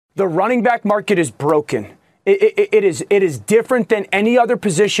The running back market is broken. It is different than any other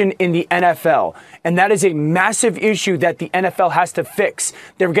position in the NFL. And that is a massive issue that the NFL has to fix.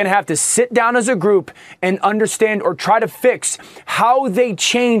 They're going to have to sit down as a group and understand or try to fix how they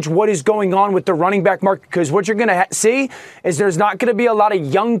change what is going on with the running back market. Because what you're going to see is there's not going to be a lot of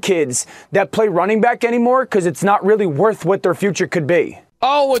young kids that play running back anymore because it's not really worth what their future could be.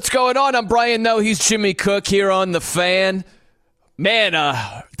 Oh, what's going on? I'm Brian Noe. He's Jimmy Cook here on The Fan. Man,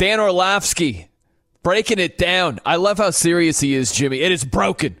 Dan Orlovsky. Breaking it down. I love how serious he is, Jimmy. It is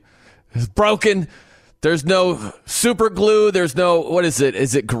broken. It's broken. There's no super glue. There's no, what is it?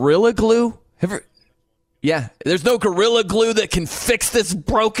 Is it Gorilla Glue? Yeah, there's no Gorilla Glue that can fix this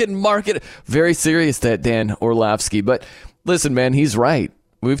broken market. Very serious, that Dan Orlovsky. But listen, man, he's right.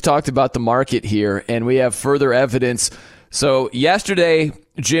 We've talked about the market here, and we have further evidence. So yesterday,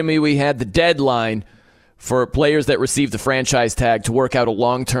 Jimmy, we had the deadline for players that received the franchise tag to work out a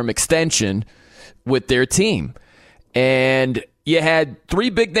long-term extension with their team. And you had 3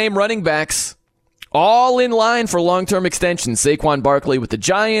 big-name running backs all in line for long-term extensions. Saquon Barkley with the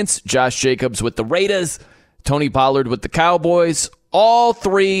Giants, Josh Jacobs with the Raiders, Tony Pollard with the Cowboys. All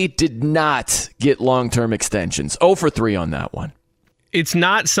 3 did not get long-term extensions. 0 for 3 on that one. It's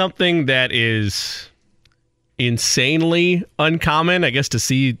not something that is insanely uncommon, I guess, to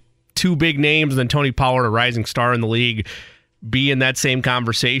see 2 big names and then Tony Pollard, a rising star in the league, be in that same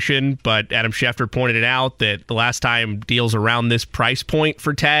conversation. But Adam Schefter pointed it out that the last time deals around this price point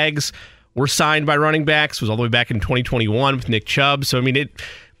for tags were signed by running backs was all the way back in 2021 with Nick Chubb. So, I mean,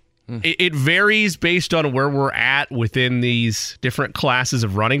 it varies based on where we're at within these different classes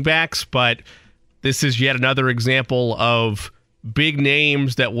of running backs. But this is yet another example of big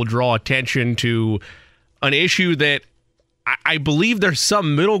names that will draw attention to an issue that I believe there's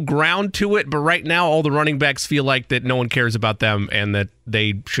some middle ground to it, but right now all the running backs feel like that no one cares about them and that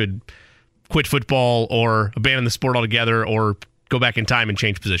they should quit football or abandon the sport altogether or go back in time and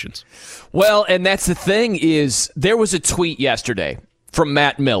change positions. Well, and that's the thing is there was a tweet yesterday from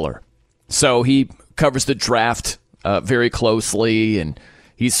Matt Miller. So he covers the draft very closely, and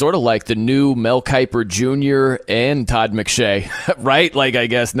he's sort of like the new Mel Kiper Jr. and Todd McShay, right? Like, I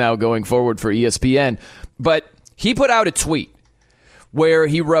guess now going forward for ESPN. But he put out a tweet where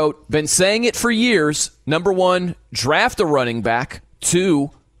he wrote, been saying it for years. Number 1, draft a running back.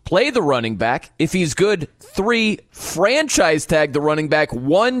 2, play the running back. If he's good, 3, franchise tag the running back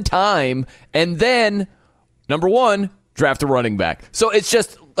 1 time. And then, number 1, draft a running back. So it's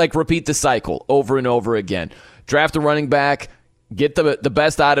just like repeat the cycle over and over again. Draft a running back, get the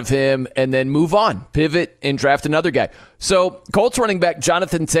best out of him, and then move on. Pivot and draft another guy. So Colts running back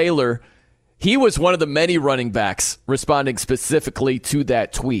Jonathan Taylor, he was one of the many running backs responding specifically to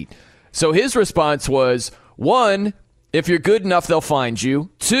that tweet. So his response was, 1, if you're good enough, they'll find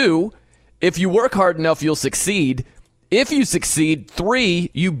you. 2, if you work hard enough, you'll succeed. If you succeed, 3,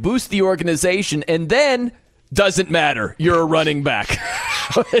 you boost the organization, and then doesn't matter. You're a running back.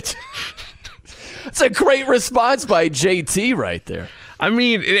 It's a great response by JT right there. I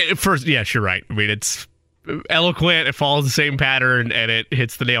mean, first, yes, you're right. I mean, it's eloquent, it follows the same pattern, and it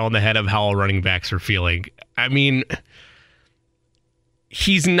hits the nail on the head of how all running backs are feeling. I mean,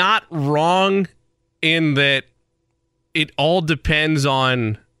 he's not wrong in that it all depends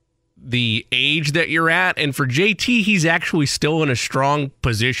on the age that you're at, and for JT, he's actually still in a strong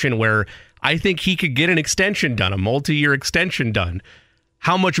position where I think he could get an extension done, a multi-year extension done.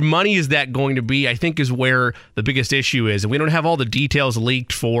 How much money is that going to be, I think, is where the biggest issue is. And we don't have all the details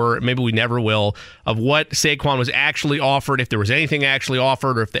leaked for, maybe we never will, of what Saquon was actually offered, if there was anything actually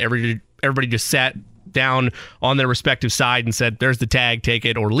offered, or if everybody just sat down on their respective side and said, there's the tag, take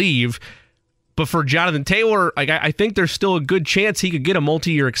it or leave. But for Jonathan Taylor, I think there's still a good chance he could get a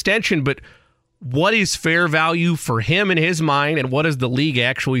multi-year extension, but what is fair value for him in his mind, and what does the league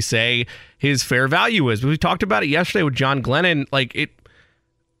actually say his fair value is? We talked about it yesterday with John Glennon.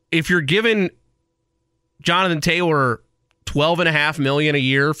 If you're giving Jonathan Taylor $12.5 million a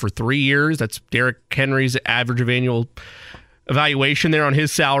year for 3 years, that's Derrick Henry's average of annual evaluation there on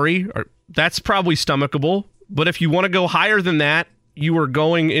his salary. That's probably stomachable. But if you want to go higher than that, you are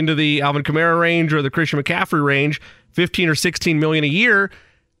going into the Alvin Kamara range or the Christian McCaffrey range, $15 or $16 million a year.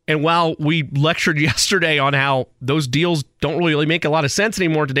 And while we lectured yesterday on how those deals don't really make a lot of sense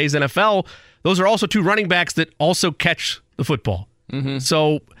anymore in today's NFL, those are also 2 running backs that also catch the football. Mm-hmm.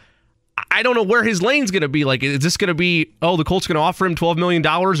 So I don't know where his lane's going to be. Like, is this going to be, the Colts going to offer him $12 million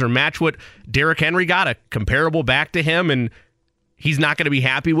or match what Derrick Henry got, a comparable back to him, and he's not going to be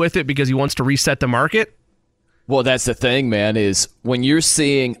happy with it because he wants to reset the market? Well, that's the thing, man, is when you're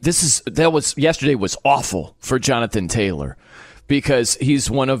seeing yesterday was awful for Jonathan Taylor because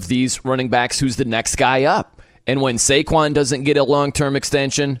he's one of these running backs who's the next guy up. And when Saquon doesn't get a long-term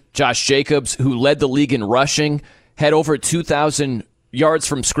extension, Josh Jacobs, who led the league in rushing, had over 2,000 yards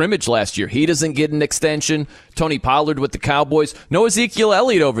from scrimmage last year. He doesn't get an extension. Tony Pollard with the Cowboys. No Ezekiel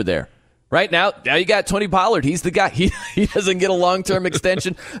Elliott over there. Right now you got Tony Pollard. He's the guy. He doesn't get a long-term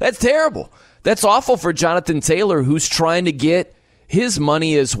extension. That's terrible. That's awful for Jonathan Taylor, who's trying to get his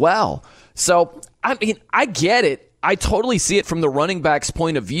money as well. So, I mean, I get it. I totally see it from the running back's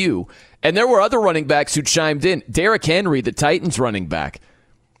point of view. And there were other running backs who chimed in. Derrick Henry, the Titans running back,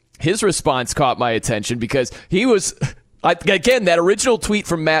 his response caught my attention because he was, again, that original tweet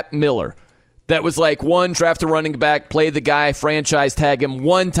from Matt Miller that was like, one, draft a running back, play the guy, franchise tag him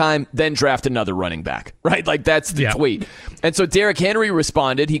one time, then draft another running back, right? Like, that's the tweet. And so Derrick Henry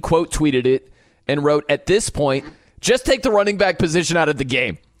responded. He quote tweeted it and wrote, at this point, just take the running back position out of the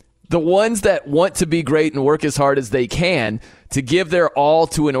game. The ones that want to be great and work as hard as they can to give their all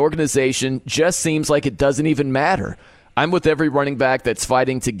to an organization just seems like it doesn't even matter. I'm with every running back that's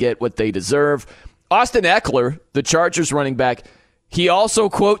fighting to get what they deserve. Austin Eckler, the Chargers running back, he also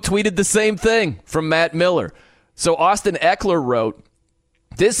quote tweeted the same thing from Matt Miller. So Austin Eckler wrote,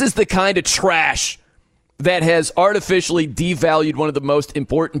 this is the kind of trash that has artificially devalued one of the most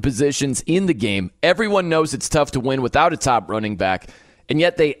important positions in the game. Everyone knows it's tough to win without a top running back, and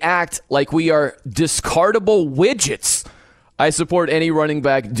yet they act like we are discardable widgets. I support any running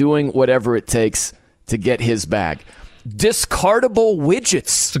back doing whatever it takes to get his bag. Discardable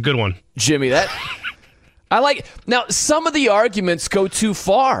widgets. It's a good one. Jimmy, that I like it. Now, some of the arguments go too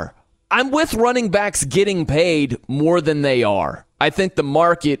far. I'm with running backs getting paid more than they are. I think the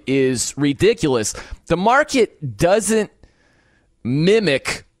market is ridiculous. The market doesn't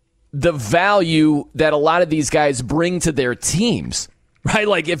mimic the value that a lot of these guys bring to their teams, right?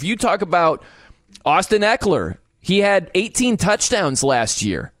 Like, if you talk about Austin Eckler, he had 18 touchdowns last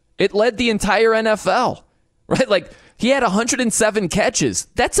year. It led the entire NFL, right? Like, he had 107 catches.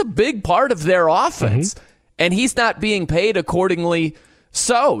 That's a big part of their offense. Mm-hmm. And he's not being paid accordingly.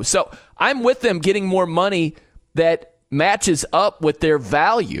 So I'm with them getting more money that matches up with their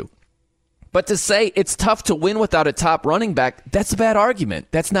value. But to say it's tough to win without a top running back, that's a bad argument.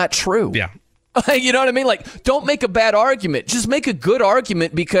 That's not true. Yeah. You know what I mean? Like, don't make a bad argument. Just make a good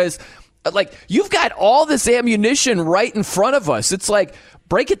argument because, like, you've got all this ammunition right in front of us. It's like,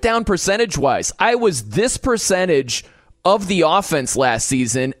 break it down percentage-wise. I was this percentage of the offense last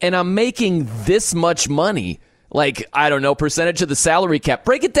season, and I'm making this much money. Like, I don't know, percentage of the salary cap.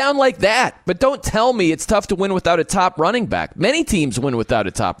 Break it down like that. But don't tell me it's tough to win without a top running back. Many teams win without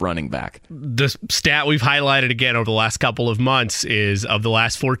a top running back. The stat we've highlighted again over the last couple of months is of the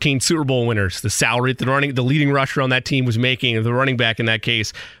last 14 Super Bowl winners, the salary that the leading rusher on that team was making, the running back in that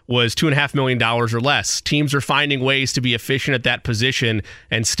case, was $2.5 million or less. Teams are finding ways to be efficient at that position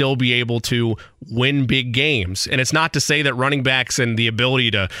and still be able to win big games. And it's not to say that running backs and the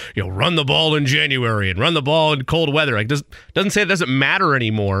ability to run the ball in January and run the ball in cold weather, like, doesn't say it doesn't matter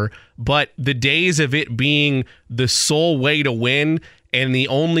anymore, but the days of it being the sole way to win and the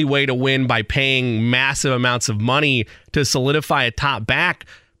only way to win by paying massive amounts of money to solidify a top back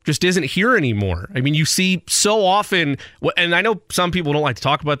just isn't here anymore. I mean, you see so often, and I know some people don't like to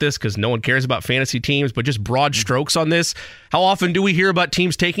talk about this because no one cares about fantasy teams, but just broad strokes on this. How often do we hear about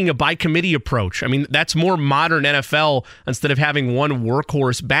teams taking a by committee approach? I mean, that's more modern NFL instead of having one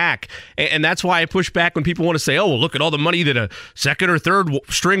workhorse back. And that's why I push back when people want to say, oh, well, look at all the money that a second or third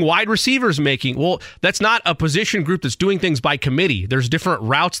string wide receiver is making. Well, that's not a position group that's doing things by committee. There's different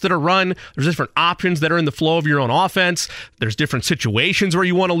routes that are run. There's different options that are in the flow of your own offense. There's different situations where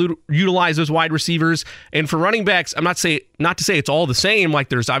you want to utilize those wide receivers. And for running backs, I'm not to say it's all the same. Like,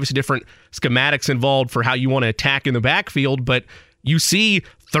 there's obviously different schematics involved for how you want to attack in the backfield, but you see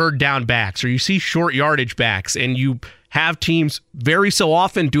third down backs or you see short yardage backs, and you have teams very so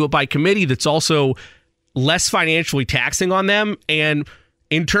often do it by committee that's also less financially taxing on them. And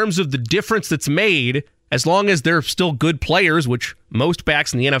in terms of the difference that's made, as long as they're still good players, which most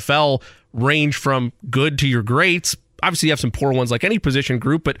backs in the NFL range from good to your greats. Obviously, you have some poor ones like any position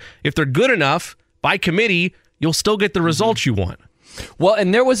group, but if they're good enough by committee, you'll still get the results you want. Well,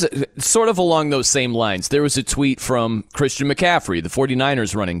 and there was sort of along those same lines. There was a tweet from Christian McCaffrey, the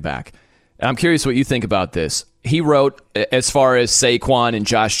 49ers running back. I'm curious what you think about this. He wrote, as far as Saquon and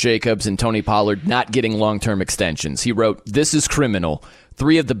Josh Jacobs and Tony Pollard not getting long-term extensions, he wrote, "This is criminal.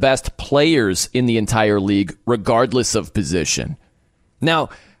 3 of the best players in the entire league, regardless of position." Now,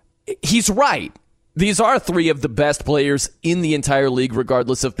 he's right. These are 3 of the best players in the entire league,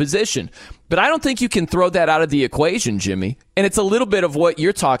 regardless of position. But I don't think you can throw that out of the equation, Jimmy. And it's a little bit of what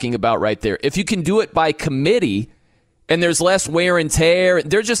you're talking about right there. If you can do it by committee, and there's less wear and tear.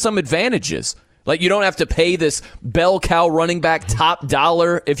 There's just some advantages. Like, you don't have to pay this bell cow running back top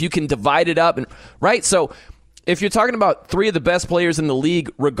dollar if you can divide it up. Right? So if you're talking about three of the best players in the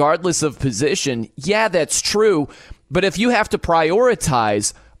league, regardless of position, yeah, that's true. But if you have to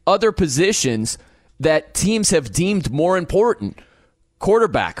prioritize other positions that teams have deemed more important,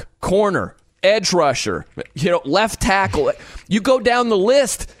 quarterback, corner, edge rusher, left tackle, you go down the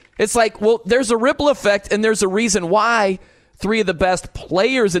list, it's like, well, there's a ripple effect, and there's a reason why three of the best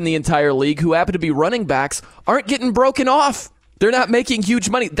players in the entire league who happen to be running backs aren't getting broken off. They're not making huge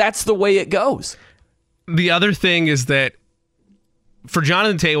money. That's the way it goes. The other thing is that for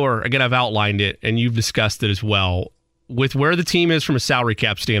Jonathan Taylor, again, I've outlined it, and you've discussed it as well, with where the team is from a salary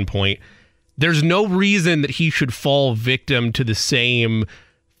cap standpoint, there's no reason that he should fall victim to the same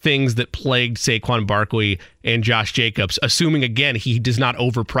things that plagued Saquon Barkley and Josh Jacobs, assuming, again, he does not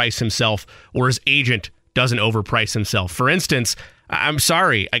overprice himself or his agent doesn't overprice himself. For instance, I'm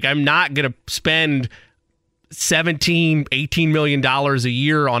sorry, I'm not going to spend $17, $18 million a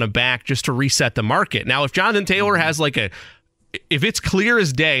year on a back just to reset the market. Now, if Jonathan Taylor has if it's clear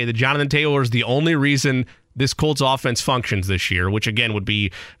as day that Jonathan Taylor is the only reason this Colts offense functions this year, which again would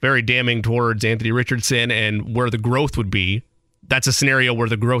be very damning towards Anthony Richardson and where the growth would be, that's a scenario where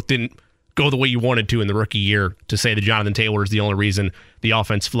the growth didn't go the way you wanted to in the rookie year, to say that Jonathan Taylor is the only reason the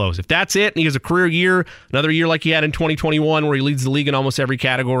offense flows. If that's it, and he has a career year, another year like he had in 2021 where he leads the league in almost every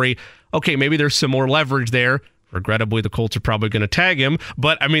category, okay, maybe there's some more leverage there. Regrettably, the Colts are probably going to tag him,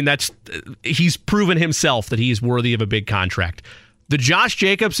 but I mean, he's proven himself that he is worthy of a big contract. The Josh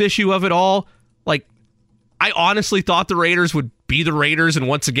Jacobs issue of it all, I honestly thought the Raiders would be the Raiders and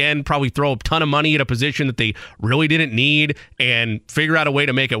once again probably throw a ton of money at a position that they really didn't need and figure out a way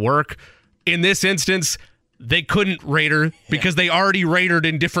to make it work. In this instance, they couldn't Raider because they already Raidered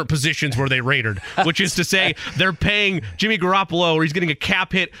in different positions where they Raidered, which is to say they're paying Jimmy Garoppolo, or he's getting a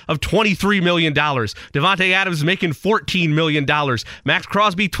cap hit of $23 million. Devontae Adams is making $14 million. Max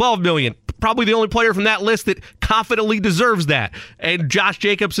Crosby, $12 million. Probably the only player from that list that confidently deserves that. And Josh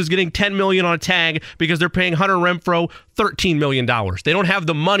Jacobs is getting $10 million on a tag because they're paying Hunter Renfrow $13 million. They don't have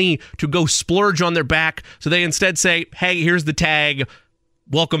the money to go splurge on their back, so they instead say, hey, here's the tag.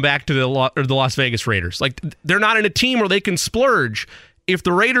 Welcome back to the Las Vegas Raiders. They're not in a team where they can splurge. If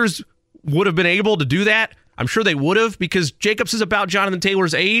the Raiders would have been able to do that, I'm sure they would have, because Jacobs is about Jonathan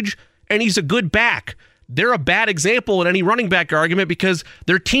Taylor's age, and he's a good back. They're a bad example in any running back argument because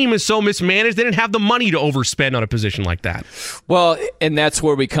their team is so mismanaged, they didn't have the money to overspend on a position like that. Well, and that's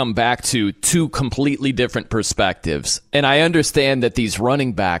where we come back to two completely different perspectives. And I understand that these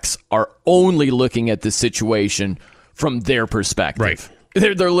running backs are only looking at the situation from their perspective. Right.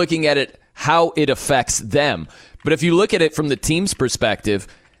 They're looking at it, how it affects them. But if you look at it from the team's perspective,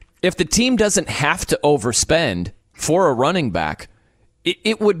 if the team doesn't have to overspend for a running back,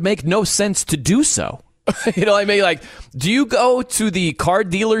 it would make no sense to do so. Do you go to the car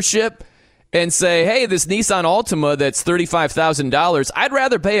dealership and say, hey, this Nissan Altima that's $35,000, I'd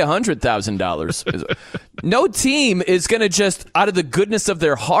rather pay $100,000. No team is going to just, out of the goodness of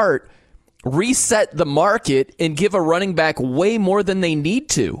their heart, reset the market and give a running back way more than they need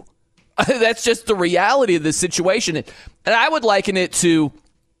to. That's just the reality of the situation. And I would liken it to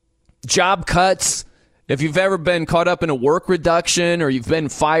job cuts. If you've ever been caught up in a work reduction or you've been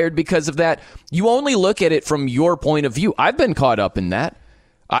fired because of that, you only look at it from your point of view. I've been caught up in that.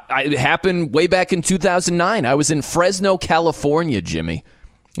 It happened way back in 2009. I was in Fresno, California, Jimmy.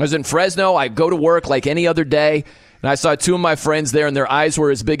 I was in Fresno. I go to work like any other day. And I saw two of my friends there, and their eyes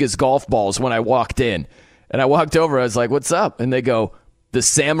were as big as golf balls when I walked in. And I walked over. I was like, what's up? And they go, the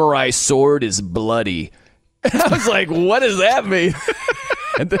samurai sword is bloody. And I was like, what does that mean?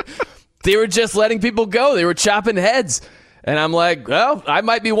 And they were just letting people go. They were chopping heads. And I'm like, well, I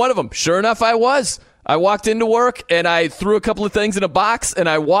might be one of them. Sure enough, I was. I walked into work, and I threw a couple of things in a box, and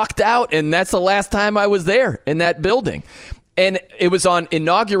I walked out, and that's the last time I was there in that building. And it was on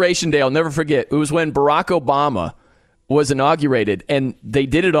Inauguration Day. I'll never forget. It was when Barack Obama was inaugurated, and they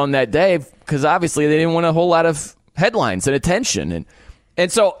did it on that day because obviously they didn't want a whole lot of headlines and attention.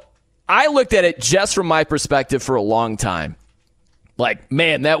 And so I looked at it just from my perspective for a long time. Like,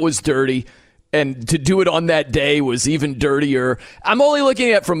 man, that was dirty. And to do it on that day was even dirtier. I'm only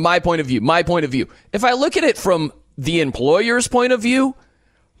looking at it from my point of view. If I look at it from the employer's point of view,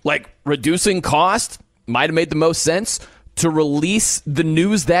 like reducing cost might have made the most sense. To release the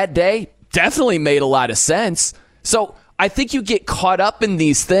news that day definitely made a lot of sense. So I think you get caught up in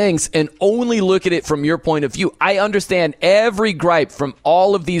these things and only look at it from your point of view. I understand every gripe from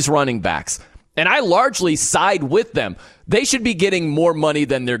all of these running backs, and I largely side with them. They should be getting more money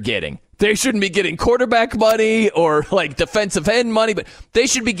than they're getting. They shouldn't be getting quarterback money or like defensive end money, but they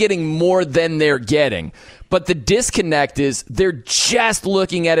should be getting more than they're getting. But the disconnect is they're just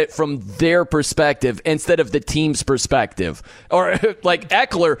looking at it from their perspective instead of the team's perspective. Or like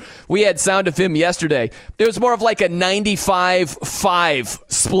Eckler, we had sound of him yesterday. It was more of like a 95-5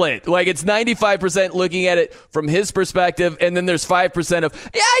 split. Like it's 95% looking at it from his perspective, and then there's 5%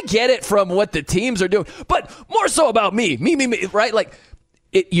 of, yeah, I get it from what the teams are doing, but more so about me, right? Like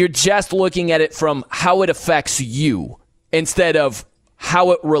you're just looking at it from how it affects you instead of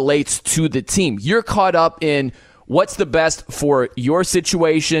how it relates to the team. You're caught up in what's the best for your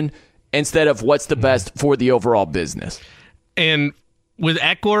situation instead of what's the best for the overall business. And with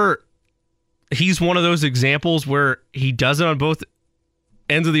Eckler, he's one of those examples where he does it on both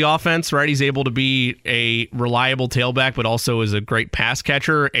ends of the offense, right? He's able to be a reliable tailback, but also is a great pass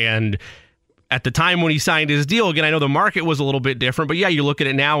catcher. And at the time when he signed his deal, again, I know the market was a little bit different, but yeah, you look at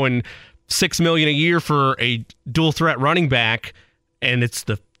it now and $6 million a year for a dual threat running back, and it's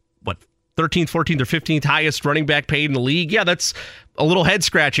the 13th, 14th, or 15th highest running back paid in the league. Yeah, that's a little head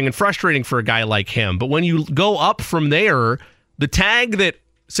scratching and frustrating for a guy like him. But when you go up from there, the tag that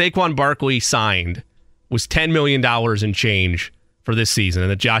Saquon Barkley signed was $10 million and change for this season,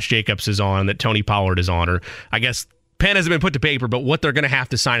 and that Josh Jacobs is on, that Tony Pollard is on, or I guess pen hasn't been put to paper, but what they're going to have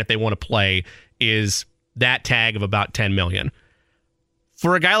to sign if they want to play is that tag of about $10 million.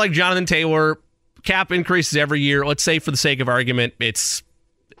 For a guy like Jonathan Taylor, cap increases every year. Let's say for the sake of argument, it's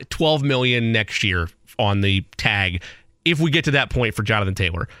 $12 million next year on the tag. If we get to that point for Jonathan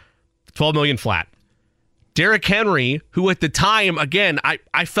Taylor, $12 million flat. Derrick Henry, who at the time, again,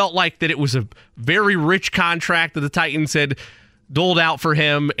 I felt like that it was a very rich contract that the Titans had doled out for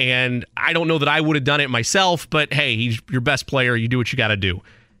him, and I don't know that I would have done it myself, but hey, he's your best player. You do what you got to do.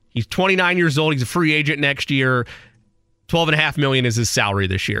 He's 29 years old. He's a free agent next year. $12.5 million is his salary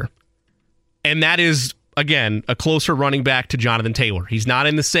this year. And that is, again, a closer running back to Jonathan Taylor. He's not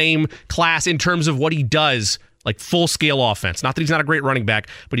in the same class in terms of what he does, like full-scale offense. Not that he's not a great running back,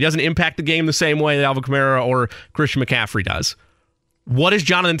 but he doesn't impact the game the same way that Alvin Kamara or Christian McCaffrey does. What is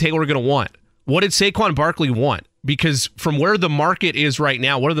Jonathan Taylor going to want? What did Saquon Barkley want? Because from where the market is right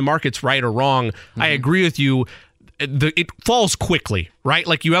now, whether the market's right or wrong, I agree with you. It falls quickly, right?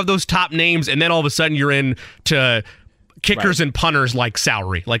 Like you have those top names, and then all of a sudden you're into kickers and punters like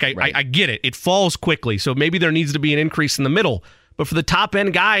salary. Like I get it. It falls quickly. So maybe there needs to be an increase in the middle. But for the top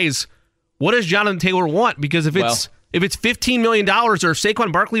end guys, what does Jonathan Taylor want? Because if it's $15 million, or if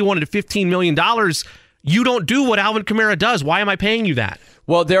Saquon Barkley wanted $15 million, you don't do what Alvin Kamara does. Why am I paying you that?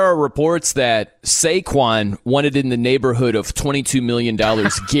 Well, there are reports that Saquon wanted in the neighborhood of $22 million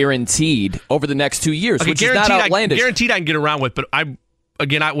guaranteed over the next 2 years, which is not outlandish. Guaranteed I can get around with, but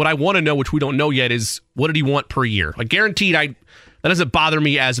what I want to know, which we don't know yet, is what did he want per year? Like guaranteed, that doesn't bother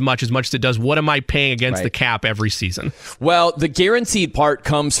me as much as it does what am I paying against the cap every season? Well, the guaranteed part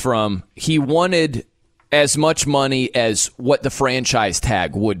comes from he wanted as much money as what the franchise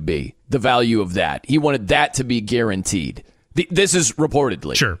tag would be, the value of that. He wanted that to be guaranteed. This is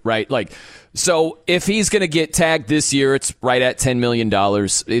reportedly, sure, right? Like, so if he's going to get tagged this year, it's right at $10 million.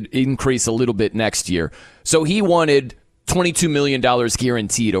 It increase a little bit next year. So he wanted $22 million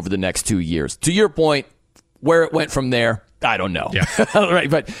guaranteed over the next 2 years. To your point, where it went from there, I don't know. Yeah. Right,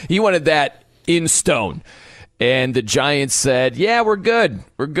 but he wanted that in stone. And the Giants said, yeah, we're good.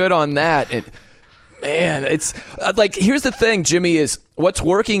 We're good on that. And man, it's like, here's the thing, Jimmy, is what's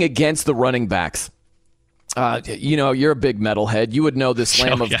working against the running backs. You're a big metalhead. You would know this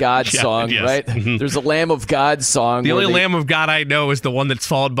Lamb of God song, right? Mm-hmm. There's a Lamb of God song. The only Lamb of God I know is the one that's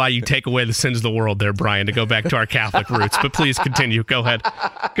followed by "You take away the sins of the world." There, Brian, to go back to our Catholic roots. But please continue. Go ahead.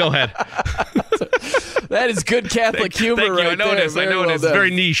 That is good Catholic humor, thank you. Right I know there. it is. I know it is. It's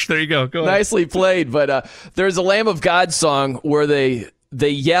very niche. There you go. Go ahead. Nicely played. But there's a Lamb of God song where they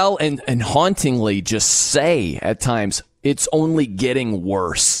yell and hauntingly just say at times, "It's only getting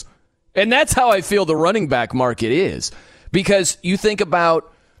worse." And that's how I feel the running back market is. Because you think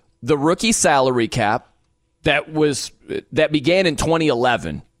about the rookie salary cap that began in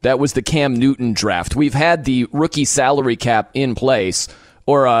 2011. That was the Cam Newton draft. We've had the rookie salary cap in place,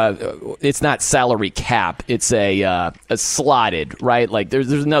 or it's not salary cap. It's a slotted, right? Like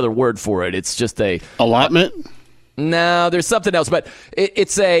there's another word for it. It's just a allotment. No, there's something else, but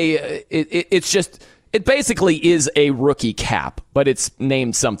it basically is a rookie cap, but it's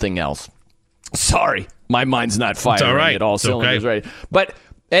named something else. Sorry, my mind's not firing at all cylinders. Right. But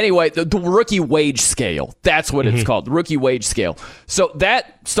anyway, the rookie wage scale, that's what it's called, the rookie wage scale. So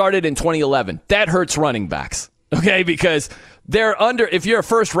that started in 2011. That hurts running backs, okay, because they're under, if you're a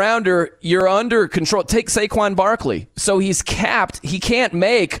first rounder, you're under control. Take Saquon Barkley. So he's capped. He can't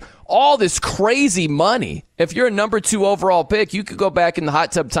make all this crazy money. If you're a number 2 overall pick, you could go back in the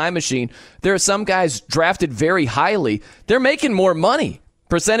hot tub time machine. There are some guys drafted very highly. They're making more money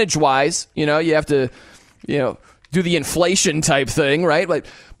percentage-wise. You have to, do the inflation type thing, right?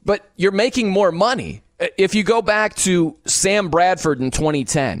 But you're making more money. If you go back to Sam Bradford in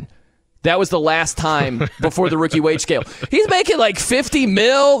 2010, that was the last time before the rookie wage scale. He's making like $50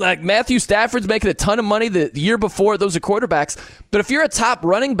 million. Like Matthew Stafford's making a ton of money the year before. Those are quarterbacks. But if you're a top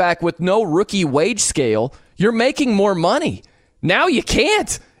running back with no rookie wage scale, you're making more money. Now you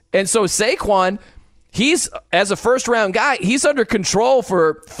can't. And so Saquon, he's, as a first-round guy, he's under control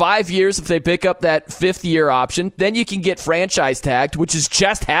for 5 years if they pick up that fifth-year option. Then you can get franchise tagged, which has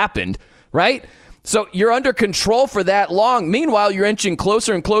just happened, right? So you're under control for that long. Meanwhile, you're inching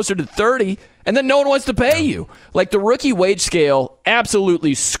closer and closer to 30, and then no one wants to pay you. Like the rookie wage scale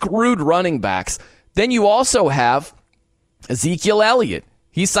absolutely screwed running backs. Then you also have Ezekiel Elliott.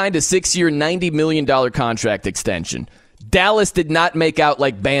 He signed a 6-year, $90 million contract extension. Dallas did not make out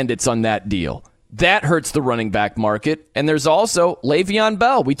like bandits on that deal. That hurts the running back market. And there's also Le'Veon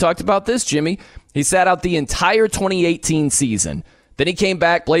Bell. We talked about this, Jimmy. He sat out the entire 2018 season. Then he came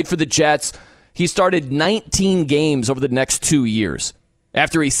back, played for the Jets. He started 19 games over the next 2 years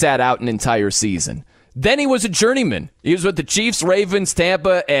after he sat out an entire season. Then he was a journeyman. He was with the Chiefs, Ravens,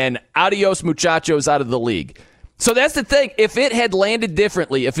 Tampa, and adios muchachos out of the league. So that's the thing. If it had landed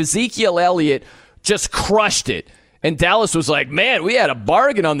differently, if Ezekiel Elliott just crushed it, and Dallas was like, man, we had a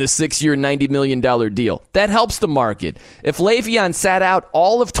bargain on this 6-year, $90 million deal, that helps the market. If Le'Veon sat out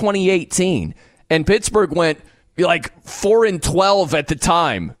all of 2018 and Pittsburgh went like 4-12 at the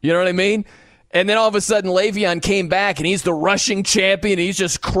time, you know what I mean? And then all of a sudden, Le'Veon came back, and he's the rushing champion, and he's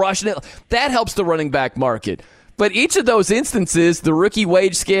just crushing it. That helps the running back market. But each of those instances, the rookie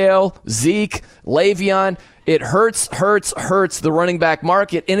wage scale, Zeke, Le'Veon, it hurts the running back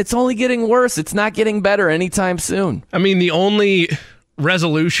market, and it's only getting worse. It's not getting better anytime soon. I mean, the only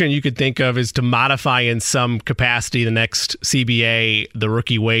resolution you could think of is to modify in some capacity the next CBA, the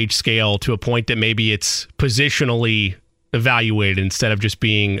rookie wage scale, to a point that maybe it's positionally evaluated instead of just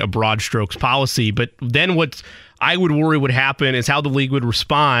being a broad strokes policy. But then what I would worry would happen is how the league would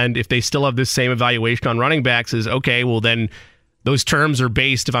respond if they still have this same evaluation on running backs is, okay, well then those terms are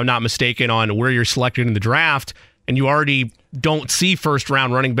based, if I'm not mistaken, on where you're selected in the draft, and you already don't see first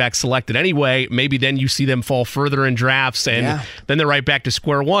round running backs selected anyway. Maybe then you see them fall further in drafts, and then they're right back to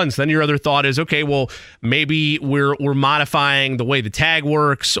square one. So then your other thought is, okay, well, maybe we're modifying the way the tag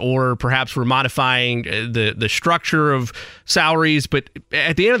works, or perhaps we're modifying the structure of salaries. But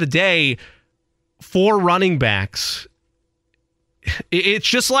at the end of the day, for running backs, it's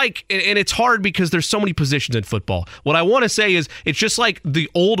just like, and it's hard because there's so many positions in football. What I want to say is it's just like the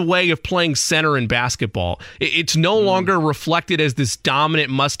old way of playing center in basketball. It's no longer reflected as this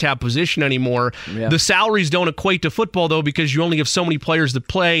dominant must-have position anymore. Yeah. The salaries don't equate to football, though, because you only have so many players to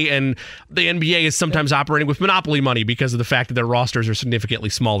play, and the NBA is sometimes operating with monopoly money because of the fact that their rosters are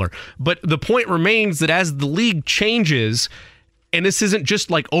significantly smaller. But the point remains that as the league changes, and this isn't just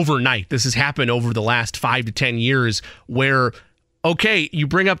like overnight, this has happened over the last 5 to 10 years, where okay, you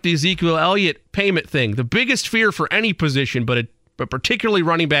bring up the Ezekiel Elliott payment thing. The biggest fear for any position, but particularly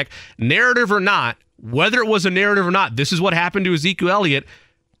running back, narrative or not, whether it was a narrative or not, this is what happened to Ezekiel Elliott.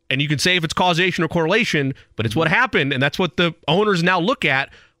 And you can say if it's causation or correlation, but it's what happened. And that's what the owners now look at,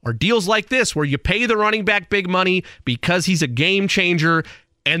 are deals like this where you pay the running back big money because he's a game changer,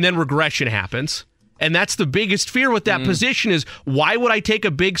 and then regression happens. And that's the biggest fear with that position is, why would I take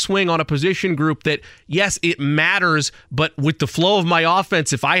a big swing on a position group that, yes, it matters, but with the flow of my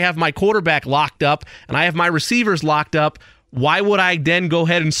offense, if I have my quarterback locked up and I have my receivers locked up, why would I then go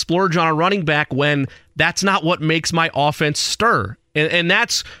ahead and splurge on a running back when that's not what makes my offense stir? And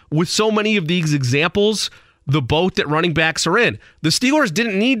that's, with so many of these examples, the boat that running backs are in. The Steelers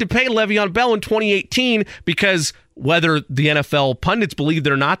didn't need to pay Le'Veon Bell in 2018 because whether the NFL pundits believed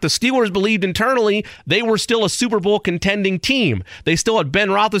it or not, the Steelers believed internally they were still a Super Bowl contending team. They still had Ben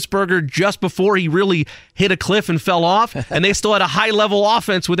Roethlisberger just before he really hit a cliff and fell off, and they still had a high-level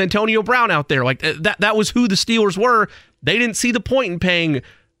offense with Antonio Brown out there. Like that was who the Steelers were. They didn't see the point in paying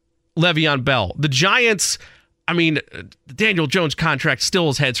Le'Veon Bell. The Giants, I mean, Daniel Jones' contract still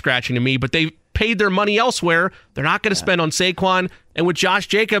is head-scratching to me, but they paid their money elsewhere. They're not going to spend on Saquon. And with Josh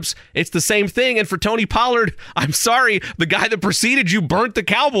Jacobs, it's the same thing. And for Tony Pollard, I'm sorry, the guy that preceded you burnt the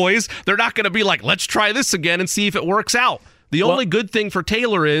Cowboys. They're not going to be like, let's try this again and see if it works out. The only good thing for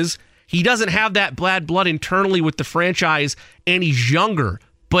Taylor is he doesn't have that bad blood internally with the franchise, and he's younger.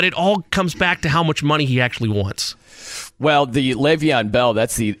 But it all comes back to how much money he actually wants. Well, the Le'Veon Bell,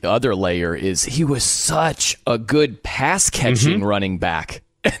 that's the other layer, is he was such a good pass-catching running back.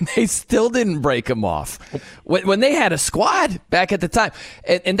 and they still didn't break him off when they had a squad back at the time.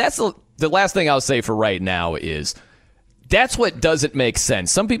 And that's the last thing I'll say for right now is that's what doesn't make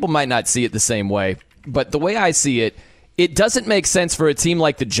sense. Some people might not see it the same way, but the way I see it, it doesn't make sense for a team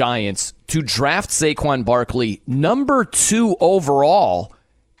like the Giants to draft Saquon Barkley number 2 overall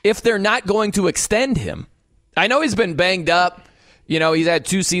if they're not going to extend him. I know he's been banged up. He's had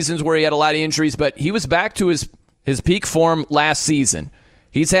 2 seasons where he had a lot of injuries, but he was back to his peak form last season.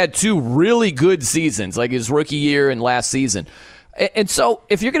 He's had 2 really good seasons, like his rookie year and last season. And so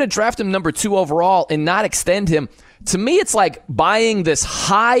if you're going to draft him number 2 overall and not extend him, to me it's like buying this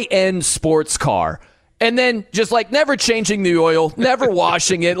high-end sports car and then just like never changing the oil, never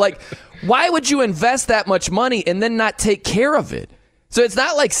washing it. Like, why would you invest that much money and then not take care of it? So it's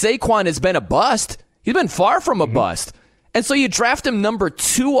not like Saquon has been a bust. He's been far from a bust. And so you draft him number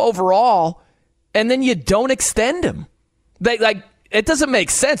 2 overall and then you don't extend him. It doesn't make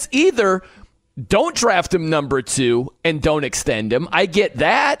sense. Either don't draft him number 2 and don't extend him. I get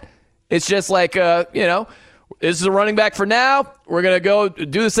that. It's just like, this is a running back for now. We're going to go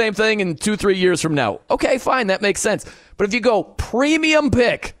do the same thing in 2-3 years from now. Okay, fine. That makes sense. But if you go premium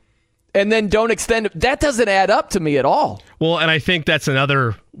pick and then don't extend it, that doesn't add up to me at all. Well, and I think that's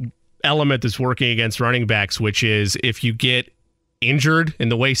another element that's working against running backs, which is if you get injured in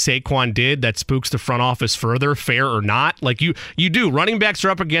the way Saquon did, that spooks the front office further, fair or not. Like you do. Running backs are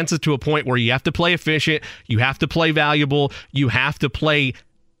up against it to a point where you have to play efficient, you have to play valuable, you have to play,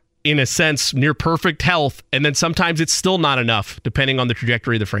 in a sense, near perfect health, and then sometimes it's still not enough, depending on the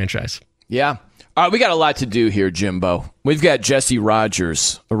trajectory of the franchise. Yeah. All right, we got a lot to do here, Jimbo. We've got Jesse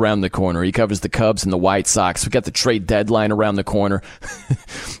Rogers around the corner. He covers the Cubs and the White Sox. We got the trade deadline around the corner.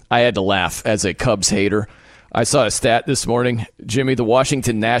 I had to laugh as a Cubs hater. I saw a stat this morning. Jimmy, the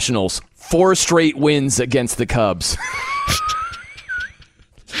Washington Nationals, 4 straight wins against the Cubs.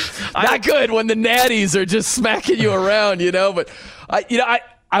 Not good when the Natties are just smacking you around, But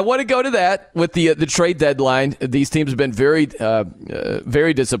I want to go to that with the trade deadline. These teams have been very,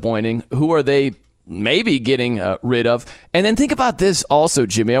 very disappointing. Who are they maybe getting rid of? And then think about this also,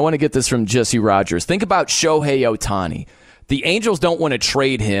 Jimmy. I want to get this from Jesse Rogers. Think about Shohei Ohtani. The Angels don't want to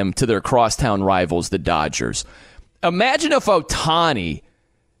trade him to their crosstown rivals, the Dodgers. Imagine if Ohtani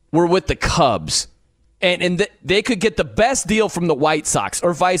were with the Cubs and they could get the best deal from the White Sox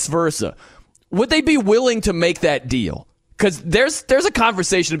or vice versa. Would they be willing to make that deal? Because there's a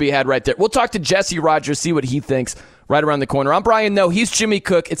conversation to be had right there. We'll talk to Jesse Rogers, see what he thinks right around the corner. I'm Brian Noe. He's Jimmy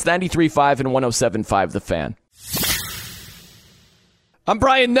Cook. It's 93.5 and 107.5 The Fan. I'm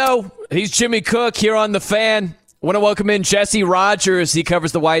Brian Noe. He's Jimmy Cook here on The Fan. I want to welcome in Jesse Rogers. He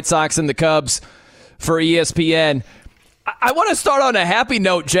covers the White Sox and the Cubs for ESPN. I want to start on a happy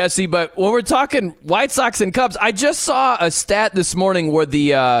note, Jesse, but when we're talking White Sox and Cubs, I just saw a stat this morning where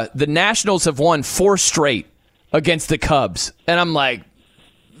the Nationals have won 4 straight against the Cubs. And I'm like,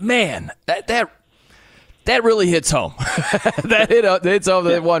 man, that really hits home. Hits home.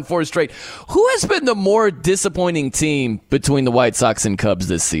 They've won 4 straight. Who has been the more disappointing team between the White Sox and Cubs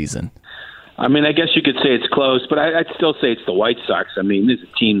this season? I mean, I guess you could say it's close, but I'd still say it's the White Sox. I mean, this is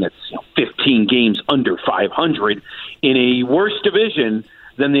a team that's 15 games under 500 in a worse division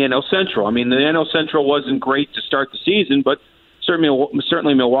than the NL Central. I mean, the NL Central wasn't great to start the season, but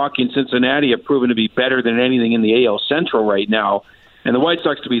certainly Milwaukee and Cincinnati have proven to be better than anything in the AL Central right now. And the White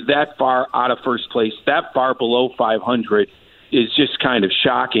Sox to be that far out of first place, that far below 500, is just kind of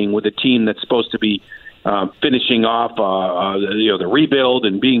shocking with a team that's supposed to be finishing off the rebuild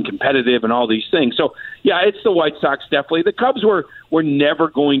and being competitive and all these things. So, yeah, it's the White Sox definitely. The Cubs were never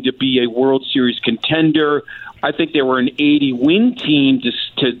going to be a World Series contender. I think they were an 80-win team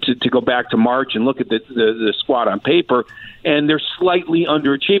to go back to March and look at the squad on paper, and they're slightly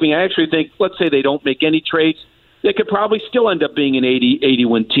underachieving. I actually think, let's say they don't make any trades, they could probably still end up being an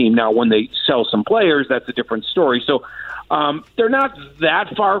 80-win team. Now, when they sell some players, that's a different story. So they're not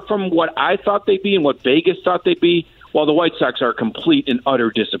that far from what I thought they'd be and what Vegas thought they'd be, while the White Sox are a complete and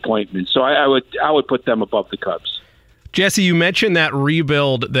utter disappointment. So I would put them above the Cubs. Jesse, you mentioned that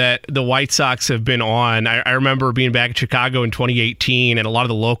rebuild that the White Sox have been on. I remember being back in Chicago in 2018, and a lot of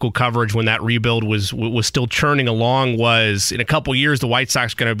the local coverage when that rebuild was still churning along was, in a couple years, the White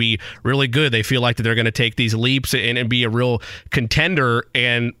Sox are going to be really good. They feel like that they're going to take these leaps and be a real contender,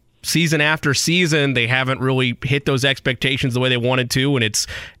 and season after season, they haven't really hit those expectations the way they wanted to, and it's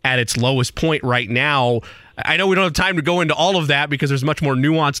at its lowest point right now. I know we don't have time to go into all of that because there's much more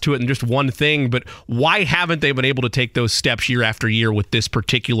nuance to it than just one thing, but why haven't they been able to take those steps year after year with this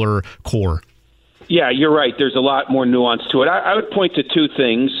particular core? Yeah, you're right. There's a lot more nuance to it. I would point to 2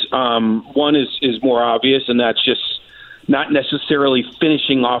 things. One is more obvious, and that's just not necessarily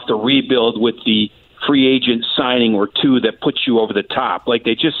finishing off the rebuild with the free agent signing or two that puts you over the top. Like,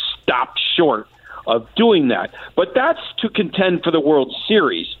 they just stopped short of doing that. But that's to contend for the World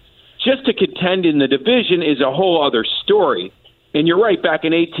Series. Just to contend in the division is a whole other story. And you're right, back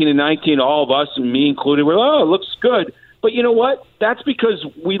in 18 and 19, all of us, and me included, were, it looks good. But you know what? That's because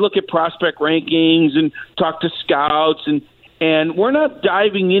we look at prospect rankings and talk to scouts, and we're not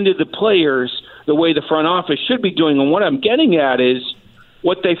diving into the players the way the front office should be doing. And what I'm getting at is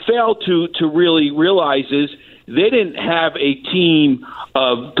what they failed to really realize is they didn't have a team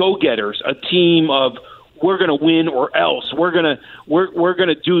of go-getters, a team of we're going to win or else. We're going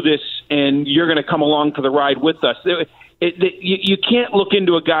to do this, and you're going to come along for the ride with us. You can't look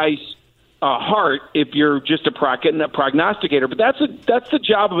into a guy's heart if you're just a prognosticator, but that's the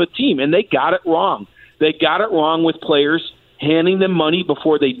job of a team, and they got it wrong. They got it wrong with players handing them money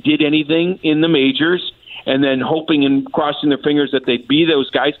before they did anything in the majors, and then hoping and crossing their fingers that they'd be those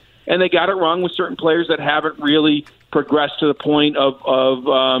guys. And they got it wrong with certain players that haven't really progressed to the point of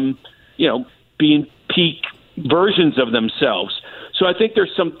being peak versions of themselves. So I think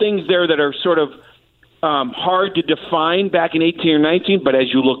there's some things there that are sort of hard to define back in 18 or 19, but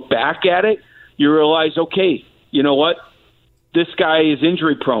as you look back at it, you realize, okay, you know what? This guy is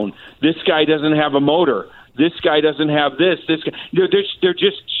injury prone. This guy doesn't have a motor. This guy doesn't have this. This guy, they're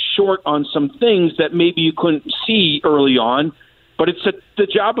just short on some things that maybe you couldn't see early on, but it's the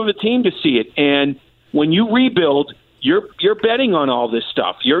job of a team to see it. And when you rebuild, you're betting on all this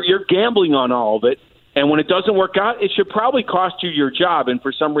stuff. You're gambling on all of it. And when it doesn't work out, it should probably cost you your job. And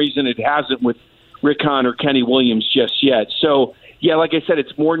for some reason, it hasn't with Rick Hahn or Kenny Williams just yet. So, yeah, like I said,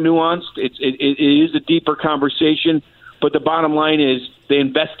 it's more nuanced. It is a deeper conversation. But the bottom line is they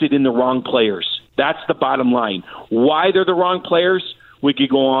invested in the wrong players. That's the bottom line. Why they're the wrong players, we could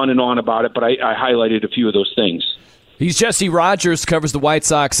go on and on about it, but I highlighted a few of those things. He's Jesse Rogers, covers the White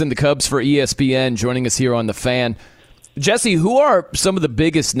Sox and the Cubs for ESPN, joining us here on The Fan. Jesse, who are some of the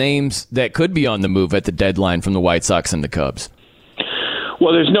biggest names that could be on the move at the deadline from the White Sox and the Cubs?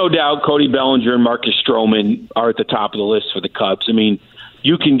 Well, there's no doubt Cody Bellinger and Marcus Stroman are at the top of the list for the Cubs. I mean,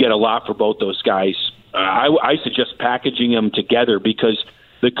 you can get a lot for both those guys. I suggest packaging them together because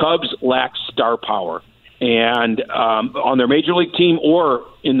the Cubs lack star power, and on their major league team or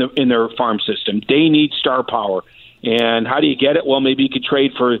in their farm system, they need star power. And how do you get it? Well, maybe you could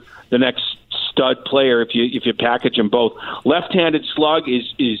trade for the next stud player if you package them both. Left-handed slug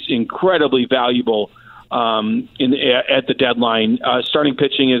is incredibly valuable at the deadline. Starting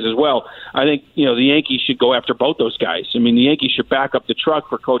pitching is as well. I think the Yankees should go after both those guys. I mean, the Yankees should back up the truck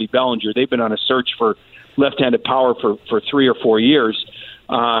for Cody Bellinger. They've been on a search for left-handed power for 3 or 4 years.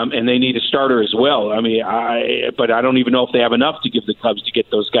 And they need a starter as well. I mean, but I don't even know if they have enough to give the Cubs to get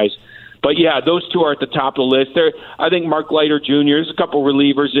those guys. But yeah, those two are at the top of the list. I think Mark Leiter Jr. There's a couple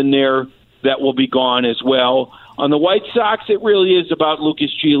relievers in there that will be gone as well. On the White Sox, it really is about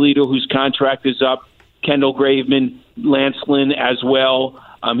Lucas Giolito, whose contract is up. Kendall Graveman, Lance Lynn as well.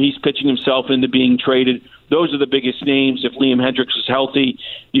 He's pitching himself into being traded. Those are the biggest names. If Liam Hendricks is healthy,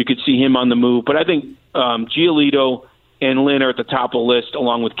 you could see him on the move. But I think Giolito and Lynn are at the top of the list,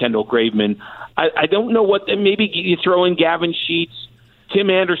 along with Kendall Graveman. I don't know what. Maybe you throw in Gavin Sheets. Tim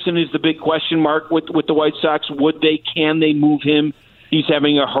Anderson is the big question mark with the White Sox. Can they move him? He's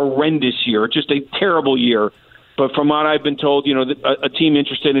having a horrendous year, just a terrible year. But from what I've been told, a team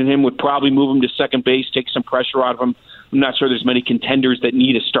interested in him would probably move him to second base, take some pressure out of him. I'm not sure there's many contenders that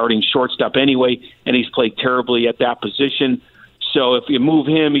need a starting shortstop anyway, and he's played terribly at that position. So if you move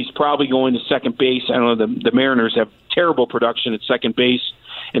him, he's probably going to second base. I don't know, the Mariners have terrible production at second base,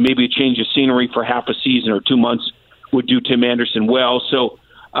 and maybe a change of scenery for half a season or 2 months would do Tim Anderson well. So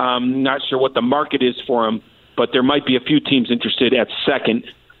I'm not sure what the market is for him, but there might be a few teams interested at second.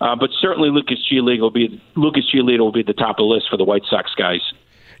 But certainly Lucas Giolito will be at the top of the list for the White Sox guys.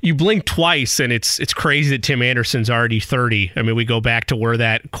 You blink twice, and it's crazy that Tim Anderson's already 30. I mean, we go back to where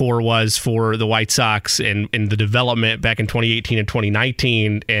that core was for the White Sox and the development back in 2018 and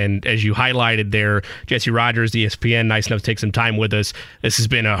 2019. And as you highlighted there, Jesse Rogers, ESPN, nice enough to take some time with us. This has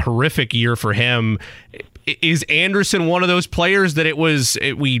been a horrific year for him. Is Anderson one of those players that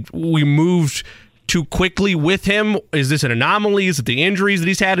we moved too quickly with him? Is this an anomaly? Is it the injuries that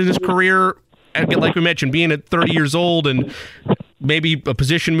he's had in his career? Again, like we mentioned, being at 30 years old and maybe a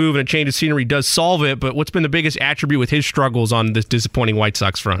position move and a change of scenery does solve it, but what's been the biggest attribute with his struggles on this disappointing White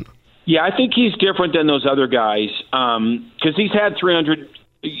Sox front? Yeah, I think he's different than those other guys because he's had 300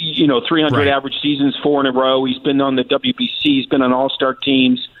 right. Average seasons, 4 in a row. He's been on the WBC. He's been on all-star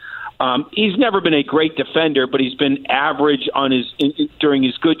teams. He's never been a great defender, but he's been average on during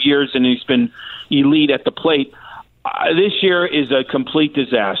his good years, and he's been elite at the plate. this year is a complete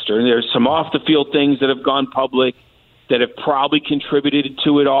disaster. And there's some off-the-field things that have gone public that have probably contributed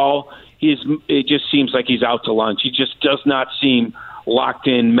to it all. It just seems like he's out to lunch. He just does not seem locked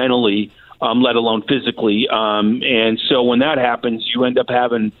in mentally, let alone physically. And so when that happens, you end up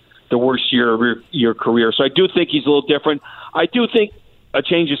having the worst year of your career. So I do think he's a little different. I do think a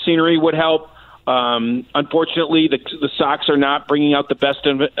change of scenery would help. Unfortunately, the Sox are not bringing out the best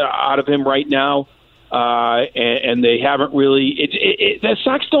out of him right now. And they haven't really. The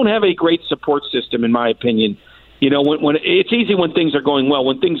Sox don't have a great support system, in my opinion. You know, when it's easy when things are going well.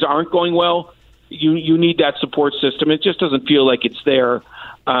 When things aren't going well, you need that support system. It just doesn't feel like it's there.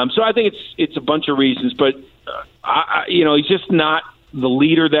 So I think it's a bunch of reasons, but he's just not the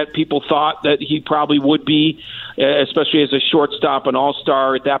leader that people thought that he probably would be, especially as a shortstop, an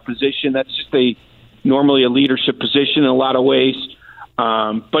all-star at that position. That's just normally a leadership position in a lot of ways.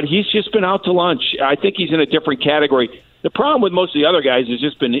 But he's just been out to lunch. I think he's in a different category. The problem with most of the other guys has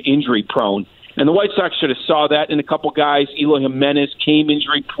just been injury prone. And the White Sox should have saw that in a couple guys. Eloy Jimenez came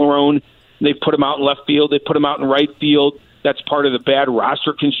injury prone. They put him out in left field. They put him out in right field. That's part of the bad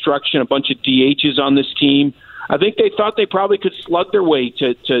roster construction, a bunch of DHs on this team. I think they thought they probably could slug their way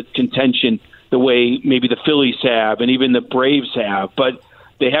to contention the way maybe the Phillies have and even the Braves have. But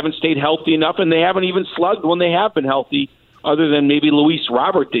they haven't stayed healthy enough, and they haven't even slugged when they have been healthy, other than maybe Luis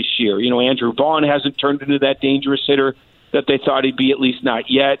Robert this year. You know, Andrew Vaughn hasn't turned into that dangerous hitter that they thought he'd be, at least not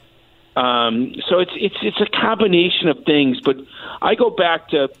yet. So it's a combination of things. But I go back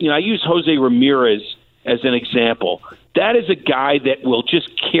to, I use Jose Ramirez as an example. That is a guy that will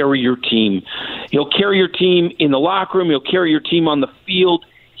just carry your team. He'll carry your team in the locker room. He'll carry your team on the field.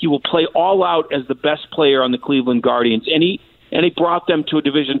 He will play all out as the best player on the Cleveland Guardians. And he brought them to a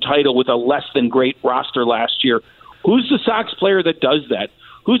division title with a less than great roster last year. Who's the Sox player that does that?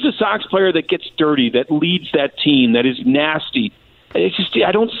 Who's the Sox player that gets dirty, that leads that team, that is nasty? It's just,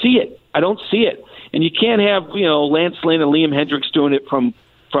 I don't see it. And you can't have, Lance Lynn and Liam Hendricks doing it from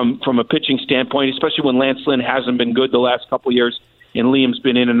a pitching standpoint, especially when Lance Lynn hasn't been good the last couple of years and Liam's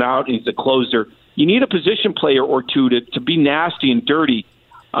been in and out and he's a closer. You need a position player or two to be nasty and dirty.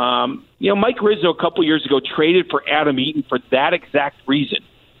 Mike Rizzo a couple of years ago traded for Adam Eaton for that exact reason,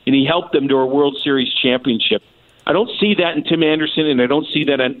 and he helped them to a World Series championship. I don't see that in Tim Anderson, and I don't see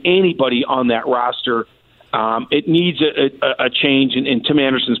that on anybody on that roster. It needs a change, and Tim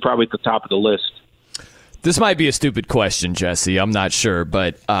Anderson's probably at the top of the list. This might be a stupid question, Jesse. I'm not sure,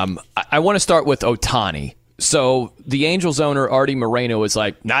 but I want to start with Ohtani. So the Angels owner, Artie Moreno, is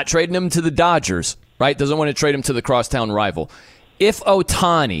like, not trading him to the Dodgers, right? Doesn't want to trade him to the crosstown rival. If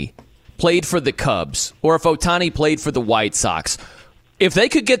Ohtani played for the Cubs, or if Ohtani played for the White Sox, if they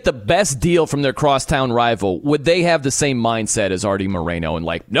could get the best deal from their crosstown rival, would they have the same mindset as Artie Moreno and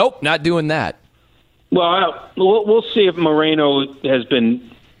like, nope, not doing that? Well, we'll see if Moreno has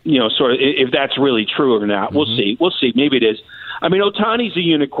been, sort of, if that's really true or not. Mm-hmm. We'll see. Maybe it is. I mean, Ohtani's a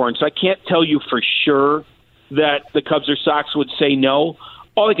unicorn, so I can't tell you for sure that the Cubs or Sox would say no.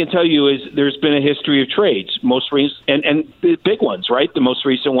 All I can tell you is there's been a history of trades, most recent, and the big ones, right? The most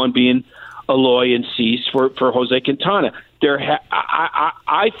recent one being Eloy and Cease for Jose Quintana.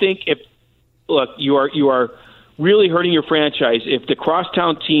 I think you are really hurting your franchise if the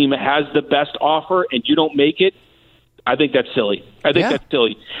crosstown team has the best offer and you don't make it. I think that's silly. That's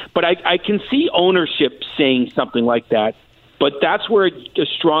silly. But I can see ownership saying something like that. But that's where a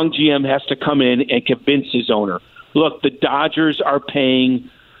strong GM has to come in and convince his owner. Look, the Dodgers are paying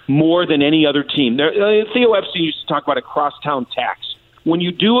more than any other team. Theo Epstein used to talk about a crosstown tax. When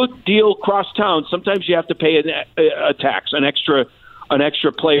you do a deal crosstown, sometimes you have to pay a tax, an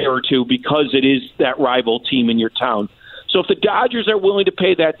extra player or two, because it is that rival team in your town. So if the Dodgers are willing to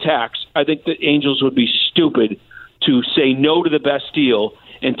pay that tax, I think the Angels would be stupid to say no to the best deal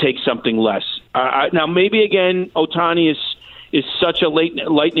and take something less. Now, maybe, again, Ohtani is such a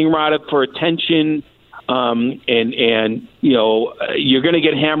lightning rod for attention, and you're going to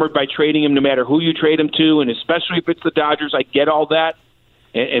get hammered by trading him no matter who you trade him to, and especially if it's the Dodgers. I get all that,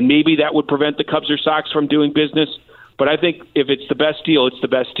 and maybe that would prevent the Cubs or Sox from doing business. But I think if it's the best deal, it's the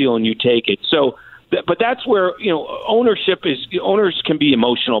best deal, and you take it. So, but that's where owners can be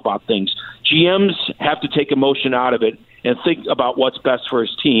emotional about things. GMs have to take emotion out of it and think about what's best for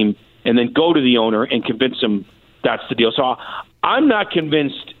his team, and then go to the owner and convince him that's the deal. So I'm not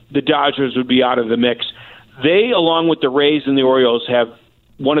convinced the Dodgers would be out of the mix. They, along with the Rays and the Orioles, have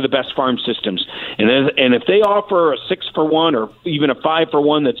one of the best farm systems. And if they offer a 6-for-1 or even a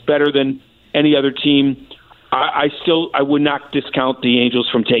 5-for-1 that's better than any other team, I would not discount the Angels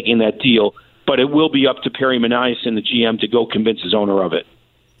from taking that deal. But it will be up to Perry Monias and the GM to go convince his owner of it.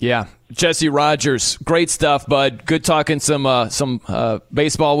 Yeah, Jesse Rogers, great stuff, bud. Good talking some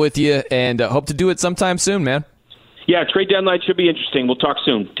baseball with you, and hope to do it sometime soon, man. Yeah, trade deadline should be interesting. We'll talk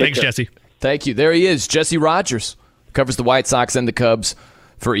soon. Thanks, Jesse. Thank you. There he is, Jesse Rogers. Covers the White Sox and the Cubs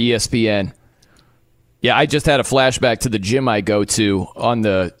for ESPN. Yeah, I just had a flashback to the gym I go to. On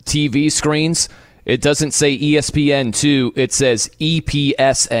the TV screens, it doesn't say ESPN2, it says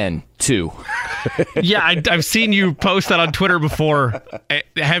EPSN2. Yeah, I've seen you post that on Twitter before.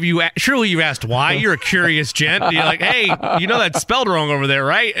 Have you? Surely you've asked why? You're a curious gent. You're like, hey, you know that's spelled wrong over there,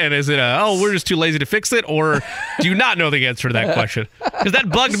 right? And is it we're just too lazy to fix it? Or do you not know the answer to that question? Because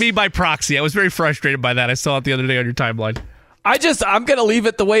that bugged me by proxy. I was very frustrated by that. I saw it the other day on your timeline. I'm going to leave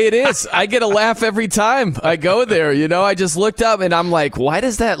it the way it is. I get a laugh every time I go there. I just looked up and I'm like, why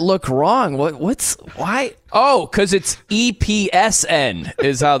does that look wrong? Why? Oh, because it's EPSN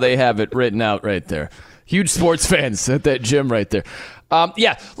is how they have it written out right there. Huge sports fans at that gym right there.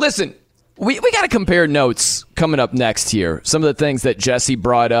 Yeah, listen, we got to compare notes coming up next here. Some of the things that Jesse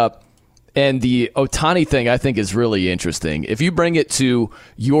brought up, and the Ohtani thing I think is really interesting. If you bring it to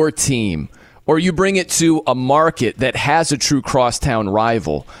your team, or you bring it to a market that has a true crosstown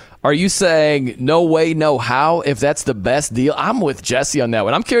rival, are you saying no way, no how if that's the best deal? I'm with Jesse on that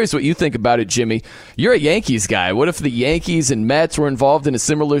one. I'm curious what you think about it, Jimmy. You're a Yankees guy. What if the Yankees and Mets were involved in a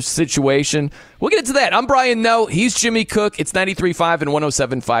similar situation? We'll get into that. I'm Brian Noe. He's Jimmy Cook. It's 93.5 and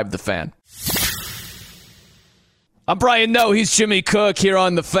 107.5 The Fan. I'm Brian Noe. He's Jimmy Cook here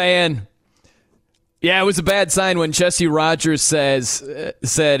on The Fan. Yeah, it was a bad sign when Jesse Rogers said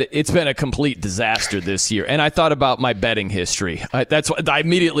it's been a complete disaster this year. And I thought about my betting history. That's what I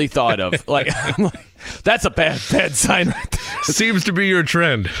immediately thought of. I'm like, that's a bad sign right there. Seems to be your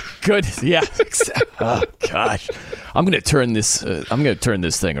trend. Good. Yeah. Oh gosh. I'm going to turn this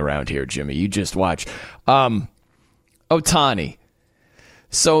thing around here, Jimmy. You just watch. Ohtani.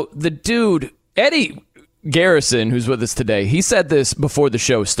 So the dude, Eddie Garrison, who's with us today, he said this before the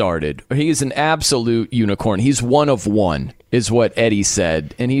show started. He's an absolute unicorn. He's one of one, is what Eddie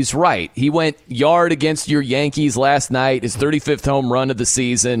said. And he's right. He went yard against your Yankees last night, his 35th home run of the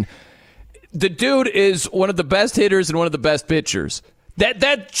season. The dude is one of the best hitters and one of the best pitchers.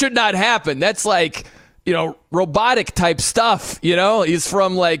 That should not happen. That's like, robotic type stuff. He's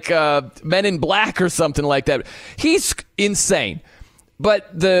from like Men in Black or something like that. He's insane.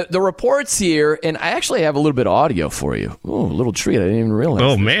 But the reports here, and I actually have a little bit of audio for you. Oh, a little treat. I didn't even realize.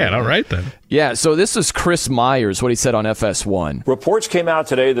 Oh, man. All right, then. Yeah, so this is Chris Myers, what he said on FS1. Reports came out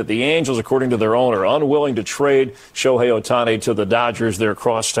today that the Angels, according to their owner, are unwilling to trade Shohei Ohtani to the Dodgers, their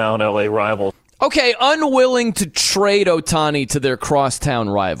crosstown L.A. rival. Okay, unwilling to trade Ohtani to their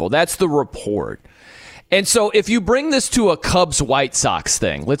crosstown rival. That's the report. And so if you bring this to a Cubs-White Sox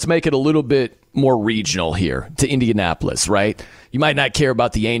thing, let's make it a little bit more regional here to Indianapolis, right? You might not care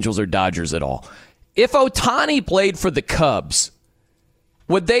about the Angels or Dodgers at all. If Ohtani played for the Cubs,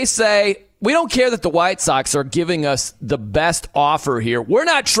 would they say, we don't care that the White Sox are giving us the best offer here. We're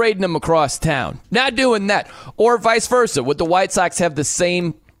not trading him across town. Not doing that. Or vice versa. Would the White Sox have the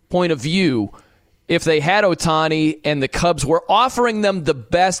same point of view if they had Ohtani and the Cubs were offering them the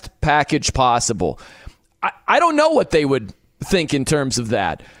best package possible? I don't know what they would think in terms of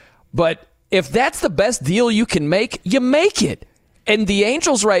that. But if that's the best deal you can make, you make it. And the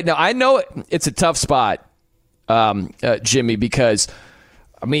Angels right now, I know it's a tough spot, Jimmy, because,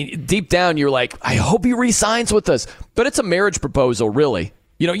 deep down you're like, I hope he re-signs with us. But it's a marriage proposal, really.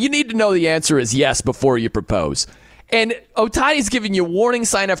 You need to know the answer is yes before you propose. And Ohtani's giving you warning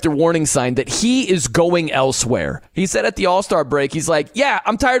sign after warning sign that he is going elsewhere. He said at the All-Star break, he's like, yeah,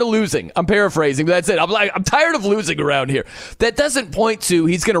 I'm tired of losing. I'm paraphrasing, but that's it. I'm tired of losing around here. That doesn't point to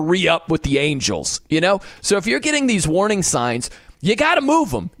he's going to re-up with the Angels, So if you're getting these warning signs, you got to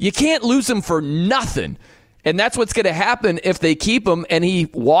move him. You can't lose him for nothing. And that's what's going to happen if they keep him and he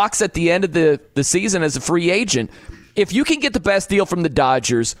walks at the end of the season as a free agent. If you can get the best deal from the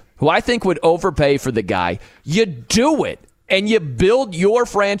Dodgers, who I think would overpay for the guy, you do it. And you build your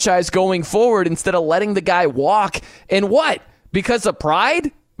franchise going forward instead of letting the guy walk. And what? Because of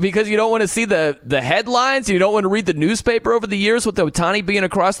pride? Because you don't want to see the headlines? You don't want to read the newspaper over the years with Ohtani being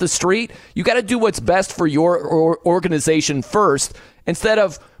across the street? You got to do what's best for your organization first instead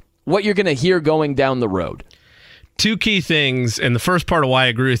of what you're going to hear going down the road. Two key things, and the first part of why I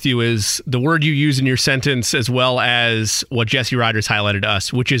agree with you is the word you use in your sentence as well as what Jesse Rogers highlighted to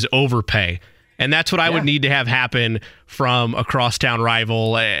us, which is overpay. And that's what I would need to have happen from a crosstown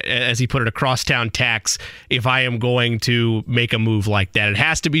rival, as he put it, a crosstown tax, if I am going to make a move like that. It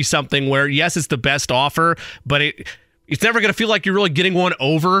has to be something where, yes, it's the best offer, but it's never going to feel like you're really getting one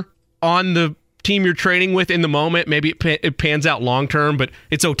over on the team you're trading with in the moment. Maybe it pans out long term, but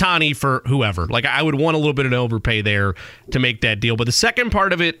it's Ohtani for whoever. Like, I would want a little bit of an overpay there to make that deal. But the second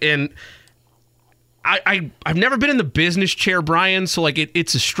part of it, and I've never been in the business chair, Brian, so like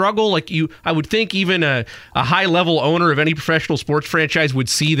it's a struggle. Like I would think even a high level owner of any professional sports franchise would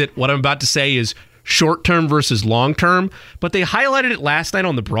see that what I'm about to say is short term versus long term. But they highlighted it last night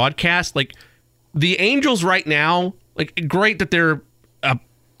on the broadcast. Like, the Angels right now, like, great that they're a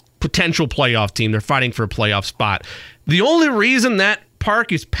potential playoff team. They're fighting for a playoff spot. The only reason that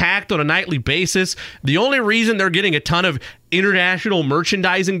park is packed on a nightly basis, the only reason they're getting a ton of international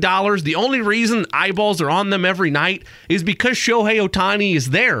merchandising dollars, the only reason eyeballs are on them every night is because Shohei Ohtani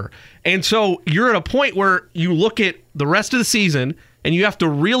is there. And so you're at a point where you look at the rest of the season and you have to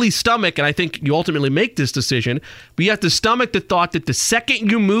really stomach, and I think you ultimately make this decision, but you have to stomach the thought that the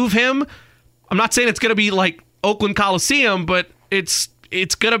second you move him, I'm not saying it's going to be like Oakland Coliseum, but it's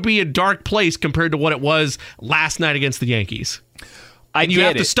going to be a dark place compared to what it was last night against the Yankees. And you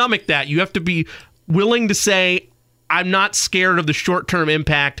have to stomach that. You have to be willing to say, I'm not scared of the short-term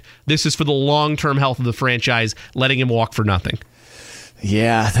impact. This is for the long-term health of the franchise, letting him walk for nothing.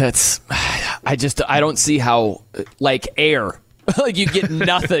 Yeah, I don't see how, like, air, like, you get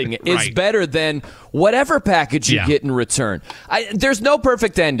nothing is Right. better than whatever package you get in return. There's no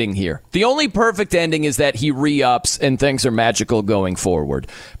perfect ending here. The only perfect ending is that he re-ups and things are magical going forward.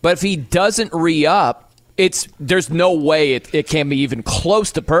 But if he doesn't re-up, there's no way it can be even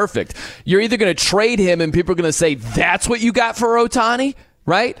close to perfect. You're either going to trade him and people are going to say, that's what you got for Ohtani,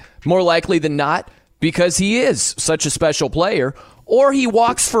 right? More likely than not, because he is such a special player. Or he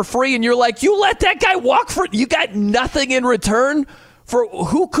walks for free and you're like, you let that guy walk for, you got nothing in return for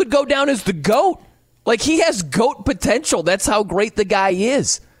who could go down as the GOAT. Like, he has GOAT potential. That's how great the guy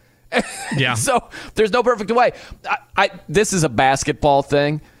is. Yeah. So there's no perfect way. This is a basketball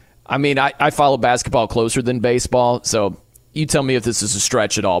thing. I mean, I follow basketball closer than baseball, so you tell me if this is a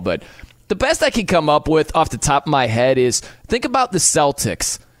stretch at all. But the best I can come up with off the top of my head is think about the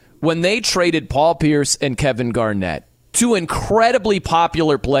Celtics when they traded Paul Pierce and Kevin Garnett, two incredibly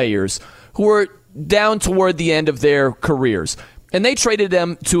popular players who were down toward the end of their careers. And they traded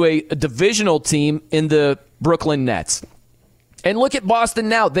them to a divisional team in the Brooklyn Nets. And look at Boston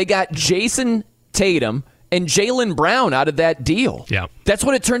now. They got Jason Tatum and Jaylen Brown out of that deal. Yeah. That's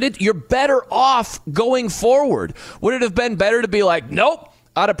what it turned into. You're better off going forward. Would it have been better to be like, nope,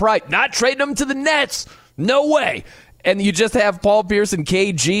 out of pride, not trading them to the Nets? No way. And you just have Paul Pierce and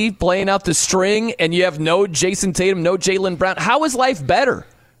KG playing out the string, and you have no Jason Tatum, no Jaylen Brown. How is life better?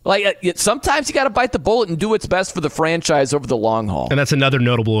 Like, sometimes you got to bite the bullet and do what's best for the franchise over the long haul. And that's another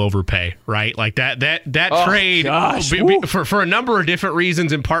notable overpay, right? Like that trade for a number of different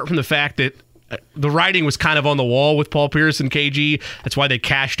reasons, in part from the fact that the writing was kind of on the wall with Paul Pierce and KG. That's why they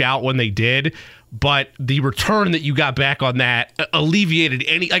cashed out when they did. But the return that you got back on that alleviated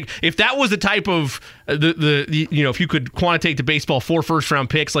any, like, if that was the type of if you could quantitate to baseball 4 first-round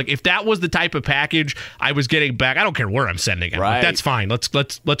picks, like, if that was the type of package I was getting back, I don't care where I'm sending it. Right. Like, that's fine. Let's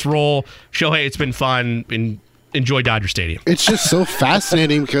roll. Shohei, it's been fun. Enjoy Dodger Stadium. It's just so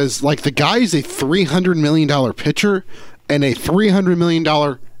fascinating because, like, the guy is a $300 million pitcher and a $300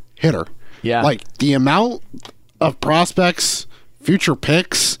 million hitter. Yeah. Like, the amount of prospects, future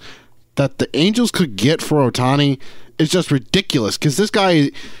picks that the Angels could get for Ohtani is just ridiculous because this guy,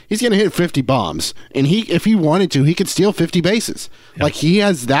 he's going to hit 50 bombs. And if he wanted to, he could steal 50 bases. Yep. Like, he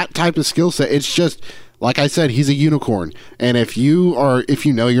has that type of skill set. It's just, like I said, he's a unicorn. And if you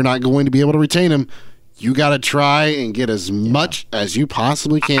know you're not going to be able to retain him, you got to try and get as much as you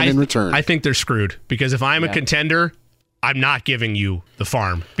possibly can in return. I think they're screwed because if I'm a contender, I'm not giving you the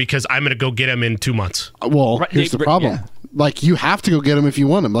farm because I'm going to go get him in 2 months. Well, here's the problem. Yeah. Like, you have to go get him if you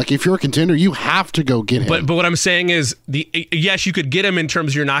want him. Like, if you're a contender, you have to go get him. But what I'm saying is, yes, you could get him in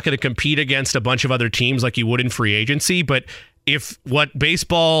terms of you're not going to compete against a bunch of other teams like you would in free agency. But if what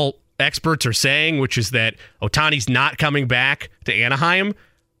baseball experts are saying, which is that Ohtani's not coming back to Anaheim,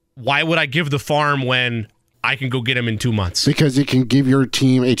 why would I give the farm when I can go get him in 2 months? Because it can give your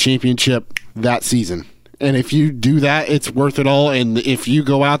team a championship that season. And if you do that, it's worth it all. And if you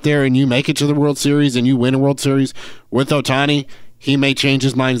go out there and you make it to the World Series and you win a World Series with Ohtani, he may change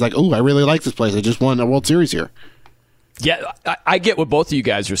his mind. He's like, oh, I really like this place. I just won a World Series here. Yeah, I get what both of you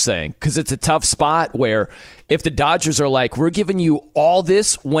guys are saying because it's a tough spot where if the Dodgers are like, we're giving you all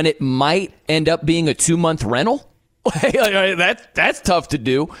this when it might end up being a 2-month rental, that's tough to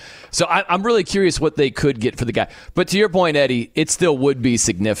do. So I'm really curious what they could get for the guy. But to your point, Eddie, it still would be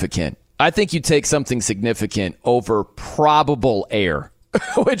significant. I think you take something significant over probable air,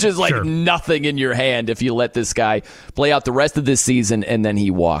 which is like nothing in your hand if you let this guy play out the rest of this season and then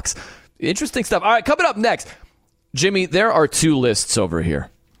he walks. Interesting stuff. All right, coming up next, Jimmy, there are two lists over here.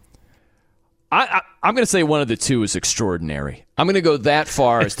 I'm going to say one of the two is extraordinary. I'm going to go that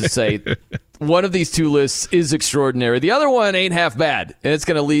far as to say one of these two lists is extraordinary. The other one ain't half bad, and it's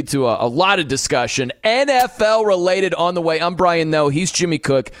going to lead to a lot of discussion. NFL related on the way. I'm Brian Noe. He's Jimmy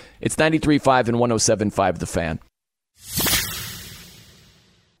Cook. It's 93.5 and 107.5 The Fan.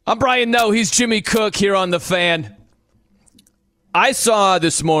 I'm Brian Noe. He's Jimmy Cook here on The Fan. I saw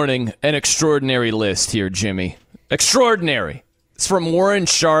this morning an extraordinary list here, Jimmy. Extraordinary. It's from Warren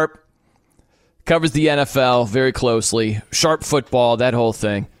Sharp. Covers the NFL very closely. Sharp football, that whole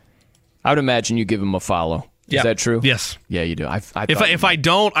thing. I would imagine you give him a follow. Is that true? Yes. Yeah, you do. If I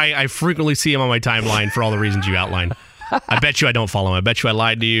don't, I frequently see him on my timeline for all the reasons you outlined. I bet you I don't follow him. I bet you I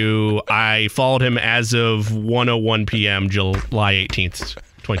lied to you. I followed him as of 1:01 p.m. July 18th,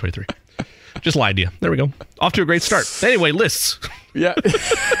 2023. Just lied to you. There we go. Off to a great start. Anyway, lists. Yeah.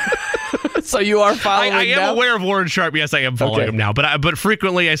 So you are following I am now? aware of Warren Sharp. Yes, I am following him now. But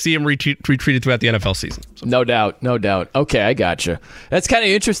frequently I see him retweeted throughout the NFL season. So. No doubt. No doubt. Okay, I gotcha. That's kind of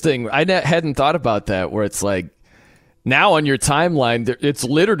interesting. I hadn't thought about that, where it's like now on your timeline, it's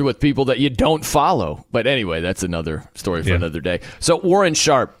littered with people that you don't follow. But anyway, that's another story for another day. So Warren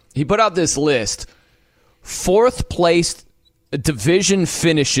Sharp, he put out this list. Fourth place division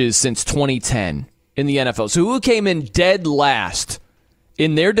finishes since 2010 in the NFL. So who came in dead last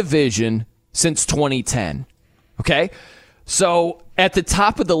in their division since 2010? Okay? So at the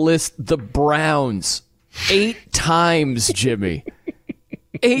top of the list, the Browns. 8 times, Jimmy.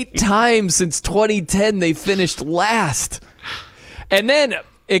 8 times since 2010 they finished last. And then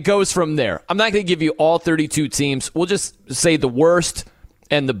it goes from there. I'm not going to give you all 32 teams. We'll just say the worst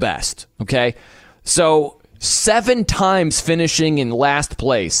and the best. Okay? So 7 times finishing in last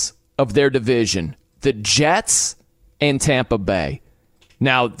place of their division, the Jets and Tampa Bay.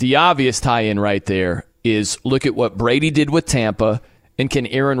 Now, the obvious tie-in right there is look at what Brady did with Tampa, and can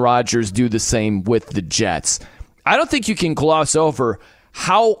Aaron Rodgers do the same with the Jets? I don't think you can gloss over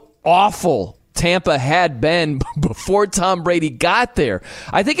how awful Tampa had been before Tom Brady got there.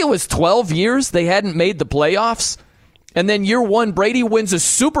 I think it was 12 years they hadn't made the playoffs, and then year one, Brady wins a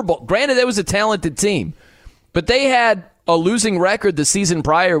Super Bowl. Granted, it was a talented team, but they had a losing record the season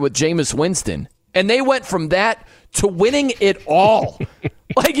prior with Jameis Winston, and they went from that to winning it all.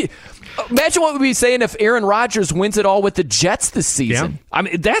 Like, imagine what we'd be saying if Aaron Rodgers wins it all with the Jets this season. Yeah. I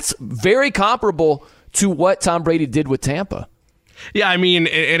mean, that's very comparable to what Tom Brady did with Tampa. Yeah, I mean,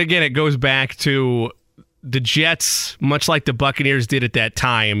 and again, it goes back to the Jets, much like the Buccaneers did at that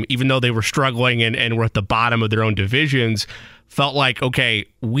time, even though they were struggling and were at the bottom of their own divisions, felt like, okay,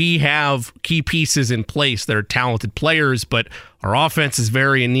 we have key pieces in place that are talented players, but our offense is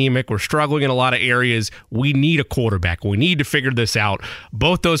very anemic. We're struggling in a lot of areas. We need a quarterback. We need to figure this out.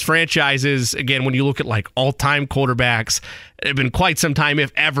 Both those franchises, again, when you look at like all-time quarterbacks, it had been quite some time,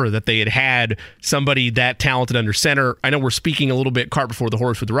 if ever, that they had somebody that talented under center. I know we're speaking a little bit cart before the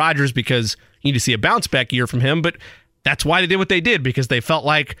horse with Rodgers because you need to see a bounce-back year from him, but that's why they did what they did, because they felt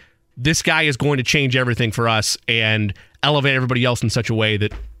like this guy is going to change everything for us and elevate everybody else in such a way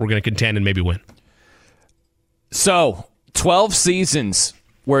that we're going to contend and maybe win. So, 12 seasons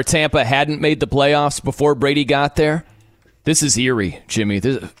where Tampa hadn't made the playoffs before Brady got there. This is eerie, Jimmy.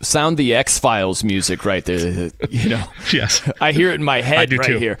 Sound the X-Files music right there. You know, yes, I hear it in my head I do right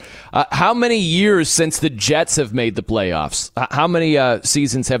too. here. How many years since the Jets have made the playoffs? How many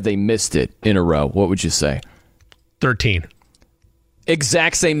seasons have they missed it in a row? What would you say? 13.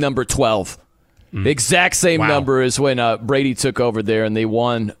 Exact same number, 12. Exact same number as when Brady took over there and they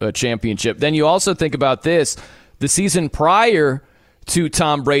won a championship. Then you also think about this. The season prior to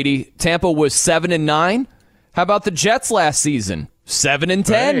Tom Brady, Tampa was 7-9. How about the Jets last season?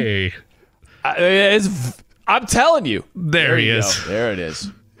 7-10. Hey. I'm telling you. There he is. Go. There it is.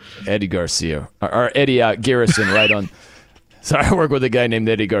 Eddie Garcia. Or Eddie Garrison right on. Sorry, I work with a guy named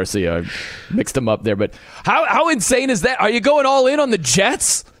Eddie Garcia. I mixed him up there. But how insane is that? Are you going all in on the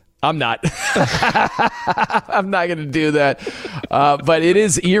Jets? I'm not. I'm not going to do that. But it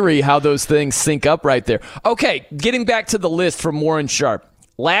is eerie how those things sync up right there. Okay, getting back to the list from Warren Sharp.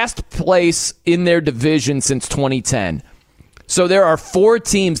 Last place in their division since 2010. So there are 4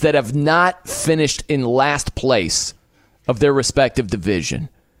 teams that have not finished in last place of their respective division.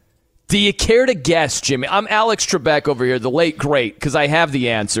 Do you care to guess, Jimmy? I'm Alex Trebek over here, the late great, because I have the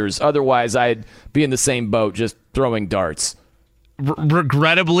answers. Otherwise, I'd be in the same boat just throwing darts.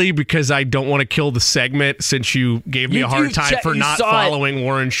 Regrettably, because I don't want to kill the segment since you gave me a hard time for not following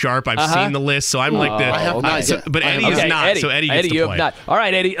Warren Sharp. I've seen the list, so I'm like the. But Eddie is not, Eddie, so Eddie gets to you play. Have not. All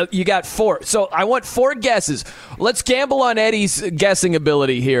right, Eddie, you got 4. So I want 4 guesses. Let's gamble on Eddie's guessing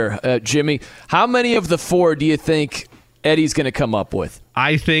ability here, Jimmy. How many of the 4 do you think Eddie's going to come up with?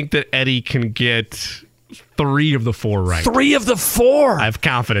 I think that Eddie can get 3 of the 4 right. 3 of the 4? I have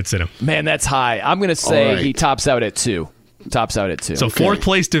confidence in him. Man, that's high. I'm going to say he tops out at 2. So fourth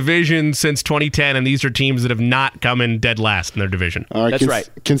place division since 2010, and these are teams that have not come in dead last in their division. That's right.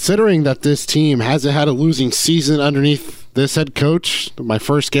 Considering that this team hasn't had a losing season underneath this head coach, my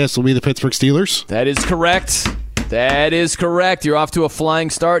first guess will be the Pittsburgh Steelers. That is correct. You're off to a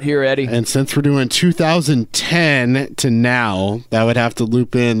flying start here, Eddie. And since we're doing 2010 to now, that would have to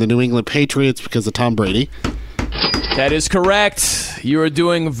loop in the New England Patriots because of Tom Brady. That is correct. You are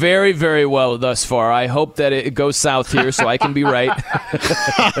doing very, very well thus far. I hope that it goes south here so I can be right.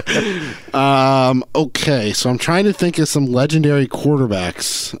 Okay, so I'm trying to think of some legendary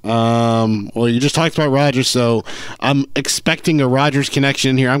quarterbacks. Well, you just talked about Rodgers, so I'm expecting a Rodgers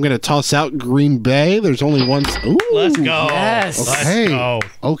connection here. I'm going to toss out Green Bay. There's only one. Ooh, let's go. Yes. Okay. Let's go.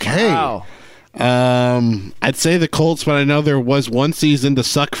 Okay. Wow. I'd say the Colts, but I know there was one season to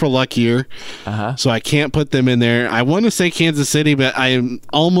suck for luck year, so I can't put them in there. I want to say Kansas City, but I am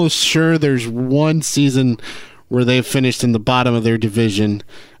almost sure there's one season where they've finished in the bottom of their division,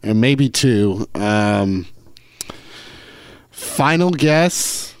 and maybe 2. Final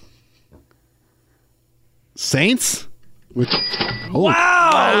guess: Saints.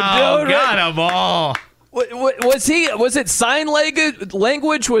 Wow, dude! Got them all. Was it sign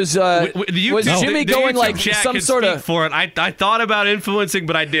language? Was Jimmy going like some sort of for it? I thought about influencing,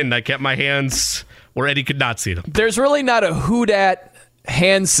 but I didn't. I kept my hands where Eddie could not see them. There's really not a hoot at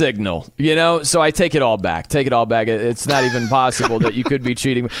hand signal, so I take it all back. It's not even possible that you could be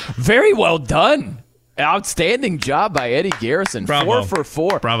cheating. Very well done. Outstanding job by Eddie Garrison. Bravo. 4 for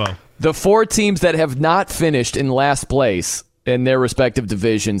 4. Bravo. The 4 teams that have not finished in last place in their respective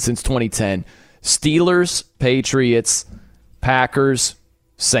divisions since 2010: Steelers, Patriots, Packers,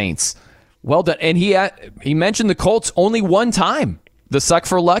 Saints. Well done. And he mentioned the Colts only one time. The suck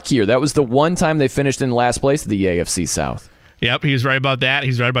for luck year. That was the one time they finished in last place of the AFC South. Yep, he was right about that.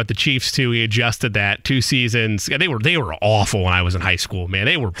 He's right about the Chiefs too. He adjusted that 2 seasons. They were awful when I was in high school, man.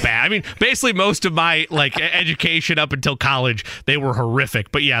 They were bad. I mean, basically most of my education up until college, they were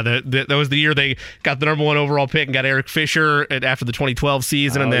horrific. But yeah, that was the year they got the number 1 overall pick and got Eric Fisher after the 2012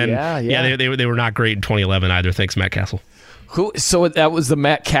 season, and then they were not great in 2011 either. Thanks, Matt Castle. So that was the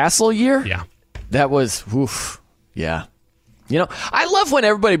Matt Castle year? Yeah, that was yeah. I love when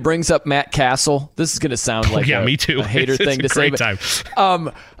everybody brings up Matt Castle. This is going to sound like me too. A hater it's thing a to say. Great time.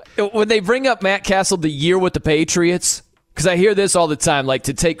 When they bring up Matt Castle the year with the Patriots, because I hear this all the time, like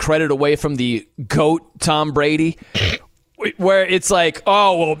to take credit away from the GOAT Tom Brady, where it's like,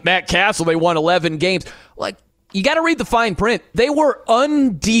 oh, well, Matt Castle, they won 11 games. Like, you got to read the fine print. They were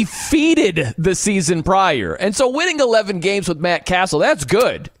undefeated the season prior. And so winning 11 games with Matt Castle, that's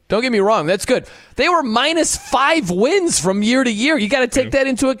good. Don't get me wrong, that's good. They were -5 wins from year to year. You got to take that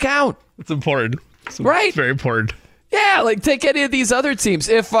into account. It's important. Right? It's very important. Yeah, like take any of these other teams.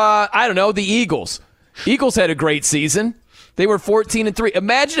 If, I don't know, the Eagles. Eagles had a great season. They were 14-3.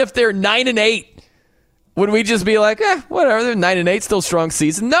 Imagine if they're 9-8. Would we just be like, whatever, they're 9-8, still strong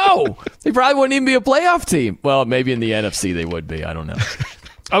season? No! They probably wouldn't even be a playoff team. Well, maybe in the NFC they would be. I don't know.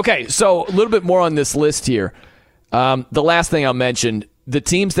 Okay, so a little bit more on this list here. The last thing I'll mention, the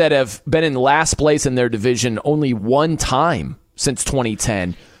teams that have been in last place in their division only one time since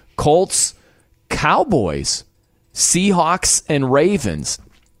 2010, Colts, Cowboys, Seahawks, and Ravens.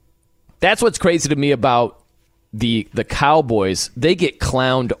 That's what's crazy to me about the Cowboys. They get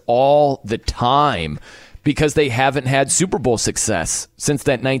clowned all the time because they haven't had Super Bowl success since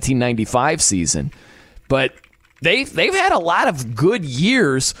that 1995 season. But they've had a lot of good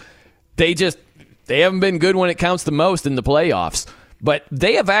years. They haven't been good when it counts the most in the playoffs. But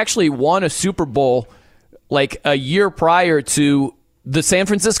they have actually won a Super Bowl like a year prior to the San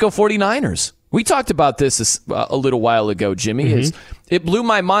Francisco 49ers. We talked about this a little while ago, Jimmy. Mm-hmm. It blew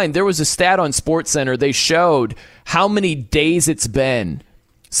my mind. There was a stat on SportsCenter. They showed how many days it's been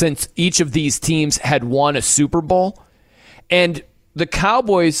since each of these teams had won a Super Bowl. And the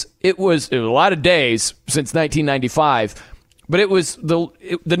Cowboys, it was a lot of days since 1995, but it was the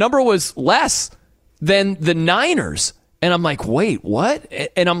number was less than the Niners. And I'm like, wait, what?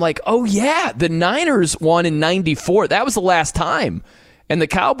 And I'm like, oh, yeah, the Niners won in 94. That was the last time. And the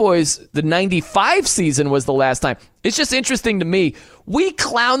Cowboys, the 95 season was the last time. It's just interesting to me. We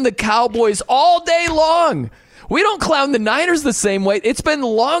clown the Cowboys all day long. We don't clown the Niners the same way. It's been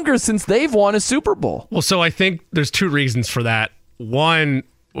longer since they've won a Super Bowl. Well, so I think there's two reasons for that. One,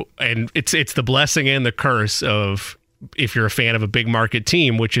 and it's the blessing and the curse of if you're a fan of a big market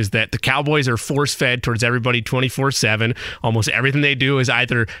team, which is that the Cowboys are force-fed towards everybody 24/7. Almost everything they do is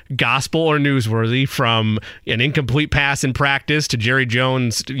either gospel or newsworthy, from an incomplete pass in practice to Jerry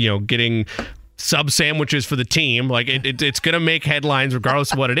Jones, getting sub sandwiches for the team. Like it's going to make headlines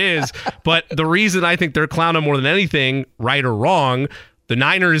regardless of what it is. But the reason I think they're clowning more than anything, right or wrong, the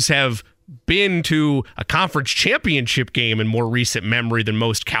Niners have been to a conference championship game in more recent memory than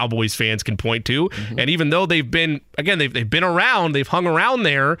most Cowboys fans can point to. Mm-hmm. And even though they've been around, they've hung around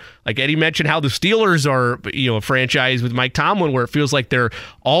there. Like Eddie mentioned how the Steelers are, a franchise with Mike Tomlin where it feels like they're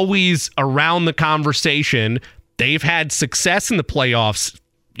always around the conversation. They've had success in the playoffs,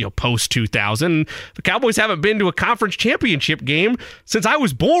 post 2000. The Cowboys haven't been to a conference championship game since I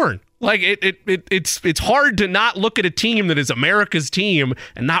was born. Like it's hard to not look at a team that is America's team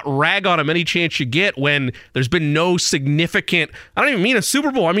and not rag on them any chance you get when there's been no significant, I don't even mean a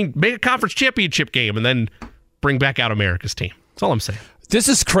Super Bowl, I mean make a conference championship game and then bring back out America's team. That's all I'm saying. This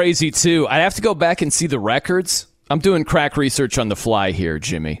is crazy too. I have to go back and see the records. I'm doing crack research on the fly here,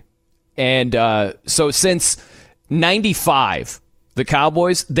 Jimmy. And so since 95, the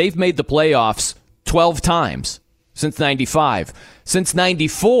Cowboys, they've made the playoffs 12 times. Since 95. Since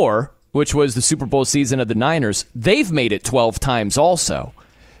 94, which was the Super Bowl season of the Niners, they've made it 12 times also.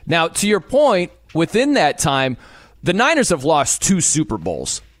 Now, to your point, within that time, the Niners have lost 2 Super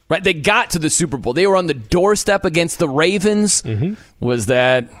Bowls. Right? They got to the Super Bowl. They were on the doorstep against the Ravens. Mm-hmm. Was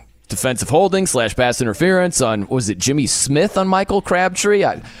that defensive holding / pass interference on, was it Jimmy Smith on Michael Crabtree?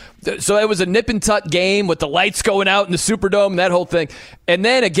 So it was a nip and tuck game with the lights going out in the Superdome and that whole thing. And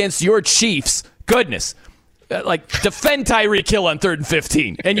then against your Chiefs, goodness, like defend Tyreek Hill on 3rd and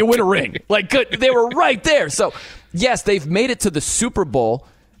 15 and you win a ring. Like good, they were right there. So yes, they've made it to the Super Bowl.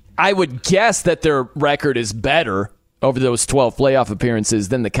 I would guess that their record is better over those 12 playoff appearances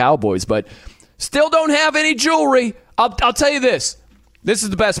than the Cowboys, but still don't have any jewelry. I'll tell you this. This is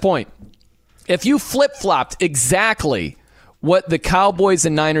the best point. If you flip-flopped exactly what the Cowboys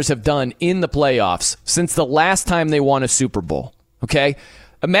and Niners have done in the playoffs since the last time they won a Super Bowl, okay?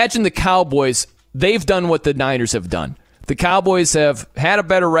 Imagine the Cowboys. They've done what the Niners have done. The Cowboys have had a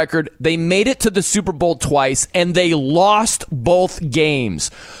better record. They made it to the Super Bowl twice, and they lost both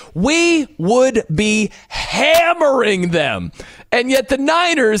games. We would be hammering them. And yet the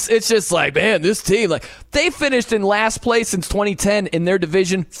Niners, it's just like, man, this team, like they finished in last place since 2010 in their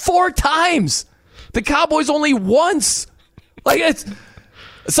division 4 times. The Cowboys only once. Like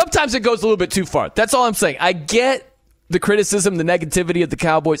sometimes it goes a little bit too far. That's all I'm saying. I get the criticism, the negativity of the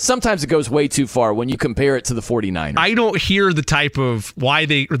Cowboys. Sometimes it goes way too far when you compare it to the 49ers. I don't hear the type of why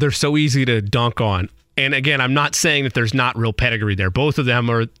they're so easy to dunk on. And again, I'm not saying that there's not real pedigree there. Both of them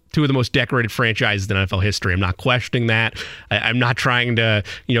are 2 of the most decorated franchises in NFL history. I'm not questioning that. I'm not trying to,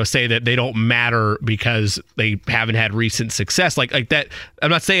 say that they don't matter because they haven't had recent success like that. I'm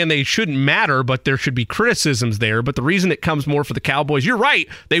not saying they shouldn't matter, but there should be criticisms there. But the reason it comes more for the Cowboys, you're right,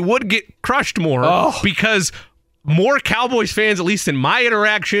 they would get crushed more because more Cowboys fans, at least in my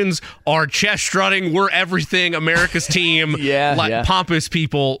interactions, are chest strutting, we're everything, America's team, pompous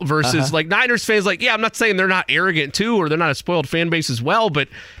people versus like Niners fans. Like, I'm not saying they're not arrogant too, or they're not a spoiled fan base as well, but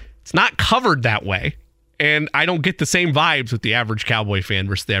it's not covered that way. And I don't get the same vibes with the average Cowboy fan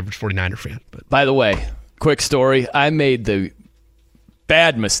versus the average 49er fan. But by the way, quick story. I made the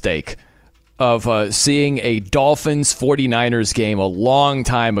bad mistake of seeing a Dolphins 49ers game a long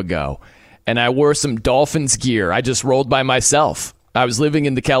time ago. And I wore some Dolphins gear. I just rolled by myself. I was living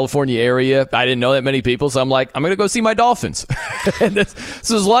in the California area. I didn't know that many people, so I'm like, I'm going to go see my Dolphins. And this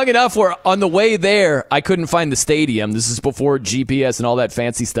was long enough where on the way there, I couldn't find the stadium. This is before GPS and all that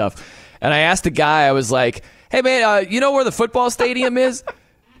fancy stuff. And I asked the guy, I was like, hey, man, you know where the football stadium is?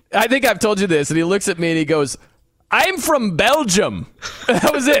 I think I've told you this. And he looks at me and he goes, I'm from Belgium.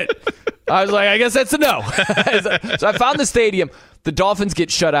 That was it. I was like, I guess that's a no. So I found the stadium. The Dolphins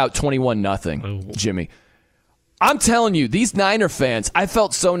get shut out 21-0, Jimmy. I'm telling you, these Niner fans, I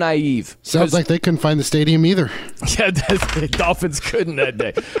felt so naive. Sounds like they couldn't find the stadium either. Yeah, the Dolphins couldn't that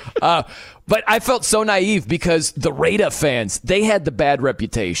day. But I felt so naive because the Raider fans, they had the bad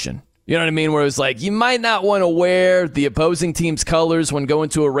reputation. You know what I mean? Where it was like, you might not want to wear the opposing team's colors when going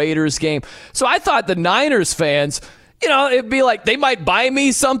to a Raiders game. So I thought the Niners fans, it'd be like they might buy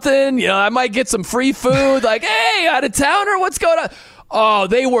me something. I might get some free food. Like, hey, out of towner, what's going on? Oh,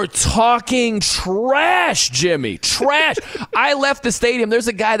 they were talking trash, Jimmy. Trash. I left the stadium. There's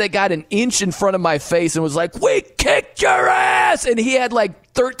a guy that got an inch in front of my face and was like, we kicked your ass. And he had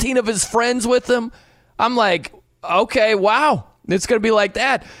like 13 of his friends with him. I'm like, Okay, wow. It's going to be like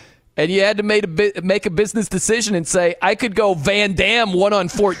that. And you had to make a business decision and say, I could go Van Damme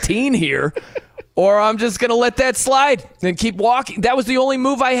 1-on-14 here, or I'm just going to let that slide and keep walking. That was the only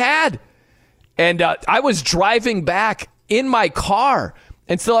move I had. And I was driving back in my car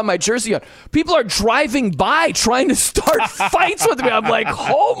and still have my jersey on. People are driving by trying to start fights with me. I'm like,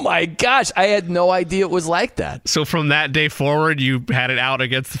 oh my gosh, I had no idea it was like that. So from that day forward, you had it out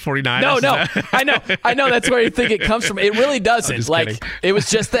against the 49ers? No. I know that's where you think it comes from. It really doesn't. Like, kidding. It was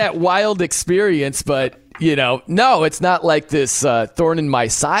just that wild experience, but no, it's not like this thorn in my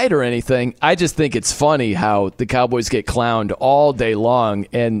side or anything. I just think it's funny how the Cowboys get clowned all day long,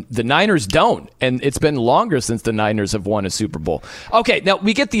 and the Niners don't. And it's been longer since the Niners have won a Super Bowl. Okay, now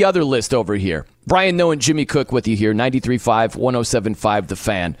we get the other list over here. Brian Noe and Jimmy Cook with you here, 93.5, 107.5 The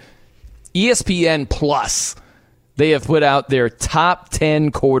Fan. ESPN Plus, they have put out their top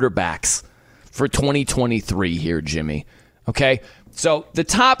 10 quarterbacks for 2023 here, Jimmy. Okay, so the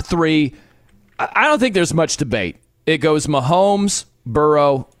top three, I don't think there's much debate. It goes Mahomes,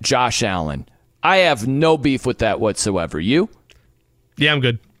 Burrow, Josh Allen. I have no beef with that whatsoever. You? Yeah, I'm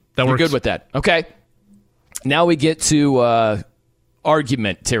good. That works. You're good with that. Okay. Now we get to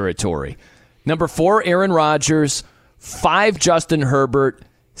argument territory. Number 4, Aaron Rodgers. 5, Justin Herbert.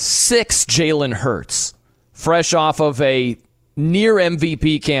 6, Jalen Hurts. Fresh off of a near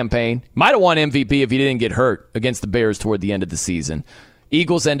MVP campaign. Might have won MVP if he didn't get hurt against the Bears toward the end of the season.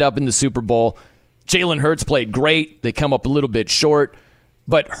 Eagles end up in the Super Bowl. Jalen Hurts played great. They come up a little bit short.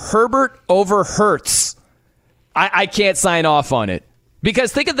 But Herbert over Hurts, I can't sign off on it.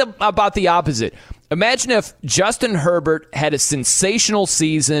 Because think about the opposite. Imagine if Justin Herbert had a sensational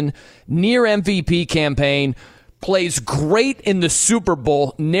season, near MVP campaign, plays great in the Super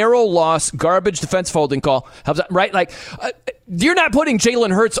Bowl, narrow loss, garbage defensive holding call. Right? Like, you're not putting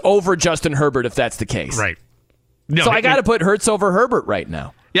Jalen Hurts over Justin Herbert if that's the case. Right. No, so I got to put Hurts over Herbert right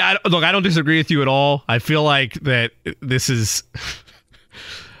now. Yeah, look, I don't disagree with you at all. I feel like that this is...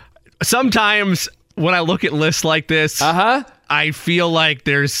 Sometimes when I look at lists like this, I feel like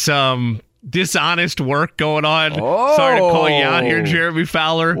there's some dishonest work going on. Sorry to call you out here, Jeremy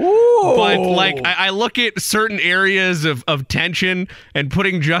Fowler. But like I look at certain areas of tension and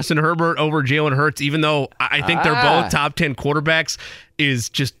putting Justin Herbert over Jalen Hurts, even though I think they're both top 10 quarterbacks, is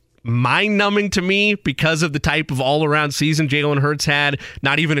just mind-numbing to me because of the type of all-around season Jalen Hurts had,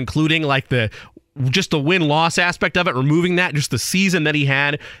 not even including like the win-loss aspect of it, removing that, just the season that he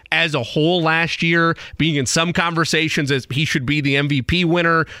had as a whole last year, being in some conversations as he should be the MVP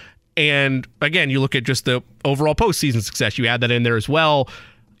winner. And again, you look at just the overall postseason success, you add that in there as well.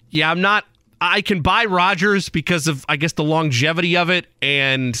 Yeah, I can buy Rodgers because of, I guess, the longevity of it,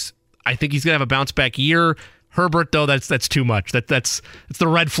 and I think he's going to have a bounce-back year. Herbert, though, that's too much. That's the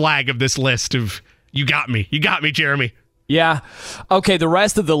red flag of this list of, you got me, Jeremy. Yeah. Okay, the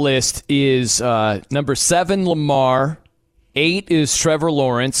rest of the list is number 7, Lamar. 8 is Trevor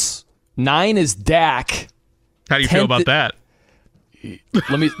Lawrence. 9 is Dak. How do you feel about that?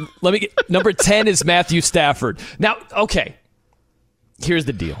 Let me get, number 10 is Matthew Stafford. Now, okay, here's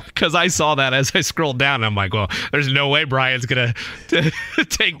the deal. Because I saw that as I scrolled down, and I'm like, well, there's no way Brian's going to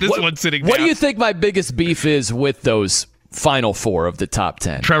take this one sitting down. What do you think my biggest beef is with those final 4 of the top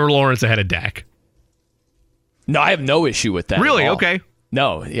 10? Trevor Lawrence ahead of Dak. No, I have no issue with that. Really? Okay.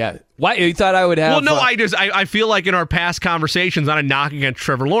 No, yeah. Why you thought I would have? Well, no, I feel like in our past conversations, not a knock against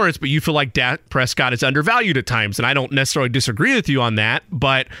Trevor Lawrence, but you feel like Dak Prescott is undervalued at times, and I don't necessarily disagree with you on that.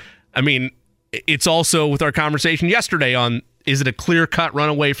 But I mean, it's also with our conversation yesterday on, is it a clear-cut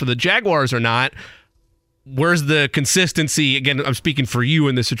runaway for the Jaguars or not? Where's the consistency? Again, I'm speaking for you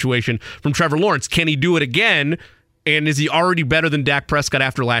in this situation from Trevor Lawrence. Can he do it again? And is he already better than Dak Prescott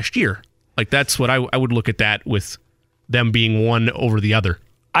after last year? Like, that's what I would look at that with them being one over the other.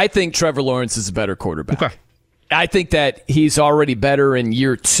 I think Trevor Lawrence is a better quarterback. Okay. I think that he's already better in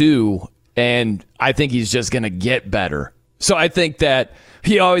year 2, and I think he's just going to get better. So I think that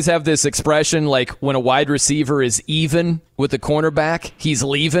he always have this expression, like when a wide receiver is even with a cornerback, he's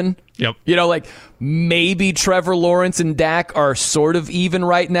leaving. Yep. You know, like maybe Trevor Lawrence and Dak are sort of even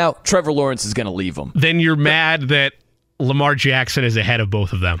right now. Trevor Lawrence is going to leave them. Then you're mad that Lamar Jackson is ahead of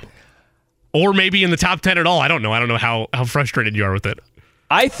both of them. Or maybe in the top 10 at all. I don't know. I don't know how frustrated you are with it.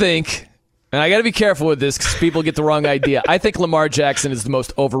 I think, and I got to be careful with this because people get the wrong idea. I think Lamar Jackson is the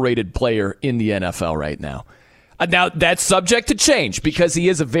most overrated player in the NFL right now. Now, that's subject to change because he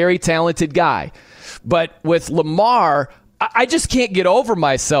is a very talented guy. But with Lamar, I just can't get over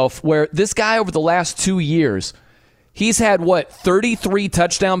myself where this guy over the last 2 years, he's had, 33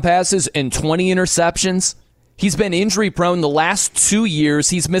 touchdown passes and 20 interceptions? He's been injury prone the last 2 years.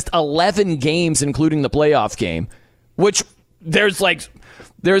 He's missed 11 games, including the playoff game, which there's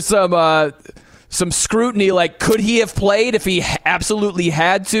some scrutiny. Like, could he have played if he absolutely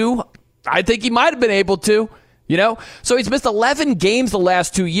had to? I think he might have been able to, So he's missed 11 games the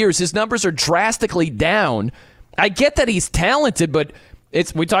last 2 years. His numbers are drastically down. I get that he's talented, but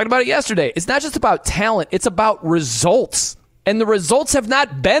we talked about it yesterday. It's not just about talent. It's about results. And the results have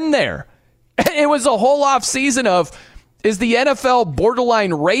not been there. It was a whole off season of, is the NFL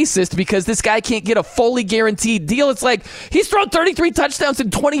borderline racist because this guy can't get a fully guaranteed deal? It's like he's thrown 33 touchdowns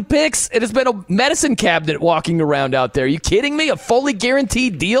and 20 picks. It has been a medicine cabinet walking around out there. Are you kidding me? A fully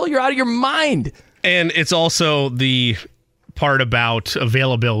guaranteed deal? You're out of your mind. And it's also the part about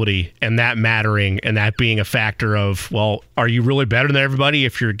availability and that mattering and that being a factor of, well, are you really better than everybody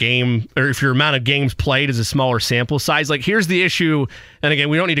if your game or if your amount of games played is a smaller sample size? Like, here's the issue. And again,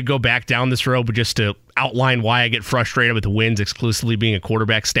 we don't need to go back down this road, but just to outline why I get frustrated with the wins exclusively being a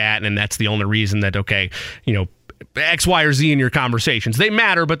quarterback stat. And that's the only reason that, X, Y, or Z in your conversations, they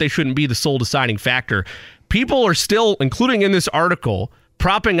matter, but they shouldn't be the sole deciding factor. People are still, including in this article,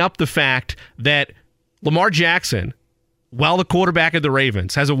 propping up the fact that Lamar Jackson, while the quarterback of the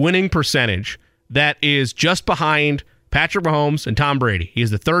Ravens, has a winning percentage that is just behind Patrick Mahomes and Tom Brady. He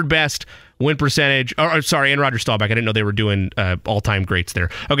is the third best win percentage. And Roger Staubach. I didn't know they were doing all-time greats there.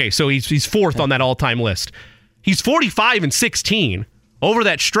 Okay, so he's fourth on that all-time list. He's 45-16 over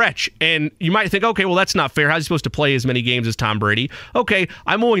that stretch. And you might think, okay, well, that's not fair. How's he supposed to play as many games as Tom Brady? Okay,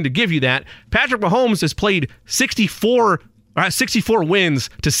 I'm willing to give you that. Patrick Mahomes has played 64 wins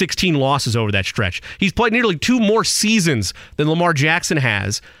to 16 losses over that stretch. He's played nearly 2 more seasons than Lamar Jackson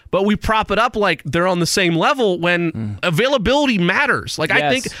has, but we prop it up like they're on the same level when availability matters. Like,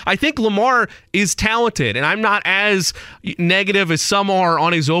 yes. I think Lamar is talented, and I'm not as negative as some are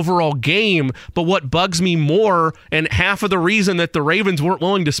on his overall game, but what bugs me more, and half of the reason that the Ravens weren't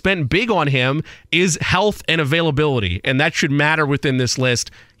willing to spend big on him, is health and availability, and that should matter within this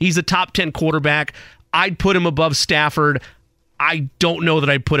list. He's a top 10 quarterback. I'd put him above Stafford. I don't know that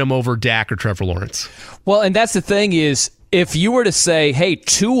I'd put him over Dak or Trevor Lawrence. Well, and that's the thing is, if you were to say, hey,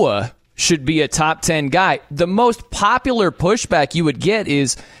 Tua should be a top 10 guy, the most popular pushback you would get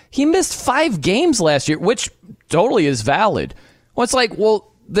is he missed 5 games last year, which totally is valid. Well, it's like,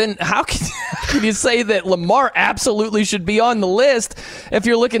 well, then how can you say that Lamar absolutely should be on the list if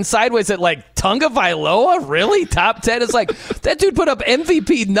you're looking sideways at like Tunga Vailoa? Really? Top 10? It's like, that dude put up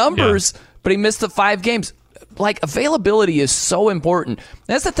MVP numbers, but he missed the 5 games. Like, availability is so important.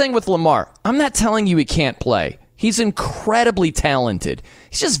 That's the thing with Lamar. I'm not telling you he can't play. He's incredibly talented.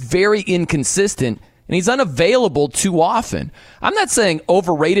 He's just very inconsistent, and he's unavailable too often. I'm not saying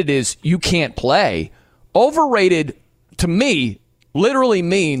overrated is you can't play. Overrated, to me, literally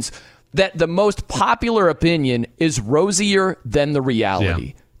means that the most popular opinion is rosier than the reality.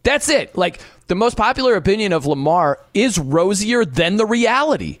 Yeah. That's it. Like, the most popular opinion of Lamar is rosier than the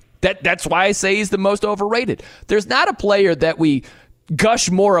reality. That's why I say he's the most overrated. There's not a player that we gush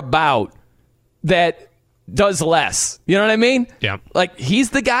more about that does less. You know what I mean? Yeah. Like,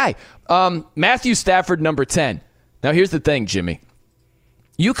 he's the guy. Matthew Stafford, number 10. Now, here's the thing, Jimmy.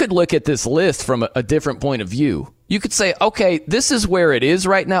 You could look at this list from a different point of view. You could say, okay, this is where it is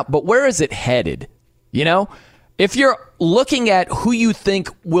right now, but where is it headed? If you're looking at who you think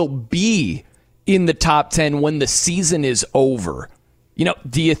will be in the top 10 when the season is over,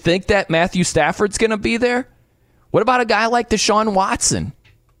 do you think that Matthew Stafford's going to be there? What about a guy like Deshaun Watson?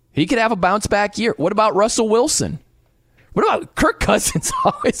 He could have a bounce-back year. What about Russell Wilson? What about Kirk Cousins?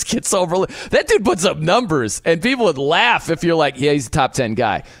 Always gets overlooked. That dude puts up numbers, and people would laugh if you're like, yeah, he's a top 10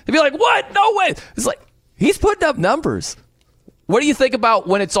 guy. They'd be like, what? No way. It's like, he's putting up numbers. What do you think about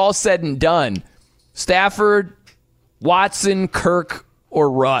when it's all said and done? Stafford, Watson, Kirk, or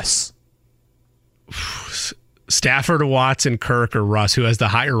Russ? Stafford, Watson, Kirk, or Russ, who has the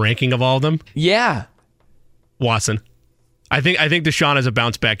higher ranking of all of them? Yeah. Watson. I think Deshaun has a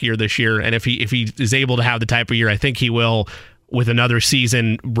bounce back year this year, and if he is able to have the type of year I think he will, with another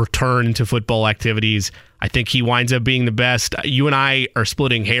season return to football activities, I think he winds up being the best. You and I are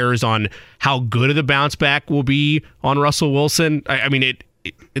splitting hairs on how good of the bounce back will be on Russell Wilson. I mean,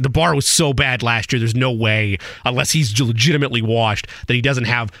 the bar was so bad last year. There's no way, unless he's legitimately washed, that he doesn't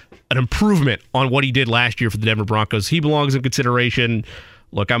have an improvement on what he did last year for the Denver Broncos. He belongs in consideration.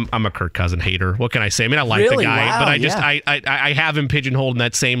 Look, I'm a Kirk Cousins hater. What can I say? I mean, I like the guy, wow, but I have him pigeonholed in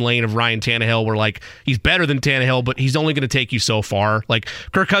that same lane of Ryan Tannehill, where like he's better than Tannehill, but he's only going to take you so far. Like,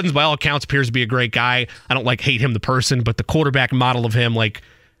 Kirk Cousins, by all accounts, appears to be a great guy. I don't hate him the person, but the quarterback model of him, like,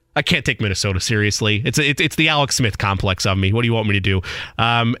 I can't take Minnesota seriously. It's the Alex Smith complex of me. What do you want me to do?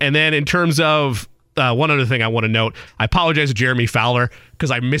 And then in terms of one other thing I want to note. I apologize to Jeremy Fowler because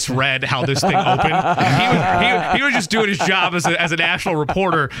I misread how this thing opened. He was just doing his job as a national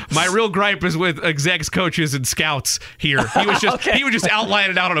reporter. My real gripe is with execs, coaches, and scouts here. He was just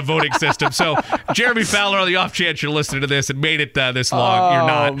outlining it out on a voting system. So Jeremy Fowler, on the off chance you're listening to this and made it this long, you're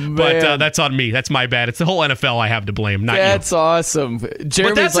not. Man. But that's on me. That's my bad. It's the whole NFL I have to blame, not you. That's awesome.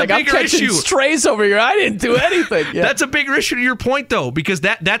 Jeremy's that's like, I'm catching strays over here. I didn't do anything. Yeah. That's a bigger issue to your point, though, because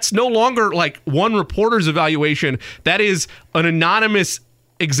that's no longer like one reporter's evaluation. That is an anonymous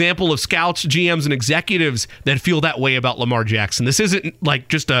example of scouts, GMs, and executives that feel that way about Lamar Jackson. This isn't like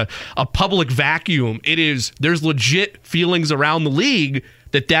just a public vacuum. There's legit feelings around the league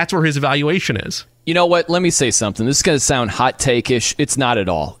that's where his evaluation is. You know what? Let me say something. This is going to sound hot take-ish. It's not at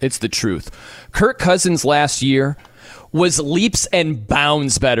all. It's the truth. Kirk Cousins last year was leaps and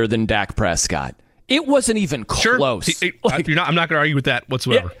bounds better than Dak Prescott. It wasn't even close. Sure. I'm not going to argue with that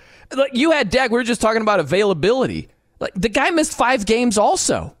whatsoever. Yeah, like you had Dak. We were just talking about availability. Like the guy missed 5 games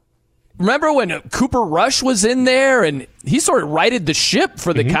also. Remember when Cooper Rush was in there and he sort of righted the ship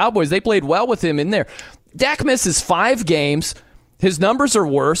for the Cowboys? They played well with him in there. Dak misses 5 games. His numbers are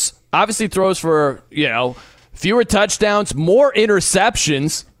worse. Obviously throws for, fewer touchdowns, more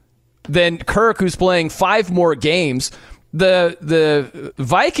interceptions than Kirk, who's playing 5 more games. The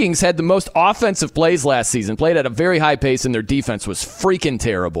Vikings had the most offensive plays last season, played at a very high pace, and their defense was freaking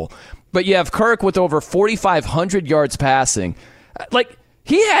terrible. But you have Kirk with over 4,500 yards passing. Like,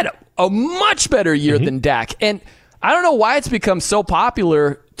 he had a much better year than Dak. And I don't know why it's become so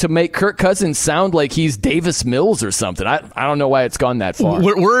popular to make Kirk Cousins sound like he's Davis Mills or something. I don't know why it's gone that far.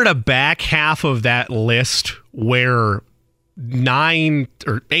 We're in a back half of that list where 8,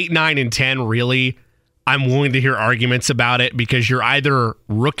 9, and 10 really, I'm willing to hear arguments about it because you're either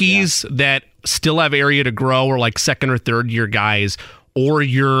rookies that still have area to grow or like second or third year guys, or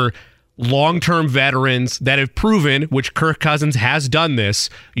you're long-term veterans that have proven, which Kirk Cousins has done this,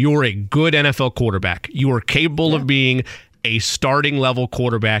 you're a good NFL quarterback. You are capable of being a starting level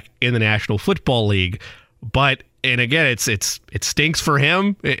quarterback in the National Football League. But, and again, it stinks for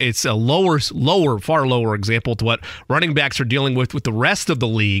him. It's a far lower example to what running backs are dealing with the rest of the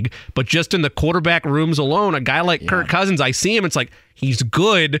league. But just in the quarterback rooms alone, a guy like Kirk Cousins, I see him, it's like he's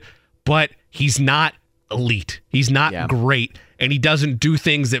good, but he's not elite. He's not great. And he doesn't do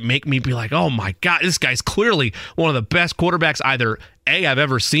things that make me be like, oh my God, this guy's clearly one of the best quarterbacks either A, I've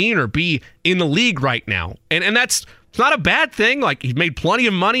ever seen, or B, in the league right now. And it's not a bad thing. Like, he's made plenty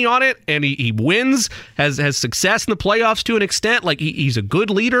of money on it, and he wins, has success in the playoffs to an extent. Like, he's a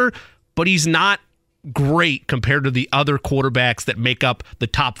good leader, but he's not great compared to the other quarterbacks that make up the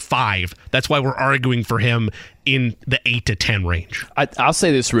top 5. That's why we're arguing for him in the 8 to 10 range. I'll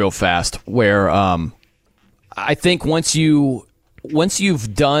say this real fast, where I think once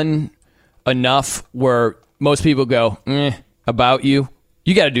you've done enough where most people go, about you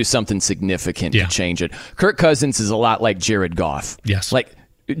got to do something significant to change it. Kirk Cousins is a lot like Jared Goff. Yes. Like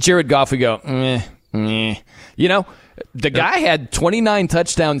Jared Goff, we go, the guy had 29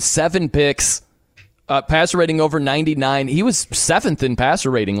 touchdowns, 7 picks, passer rating over 99. He was 7th in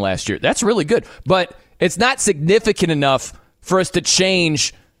passer rating last year. That's really good. But it's not significant enough for us to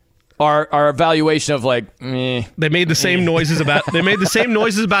change our evaluation of like. They made the same noises about. They made the same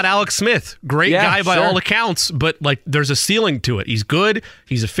noises about Alex Smith. Great guy by all accounts, but like there's a ceiling to it. He's good.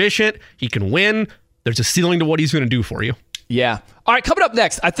 He's efficient. He can win. There's a ceiling to what he's going to do for you. Yeah. All right. Coming up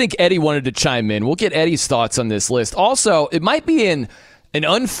next, I think Eddie wanted to chime in. We'll get Eddie's thoughts on this list. Also, it might be an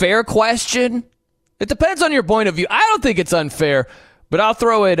unfair question. It depends on your point of view. I don't think it's unfair. But I'll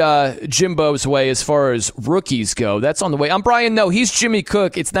throw it Jimbo's way as far as rookies go. That's on the way. I'm Brian Noe. He's Jimmy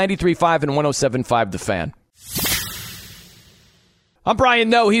Cook. It's 93.5 and 107.5 The Fan. I'm Brian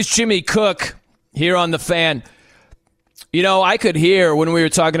Noe. He's Jimmy Cook here on The Fan. I could hear when we were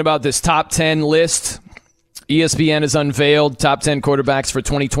talking about this top 10 list, ESPN has unveiled top 10 quarterbacks for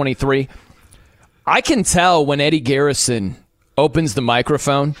 2023. I can tell when Eddie Garrison opens the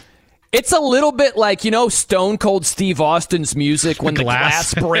microphone, it's a little bit like, Stone Cold Steve Austin's music when the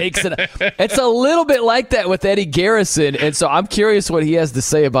glass breaks. And it's a little bit like that with Eddie Garrison. And so I'm curious what he has to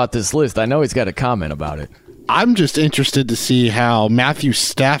say about this list. I know he's got a comment about it. I'm just interested to see how Matthew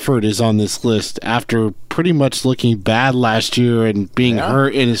Stafford is on this list after pretty much looking bad last year and being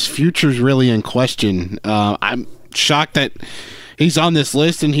hurt, and his future's really in question. I'm shocked that he's on this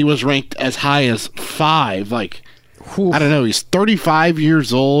list and he was ranked as high as 5. Like, I don't know. He's 35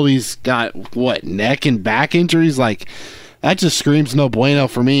 years old. He's got, neck and back injuries? Like, that just screams no bueno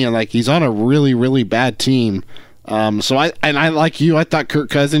for me. And, like, he's on a really, really bad team. So I like you. I thought Kirk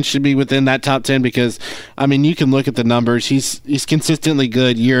Cousins should be within that top 10 because, I mean, you can look at the numbers. He's consistently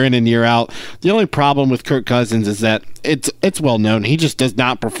good year in and year out. The only problem with Kirk Cousins is that it's well known. He just does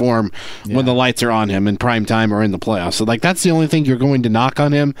not perform when the lights are on him in prime time or in the playoffs. So like that's the only thing you're going to knock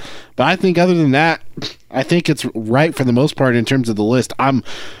on him. But I think other than that, I think it's right for the most part in terms of the list. I'm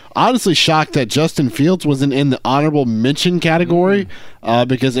honestly shocked that Justin Fields wasn't in the honorable mention category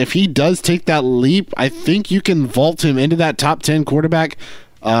because if he does take that leap, I think you can vault him into that top 10 quarterback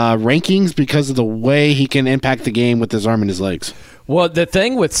rankings because of the way he can impact the game with his arm and his legs. Well, the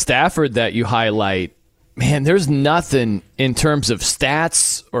thing with Stafford that you highlight, man, there's nothing in terms of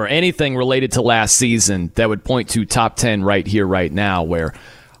stats or anything related to last season that would point to top 10 right here, right now, where,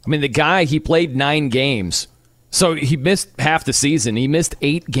 I mean, the guy, he played 9 games. So he missed half the season. He missed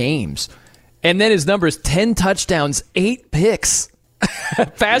 8 games. And then his numbers, 10 touchdowns, 8 picks.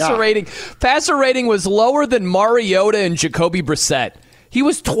 Passer rating was lower than Mariota and Jacoby Brissett. He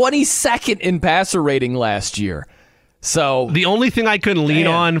was 22nd in passer rating last year. So the only thing I could lean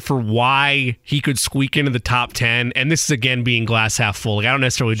on for why he could squeak into the top 10, and this is again being glass half full. Like, I don't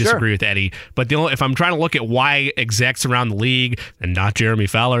necessarily disagree with Eddie, but if I'm trying to look at why execs around the league and not Jeremy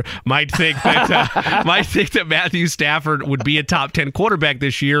Fowler might think that Matthew Stafford would be a top 10 quarterback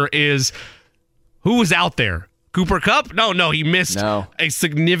this year is who was out there. Cooper Kupp? No, he missed a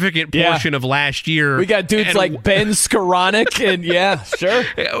significant portion of last year. We got dudes like Ben Skoranek and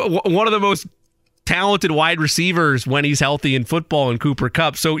one of the most talented wide receivers when he's healthy in football in Cooper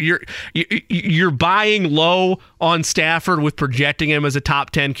Kupp. So you're buying low on Stafford with projecting him as a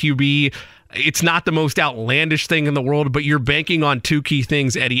top 10 QB. It's not the most outlandish thing in the world, but you're banking on 2 key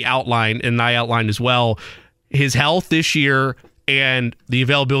things Eddie outlined and I outlined as well. His health this year and the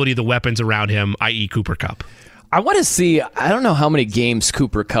availability of the weapons around him, i.e. Cooper Kupp. I want to see, I don't know how many games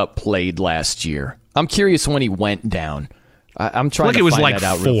Cooper Kupp played last year. I'm curious when he went down. I'm trying to find that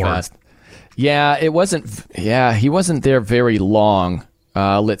out real fast. Yeah, it wasn't. Yeah, he wasn't there very long.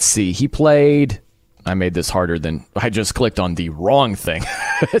 Let's see. He played. I made this harder than I just clicked on the wrong thing.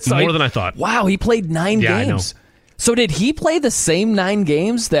 More than I thought. Wow, he played 9 games. I know. So did he play the same 9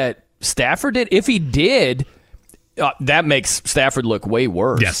 games that Stafford did? If he did, that makes Stafford look way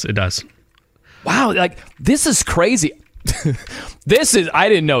worse. Yes, it does. Wow, like this is crazy. I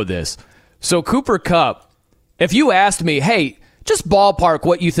didn't know this. So Cooper Kupp, if you asked me, hey, just ballpark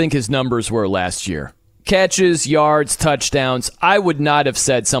what you think his numbers were last year. Catches, yards, touchdowns. I would not have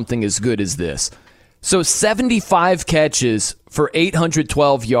said something as good as this. So 75 catches for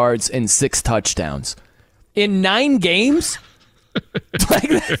 812 yards and 6 touchdowns. In 9 games?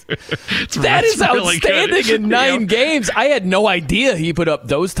 That is outstanding in 9 games. I had no idea he put up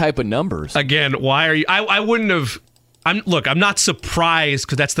those type of numbers. Again, why are you... I wouldn't have... I'm not surprised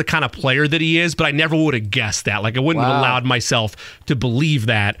because that's the kind of player that he is, but I never would have guessed that. Like, I wouldn't have allowed myself to believe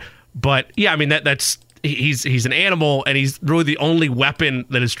that. But yeah, I mean, that's he's an animal, and he's really the only weapon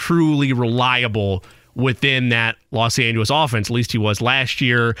that is truly reliable within that Los Angeles offense. At least he was last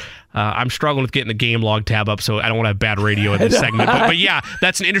year. I'm struggling with getting the game log tab up, so I don't want to have bad radio in this segment. But yeah,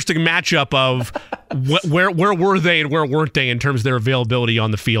 that's an interesting matchup of where were they and where weren't they in terms of their availability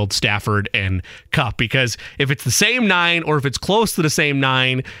on the field, Stafford and Kupp. Because if it's the same 9 or if it's close to the same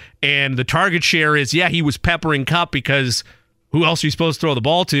 9 and the target share is, he was peppering Kupp because who else are you supposed to throw the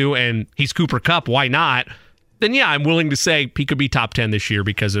ball to? And he's Cooper Kupp, why not? Then I'm willing to say he could be top 10 this year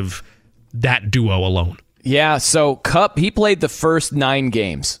because of that duo alone. Yeah, so Kupp, he played the first 9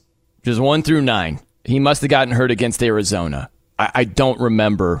 games, just 1 through 9. He must have gotten hurt against Arizona. I don't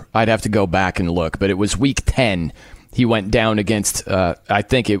remember. I'd have to go back and look, but it was week 10. He went down against,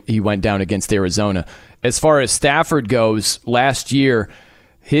 he went down against Arizona. As far as Stafford goes, last year,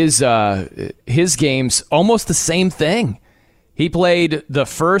 his games, almost the same thing. He played the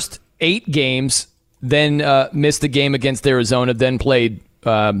first 8 games, then missed the game against Arizona, then played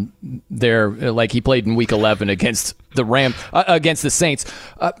he played in week 11 against the against the Saints.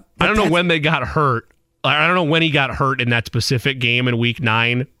 I don't know when they got hurt. I don't know when he got hurt in that specific game in week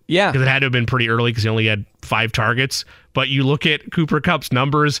 9. Yeah. Because it had to have been pretty early because he only had 5 targets. But you look at Cooper Kupp's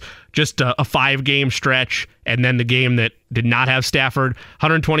numbers, just a 5-game stretch, and then the game that did not have Stafford,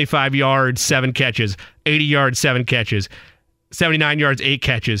 125 yards, 7 catches, 80 yards, 7 catches, 79 yards, 8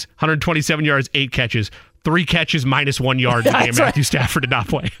 catches, 127 yards, 8 catches, 3 catches minus 1 yard in the game. Matthew Stafford did not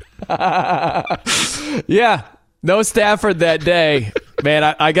play. Yeah. No Stafford that day. Man,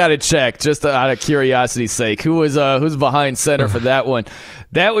 I got to check just out of curiosity's sake. Who's behind center for that one?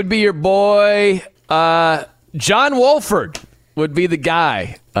 That would be your boy, John Wolford would be the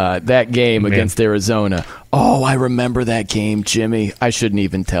guy that game against Arizona. Oh, I remember that game, Jimmy. I shouldn't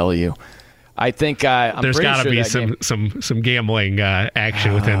even tell you. I think I'm there's got to be some gambling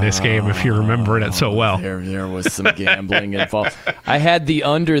action within this game if you're remembering it so well. There was some gambling involved. I had the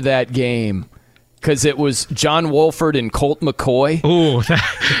under that game because it was John Wolford and Colt McCoy. Ooh,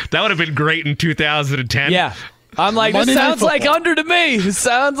 that would have been great in 2010. Yeah. I'm like, this sounds like under to me. It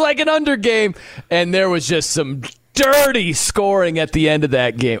sounds like an under game. And there was just some dirty scoring at the end of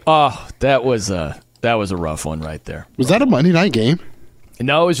that game. Oh, that was a rough one right there. Was that a Monday night game?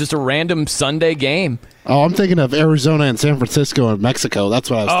 No, it was just a random Sunday game. Oh, I'm thinking of Arizona and San Francisco and Mexico. That's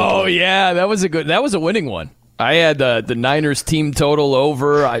what I was thinking. Oh, yeah, that was a winning one. I had the Niners team total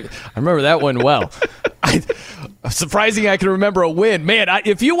over. I remember that one well. Surprising I can remember a win. Man,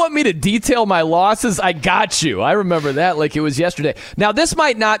 if you want me to detail my losses, I got you. I remember that like it was yesterday. Now, this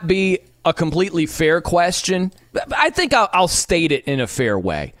might not be a completely fair question. I think I'll state it in a fair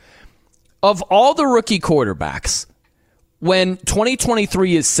way. Of all the rookie quarterbacks, when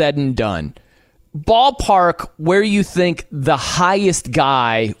 2023 is said and done, ballpark where you think the highest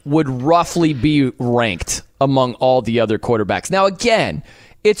guy would roughly be ranked among all the other quarterbacks. Now, again,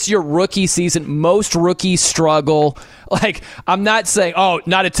 it's your rookie season. Most rookies struggle. Like, I'm not saying,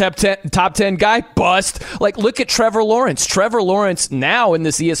 not a top 10 guy, bust. Like, look at Trevor Lawrence. Trevor Lawrence now in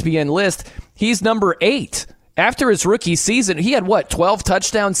this ESPN list, he's number 8. After his rookie season, he had 12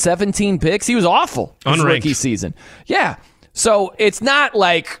 touchdowns, 17 picks. He was awful his rookie season. Yeah. So it's not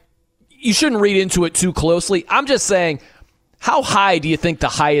like you shouldn't read into it too closely. I'm just saying, how high do you think the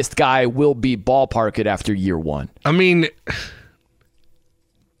highest guy will be ballpark it after year one? I mean,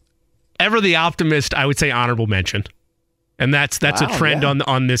 ever the optimist, I would say honorable mention. And that's a trend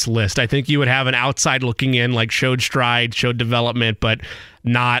on this list. I think you would have an outside looking in, like showed stride, showed development, but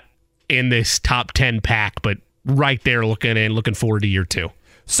not in this top 10 pack, but right there looking forward to year 2.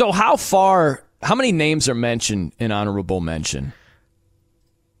 So how many names are mentioned in honorable mention?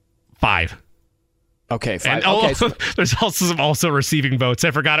 5. Okay, 5. And there's also receiving votes.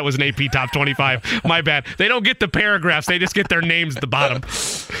 I forgot it was an AP top 25. My bad. They don't get the paragraphs. They just get their names at the bottom.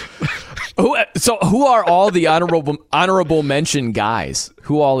 So who are all the honorable mention guys?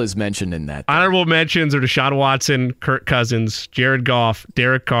 Who all is mentioned in that? Honorable mentions are Deshaun Watson, Kirk Cousins, Jared Goff,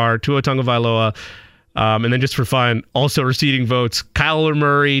 Derek Carr, Tua Tagovailoa, and then just for fun, also receiving votes, Kyler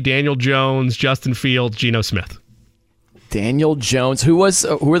Murray, Daniel Jones, Justin Fields, Geno Smith. Daniel Jones. Who were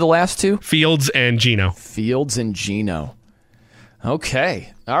the last two? Fields and Geno. Fields and Geno.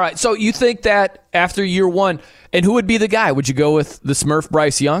 Okay. All right. So you think that after year one, and who would be the guy? Would you go with the Smurf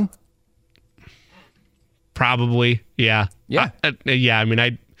Bryce Young? Probably. Yeah. Yeah. I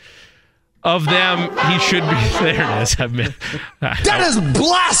mean, of them, he should be. There it is. That is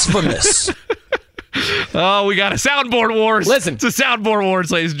blasphemous. Oh, we got a soundboard wars. Listen. It's a soundboard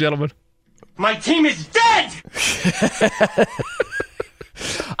wars, ladies and gentlemen. My team is dead!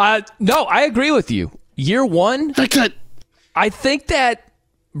 No, I agree with you. Year one, I think that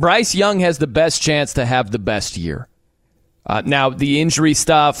Bryce Young has the best chance to have the best year. Now, the injury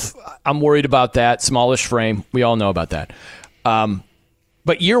stuff, I'm worried about that. Smallish frame. We all know about that.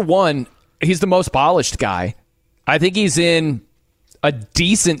 But year one, he's the most polished guy. I think he's in a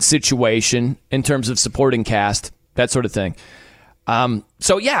decent situation in terms of supporting cast, that sort of thing.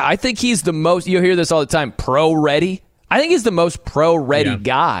 So, yeah, I think he's the most, you hear this all the time, pro-ready. I think he's the most pro-ready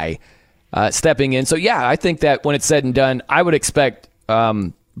guy stepping in. So, yeah, I think that when it's said and done, I would expect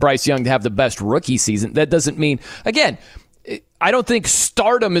Bryce Young to have the best rookie season. That doesn't mean, again, I don't think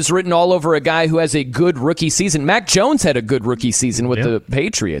stardom is written all over a guy who has a good rookie season. Mac Jones had a good rookie season with the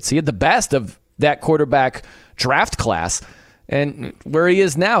Patriots. He had the best of that quarterback draft class and where he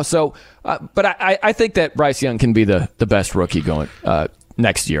is now. So, but I think that Bryce Young can be the best rookie going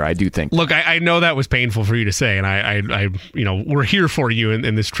next year. I do think. Look, I know that was painful for you to say, and I we're here for you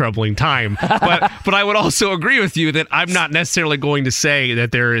in this troubling time. But I would also agree with you that I'm not necessarily going to say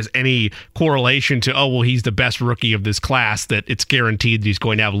that there is any correlation to, he's the best rookie of this class, that it's guaranteed that he's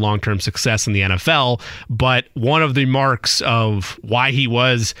going to have long-term success in the NFL. But one of the marks of why he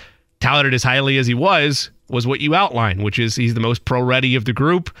was touted as highly as he was what you outlined, which is he's the most pro-ready of the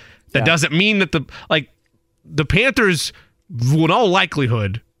group. That doesn't mean that the Panthers, in all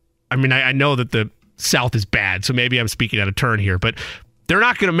likelihood, I mean, I know that the South is bad, so maybe I'm speaking out of turn here, but they're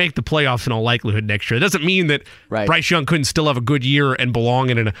not going to make the playoffs in all likelihood next year. It doesn't mean that Bryce Young couldn't still have a good year and belong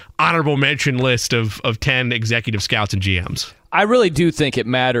in an honorable mention list of 10 executive scouts and GMs. I really do think it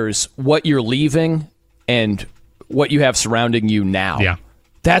matters what you're leaving and what you have surrounding you now. Yeah.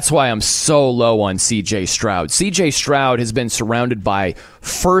 That's why I'm so low on C.J. Stroud. C.J. Stroud has been surrounded by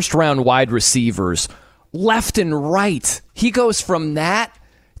first-round wide receivers left and right. He goes from that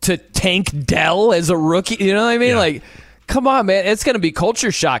to Tank Dell as a rookie. You know what I mean? Yeah. Like, Come on, man. It's going to be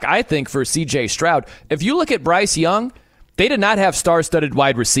culture shock, I think, for C.J. Stroud. If you look at Bryce Young, they did not have star-studded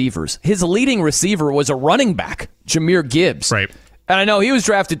wide receivers. His leading receiver was a running back, Jahmyr Gibbs. Right. And I know he was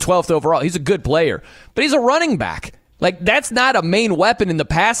drafted 12th overall. He's a good player, but he's a running back. Like, that's not a main weapon in the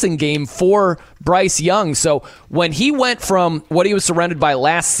passing game for Bryce Young. So when he went from what he was surrounded by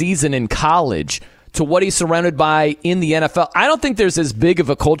last season in college to what he's surrounded by in the NFL, I don't think there's as big of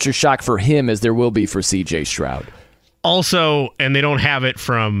a culture shock for him as there will be for C.J. Stroud. Also, and they don't have it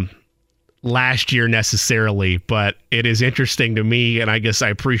from last year necessarily, but it is interesting to me, and I guess I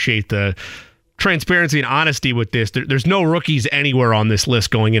appreciate the transparency and honesty with this. There's no rookies anywhere on this list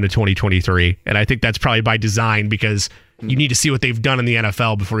going into 2023, and I think that's probably by design because you need to see what they've done in the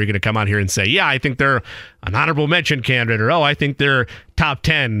NFL before you're going to come out here and say, yeah, I think they're an honorable mention candidate, or oh, I think they're top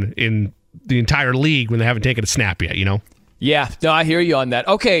 10 in the entire league when they haven't taken a snap yet, you know? Yeah, no, I hear you on that.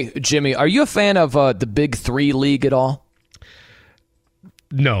 Okay, Jimmy, are you a fan of the Big Three League at all?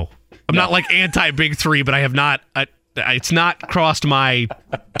 No. I'm not like anti-Big Three, but I have not... it's not crossed my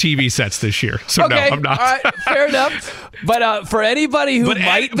TV sets this year, so okay, no, I'm not. All right, fair enough. But for anybody who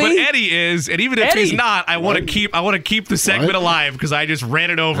might be, but Eddie is, and even if he's not, I want to keep the segment alive because I just ran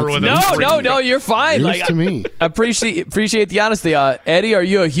it over with him. No, you're fine. Like to me, appreciate the honesty. Eddie, are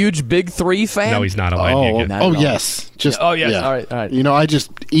you a huge Big Three fan? No, he's not. Yes, yes. Yeah. All right. You know, I just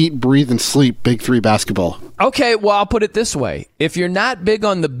eat, breathe, and sleep Big Three basketball. Okay, well, I'll put it this way. If you're not big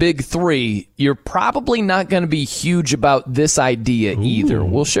on the Big Three, you're probably not going to be huge about this idea either.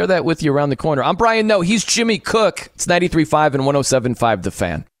 We'll share that with you around the corner. I'm Brian Noe. He's Jimmy Cook. It's 93.5 and 107.5 The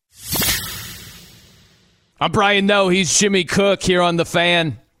Fan. I'm Brian Noe. He's Jimmy Cook here on The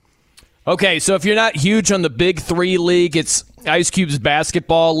Fan. Okay, so if you're not huge on the Big Three League, it's Ice Cube's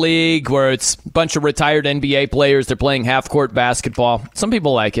basketball league where it's a bunch of retired NBA players. They're playing half-court basketball. Some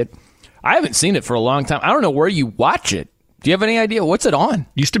people like it. I haven't seen it for a long time. I don't know where you watch it. Do you have any idea? What's it on?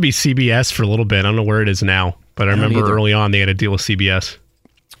 Used to be CBS for a little bit. I don't know where it is now, but I remember early on they had a deal with CBS.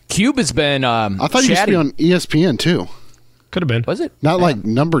 Cube has been I thought it used to be on ESPN, too. Could have been. Was it? Not like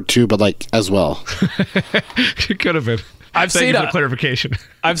number 2, but like as well. It could have been. I've seen the clarification.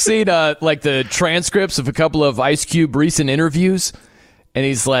 I've seen like the transcripts of a couple of Ice Cube recent interviews, and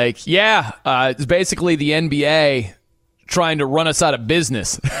he's like, "Yeah, it's basically the NBA trying to run us out of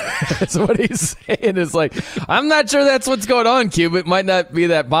business." That's what he's saying. It's like, I'm not sure that's what's going on, Cube. It might not be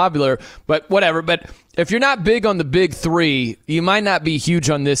that popular, but whatever. But if you're not big on the Big Three, you might not be huge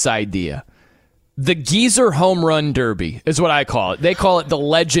on this idea. The Geezer Home Run Derby is what I call it. They call it the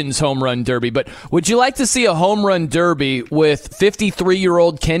Legends Home Run Derby. But would you like to see a home run derby with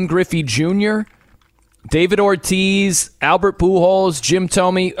 53-year-old Ken Griffey Jr., David Ortiz, Albert Pujols, Jim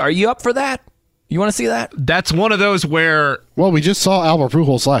Thome? Are you up for that? You want to see that? That's one of those where... Well, we just saw Albert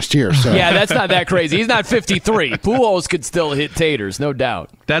Pujols last year. So. Yeah, that's not that crazy. He's not 53. Pujols could still hit taters, no doubt.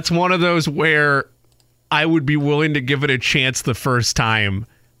 That's one of those where I would be willing to give it a chance the first time.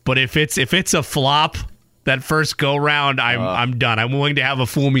 But if it's a flop, that first go-round, I'm done. I'm willing to have a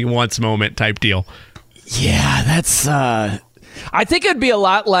fool me once moment type deal. Yeah, that's... I think it'd be a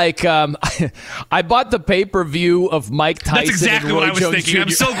lot like I bought the pay-per-view of Mike Tyson. That's exactly what I was thinking. Jr. I'm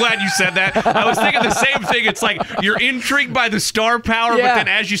so glad you said that. I was thinking the same thing. It's like you're intrigued by the star power, but then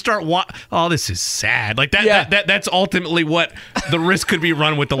as you start, this is sad. Like that's ultimately what the risk could be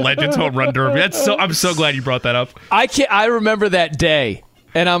run with the Legends Home Run Derby. I'm so glad you brought that up. I remember that day.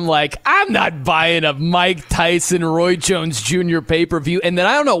 And I'm like, I'm not buying a Mike Tyson, Roy Jones Jr. pay-per-view. And then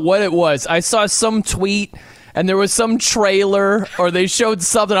I don't know what it was. I saw some tweet, and there was some trailer, or they showed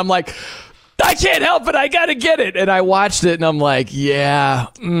something. I'm like, I can't help it. I got to get it. And I watched it, and I'm like, I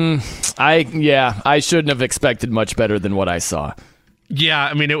shouldn't have expected much better than what I saw. Yeah,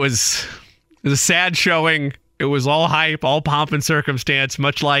 I mean, it was a sad showing. It was all hype, all pomp and circumstance,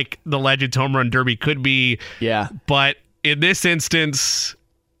 much like the Legends Home Run Derby could be. Yeah. But in this instance...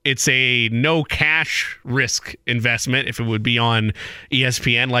 It's a no cash risk investment if it would be on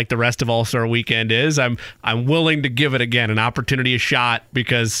ESPN like the rest of All-Star Weekend is. I'm willing to give it again an opportunity, a shot,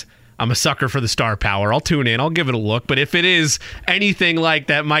 because I'm a sucker for the star power. I'll tune in. I'll give it a look. But if it is anything like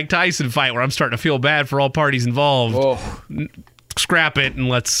that Mike Tyson fight where I'm starting to feel bad for all parties involved, scrap it and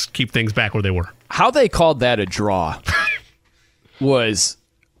let's keep things back where they were. How they called that a draw was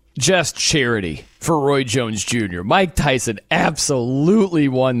just charity for Roy Jones Jr. Mike Tyson absolutely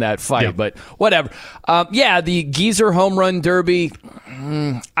won that fight, but whatever. The Geezer Home Run Derby,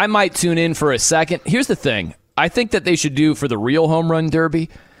 I might tune in for a second. Here's the thing. I think that they should do for the real Home Run Derby,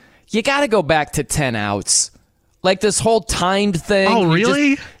 you got to go back to 10 outs. Like this whole timed thing. Oh,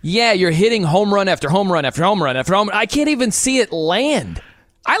 really? You're hitting home run after home run after home run after home run. I can't even see it land.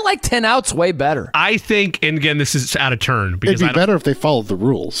 I like 10 outs way better. I think, and again, this is out of turn. It'd be better if they followed the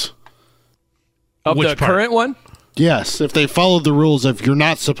rules. Of Which the part? current one? Yes, if they followed the rules of you're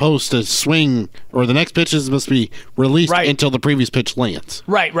not supposed to swing, or the next pitches must be released until the previous pitch lands.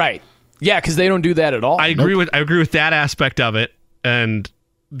 Right. Yeah, because they don't do that at all. I agree with that aspect of it, and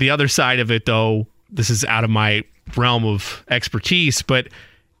the other side of it, though, this is out of my realm of expertise, but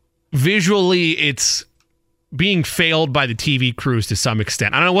visually, it's being failed by the TV crews to some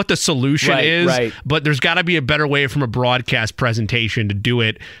extent. I don't know what the solution is, but there's got to be a better way from a broadcast presentation to do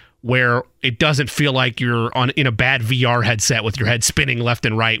it where it doesn't feel like you're in a bad VR headset with your head spinning left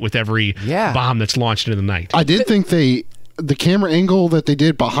and right with every bomb that's launched into the night. I did think the camera angle that they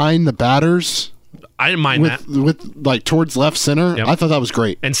did behind the batters, I didn't mind that. With like towards left center, I thought that was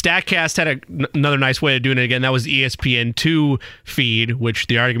great. And StatCast had another nice way of doing it again. That was the ESPN2 feed, which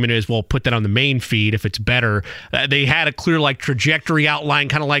the argument is, well, put that on the main feed if it's better. They had a clear like trajectory outline,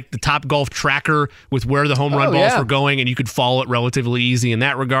 kind of like the Top Golf tracker with where the home run balls were going, and you could follow it relatively easy in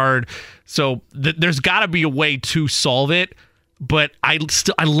that regard. So there's got to be a way to solve it, but I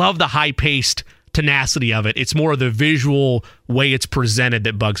love the high-paced tenacity of it. It's more of the visual way it's presented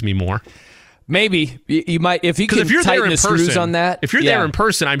that bugs me more. Maybe you might if you can tighten the screws on that. If you're there in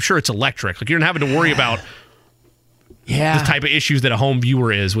person, I'm sure it's electric. Like you're not having to worry about the type of issues that a home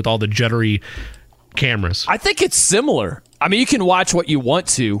viewer is with all the juddery cameras. I think it's similar. I mean, you can watch what you want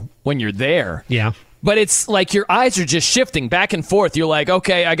to when you're there. Yeah. But it's like your eyes are just shifting back and forth. You're like,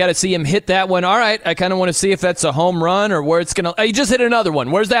 okay, I got to see him hit that one. All right, I kind of want to see if that's a home run or where it's going to... Oh, you just hit another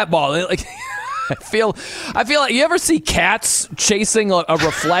one. Where's that ball? Like... I feel like you ever see cats chasing a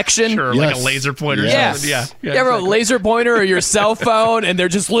reflection? Sure, like a laser pointer. Yes. Yeah. You ever a laser pointer or your cell phone, and they're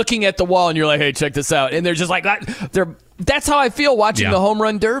just looking at the wall, and you're like, "Hey, check this out," and they're just like that. That's how I feel watching the home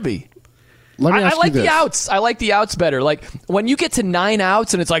run derby. Let me ask I like you this. the outs. I like the outs better. Like when you get to 9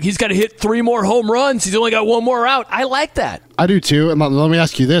 outs, and it's like he's got to hit 3 more home runs. He's only got 1 more out. I like that. I do too. And let me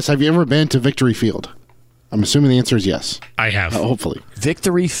ask you this: have you ever been to Victory Field? I'm assuming the answer is yes. I have. Hopefully.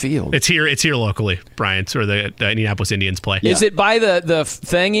 Victory Field. It's here locally, Brian. It's where the Indianapolis Indians play. Is it by the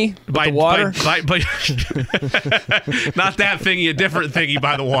thingy? By the water? Not that thingy, a different thingy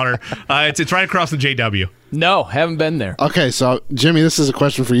by the water. It's right across the JW. No, haven't been there. Okay, so Jimmy, this is a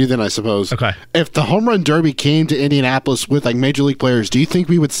question for you then, I suppose. Okay. If the home run derby came to Indianapolis with like major league players, do you think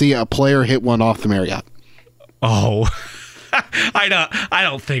we would see a player hit one off the Marriott? Oh, I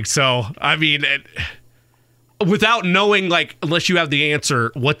don't think so. I mean, without knowing, like, unless you have the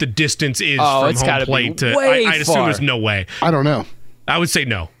answer, what the distance is from home plate I'd assume there's no way. I don't know. I would say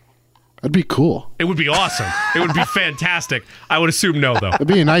no. That'd be cool. It would be awesome. It would be fantastic. I would assume no, though. It'd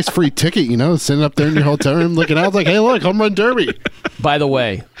be a nice free ticket, sitting up there in your hotel room looking out like, hey, look, home run derby. By the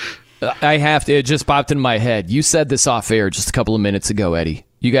way, it just popped in my head. You said this off air just a couple of minutes ago, Eddie.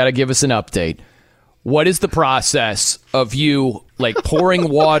 You got to give us an update. What is the process of you like pouring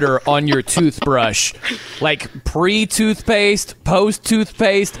water on your toothbrush? Like pre-toothpaste,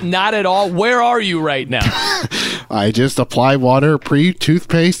 post-toothpaste? Not at all. Where are you right now? I just apply water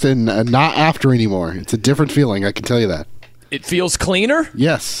pre-toothpaste and not after anymore. It's a different feeling, I can tell you that. It feels cleaner?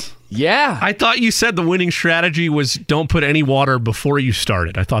 Yes. Yeah. I thought you said the winning strategy was don't put any water before you start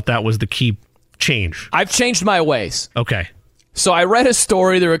it. I thought that was the key change. I've changed my ways. Okay. So I read a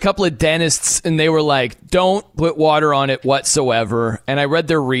story. There were a couple of dentists, and they were like, don't put water on it whatsoever. And I read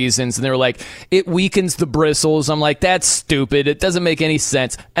their reasons, and they were like, it weakens the bristles. I'm like, that's stupid. It doesn't make any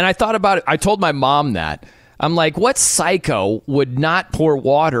sense. And I thought about it. I told my mom that. I'm like, what psycho would not pour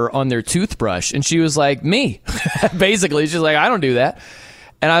water on their toothbrush? And she was like, me. Basically, she's like, I don't do that.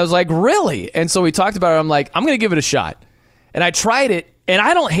 And I was like, really? And so we talked about it. I'm like, I'm going to give it a shot. And I tried it, and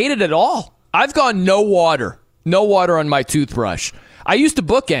I don't hate it at all. I've gone no water on my toothbrush. I used to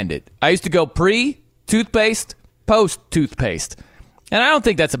bookend it. I used to go pre-toothpaste, post-toothpaste. And I don't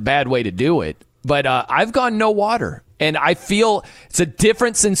think that's a bad way to do it. But I've gone no water. And I feel it's a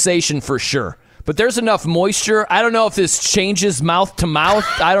different sensation for sure. But there's enough moisture. I don't know if this changes mouth to mouth.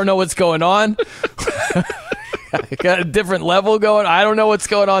 I don't know what's going on. Got a different level going. I don't know what's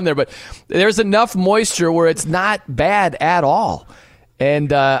going on there. But there's enough moisture where it's not bad at all.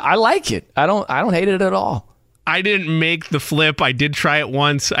 And I like it. I don't hate it at all. I didn't make the flip. I did try it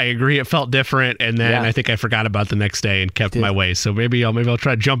once. I agree it felt different, and then I think I forgot about the next day and kept my ways. So maybe I'll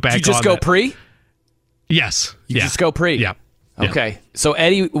try to jump back on. Did you just go pre? Yes. You just go pre? Yeah. Okay. So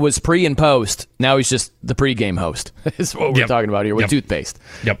Eddie was pre and post. Now he's just the pregame host. Is what we're talking about here with toothpaste.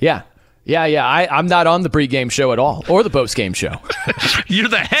 Yep. Yeah. I'm not on the pregame show at all, or the postgame show. You're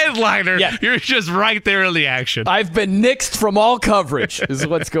the headliner. Yeah. You're just right there in the action. I've been nixed from all coverage, is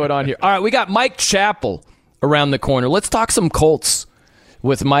what's going on here. All right, we got Mike Chappell around the corner. Let's talk some Colts.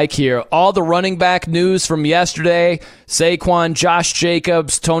 with Mike here. All the running back news from yesterday, Saquon, Josh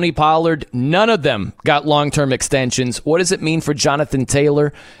Jacobs, Tony Pollard, none of them got long-term extensions. What does it mean for Jonathan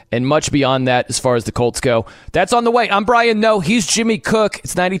Taylor and much beyond that as far as the Colts go? That's on the way. I'm Brian Noe. He's Jimmy Cook.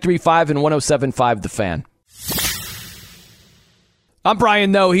 It's 93.5 and 107.5 The Fan. I'm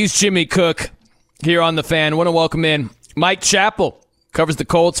Brian Noe. He's Jimmy Cook here on The Fan. Want to welcome in Mike Chappell, covers the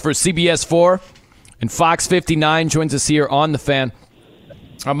Colts for CBS 4 and Fox 59, joins us here on The Fan.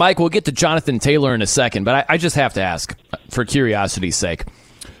 Mike, we'll get to Jonathan Taylor in a second, but I just have to ask, for curiosity's sake,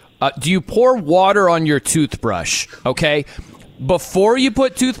 do you pour water on your toothbrush, okay, before you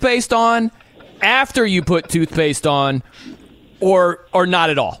put toothpaste on, after you put toothpaste on, or not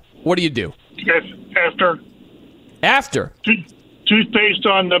at all? What do you do? Yes, after. After? Toothpaste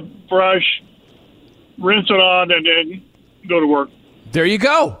on the brush, rinse it on, and then go to work. There you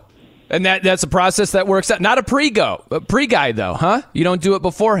go. And that's a process that works out. Not a pre-guy, though, huh? You don't do it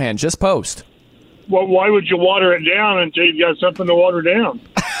beforehand, just post. Well, why would you water it down until you got something to water down?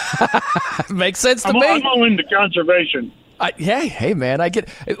 Makes sense to me. I'm all into conservation. Hey, man, I get.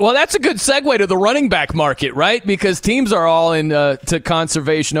 Well, that's a good segue to the running back market, right? Because teams are all to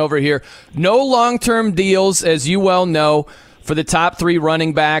conservation over here. No long-term deals, as you well know, for the top three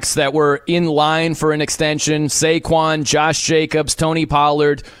running backs that were in line for an extension: Saquon, Josh Jacobs, Tony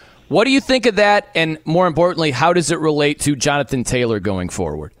Pollard. What do you think of that? And more importantly, how does it relate to Jonathan Taylor going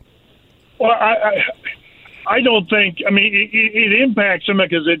forward? Well, I don't think. I mean, it impacts him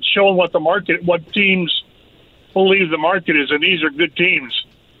because it's showing what teams believe the market is, and these are good teams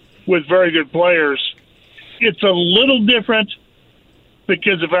with very good players. It's a little different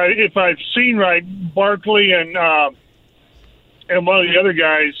because if I've seen right, Barkley and one of the other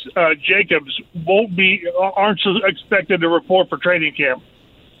guys, Jacobs, aren't expected to report for training camp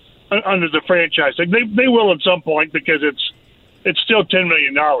under the franchise. Like they will at some point because it's still $10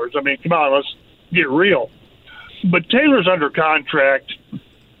 million. I mean, come on, let's get real. But Taylor's under contract,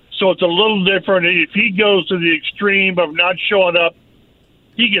 so it's a little different. If he goes to the extreme of not showing up,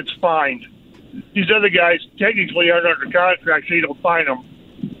 he gets fined. These other guys technically aren't under contract, so you don't fine them.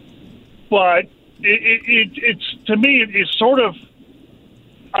 But it's to me, it's sort of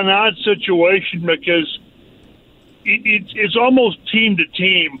an odd situation because it's almost team to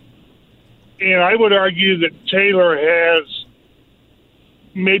team. And I would argue that Taylor has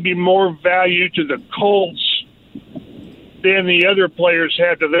maybe more value to the Colts than the other players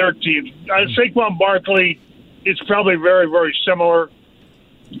have to their teams. Saquon Barkley is probably very, very similar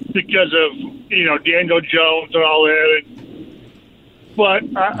because of, Daniel Jones and all that. But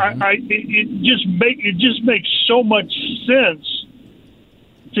it just makes so much sense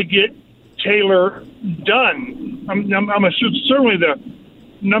to get Taylor done. I'm assuming certainly the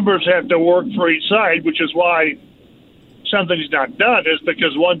numbers have to work for each side, which is why something's not done, is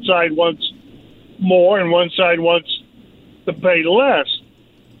because one side wants more and one side wants to pay less.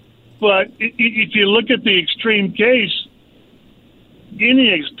 But if you look at the extreme case, any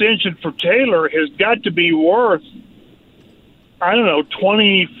extension for Taylor has got to be worth, I don't know,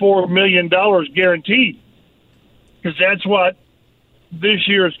 $24 million guaranteed, because that's what this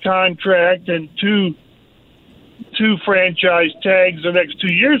year's contract and two franchise tags the next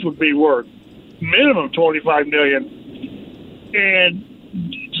 2 years would be worth, minimum $25 million. And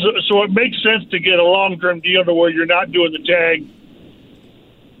so it makes sense to get a long-term deal to where you're not doing the tag.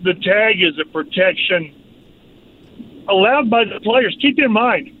 The tag is a protection allowed by the players. Keep in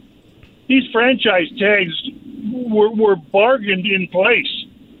mind, these franchise tags were bargained in place.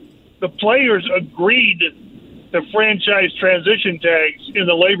 The players agreed to franchise transition tags in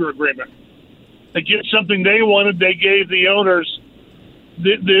the labor agreement. To get something they wanted, they gave the owners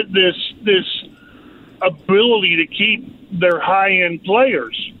this ability to keep their high-end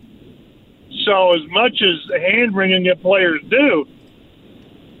players. So as much as the hand-wringing that players do,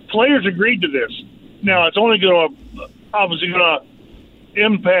 players agreed to this. Now, it's only obviously going to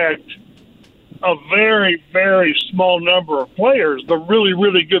impact a very, very small number of players, the really,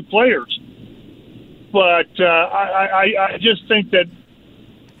 really good players. But I just think that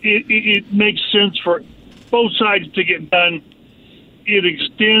it makes sense for both sides to get done. It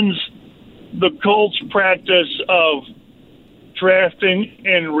extends the Colts' practice of drafting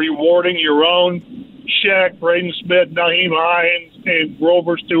and rewarding your own. Shaq, Braden Smith, Naheem Hines, and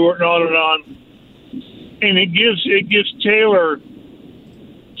Grover Stewart, and on and on. And it gives Taylor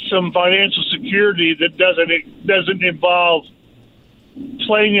some financial security that doesn't involve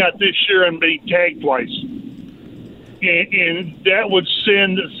playing out this year and being tagged twice. And that would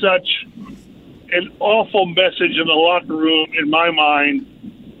send such an awful message in the locker room, in my mind,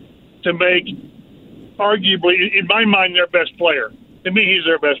 to make arguably, in my mind, their best player. To me, he's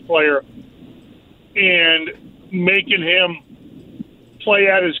their best player. And making him play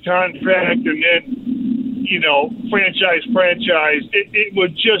out his contract and then, franchise, it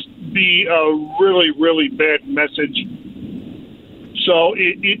would just be a really, really bad message. So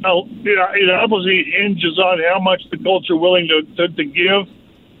it obviously hinges on how much the Colts are willing to give,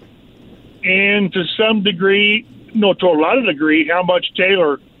 and to some degree, to a lot of degree, how much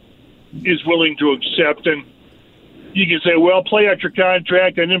Taylor is willing to accept. And you can say, well, play out your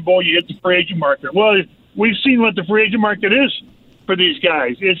contract, and then, boy, you hit the free agent market. Well, we've seen what the free agent market is for these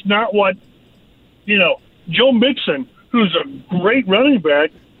guys. It's not what, Joe Mixon, who's a great running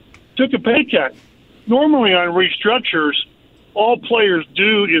back, took a pay cut. Normally on restructures, all players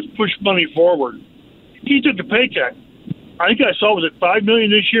do is push money forward. He took a pay cut. I think I saw, was it $5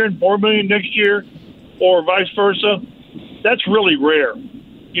 million this year and $4 million next year, or vice versa? That's really rare.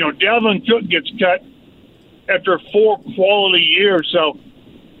 Dalvin Cook gets cut after 4 quality years. So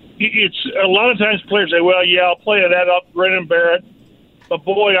it's a lot of times players say, well, yeah, I'll play that up, grin and bear it. But,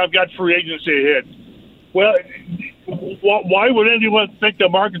 boy, I've got free agency ahead. Well, why would anyone think the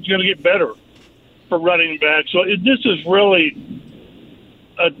market's going to get better for running back? So this is really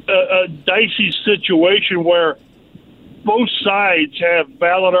a dicey situation where both sides have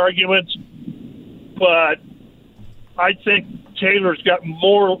valid arguments, but I think Taylor's got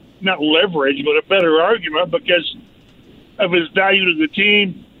more, not leverage, but a better argument because of his value to the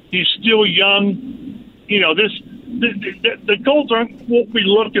team. He's still young. The Colts won't be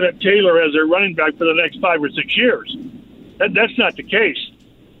looking at Taylor as their running back for the next 5 or 6 years. That's not the case.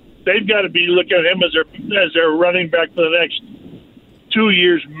 They've got to be looking at him as their running back for the next 2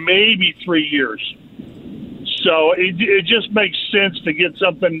 years, maybe 3 years. So it just makes sense to get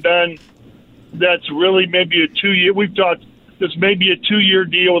something done that's really maybe a 2-year. We've talked this may be a 2-year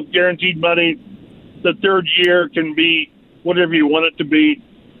deal with guaranteed money. The third year can be whatever you want it to be.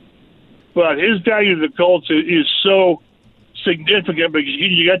 But his value to the Colts is so significant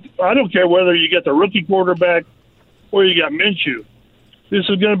because I don't care whether you get the rookie quarterback or you got Minshew. This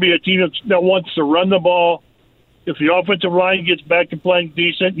is going to be a team that wants to run the ball. If the offensive line gets back to playing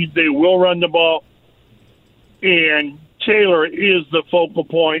decent, they will run the ball. And Taylor is the focal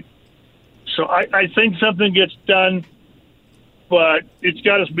point. So I think something gets done, but it's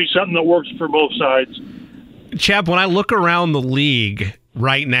got to be something that works for both sides. Chap, when I look around the league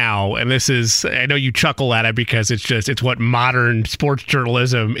right now, and this is, I know you chuckle at it because it's what modern sports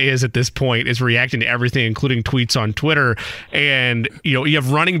journalism is at this point, is reacting to everything, including tweets on Twitter. And, you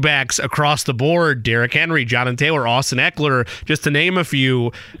have running backs across the board, Derrick Henry, Jonathan Taylor, Austin Eckler, just to name a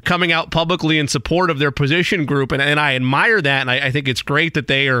few, coming out publicly in support of their position group. And I admire that, and I think it's great that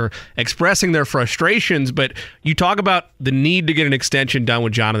they are expressing their frustrations. But you talk about the need to get an extension done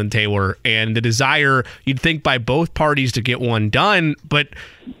with Jonathan Taylor and the desire, you'd think, by both parties to get one done. But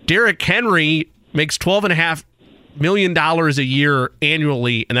Derrick Henry makes $12.5 million a year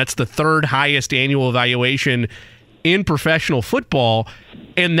annually, and that's the third highest annual evaluation in professional football.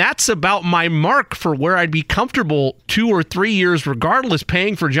 And that's about my mark for where I'd be comfortable 2 or 3 years, regardless,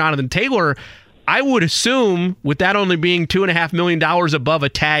 paying for Jonathan Taylor. I would assume, with that only being $2.5 million above a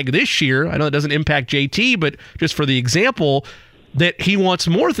tag this year, I know it doesn't impact JT, but just for the example, that he wants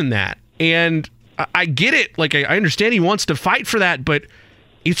more than that. And I get it. Like, I understand he wants to fight for that, but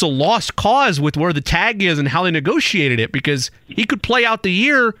it's a lost cause with where the tag is and how they negotiated it, because he could play out the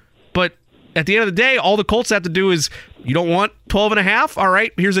year, but at the end of the day, all the Colts have to do is, you don't want 12.5? All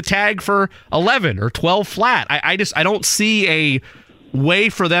right, here's a tag for 11 or 12 flat. I don't see a way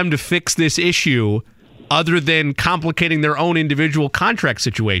for them to fix this issue other than complicating their own individual contract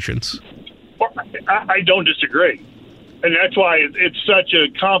situations. Well, I don't disagree. And that's why it's such a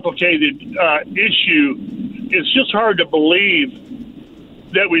complicated issue. It's just hard to believe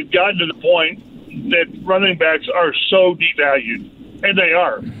that we've gotten to the point that running backs are so devalued, and they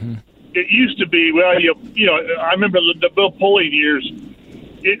are. Mm-hmm. It used to be, well, I remember the Bill Pulley years.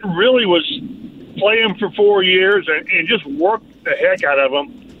 It really was play them for 4 years and just work the heck out of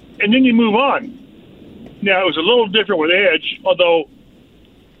them, and then you move on. Now, it was a little different with Edge, although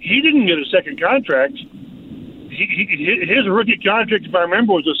he didn't get a second contract. His rookie contract, if I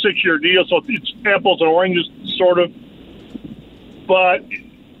remember, was a 6-year deal, so it's apples and oranges, sort of. But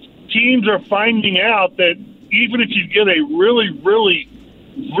teams are finding out that even if you get a really, really,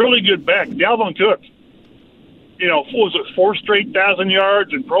 really good back, Dalvin Cook, what was it, 4 straight 1,000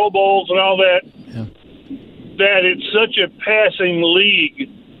 yards and Pro Bowls and all that, that it's such a passing league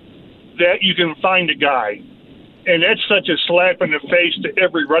that you can find a guy. And that's such a slap in the face to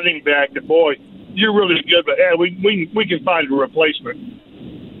every running back that, boy, you're really good, but we can find a replacement.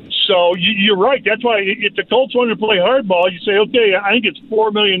 So you're right. That's why if the Colts want to play hardball, you say, okay, I think it's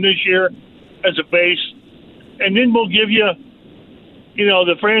 $4 million this year as a base, and then we'll give you,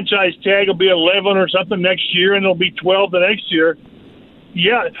 the franchise tag will be 11 or something next year, and it'll be 12 the next year.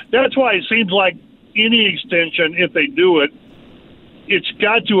 Yeah, that's why it seems like any extension, if they do it, it's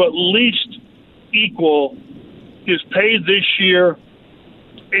got to at least equal his pay this year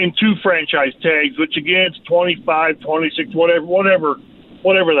and 2 franchise tags, which again it's 25, 26, whatever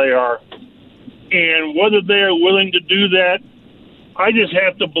they are. And whether they're willing to do that, I just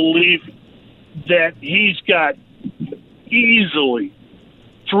have to believe that he's got easily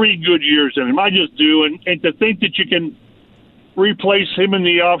 3 good years in him. I just do. And to think that you can replace him in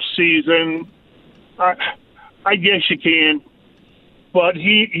the off season, I guess you can. But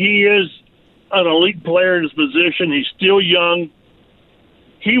he is an elite player in his position. He's still young.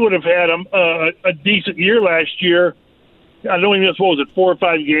 He would have had a decent year last year. I don't even know what was it, 4 or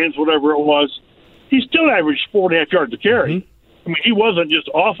 5 games, whatever it was. He still averaged 4.5 yards a carry. Mm-hmm. I mean, he wasn't just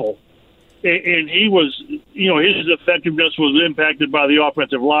awful. And he was, his effectiveness was impacted by the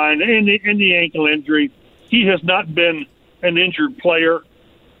offensive line and the ankle injury. He has not been an injured player,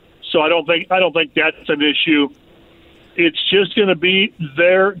 so I don't think that's an issue. It's just going to be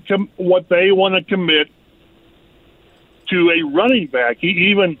what they want to commit to a running back,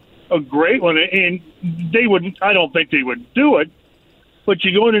 even a great one. And they wouldn't. I don't think they would do it. But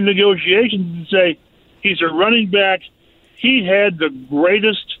you go into negotiations and say he's a running back. He had the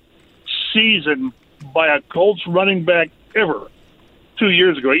greatest season by a Colts running back ever 2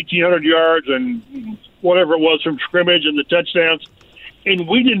 years ago, 1,800 yards and whatever it was from scrimmage and the touchdowns, and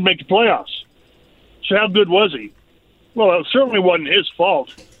we didn't make the playoffs. So how good was he? Well, it certainly wasn't his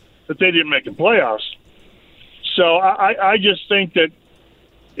fault that they didn't make the playoffs. So I just think that,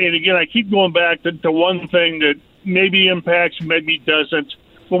 and again, I keep going back to one thing that maybe impacts, maybe doesn't.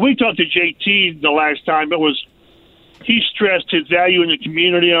 When we talked to JT the last time, he stressed his value in the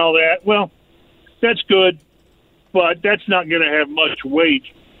community and all that. Well, that's good, but that's not going to have much weight.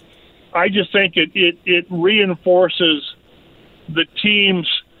 I just think it reinforces the team's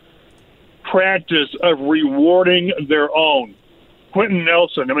practice of rewarding their own. Quentin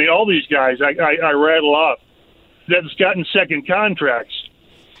Nelson, I mean, all these guys I rattle off that's gotten second contracts.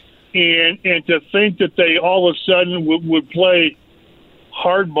 And to think that they all of a sudden would play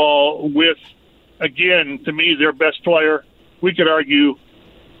hardball with, again, to me, their best player. We could argue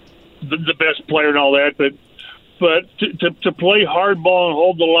the best player and all that, but to play hardball and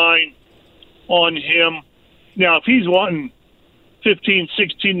hold the line on him. Now, if he's wanting $15,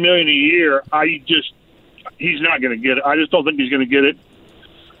 $16 million a year, he's not going to get it. I just don't think he's going to get it.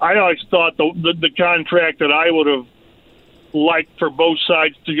 I always thought the contract that I would have liked for both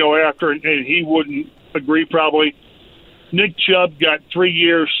sides to go after, and he wouldn't agree probably. Nick Chubb got 3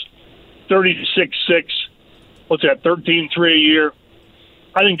 years, $36.6. What's that, $13.3 a year?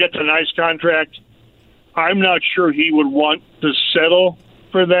 I think that's a nice contract. I'm not sure he would want to settle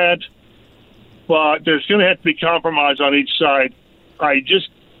for that, but there's going to have to be compromise on each side. I just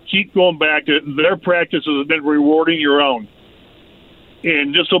keep going back to their practices have been rewarding your own.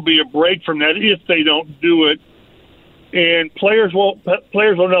 And this will be a break from that if they don't do it. And players will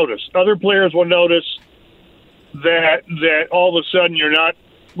notice. Other players will notice that all of a sudden you're not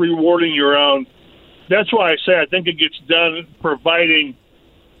rewarding your own. That's why I say I think it gets done providing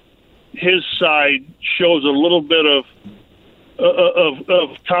his side shows a little bit of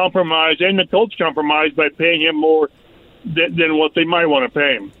compromise, and the Colts compromise by paying him more than what they might want to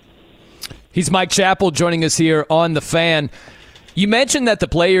pay him. He's Mike Chappell joining us here on The Fan. You mentioned that the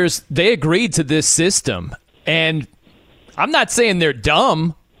players, they agreed to this system, and I'm not saying they're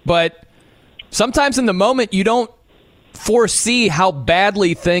dumb, but sometimes in the moment you don't foresee how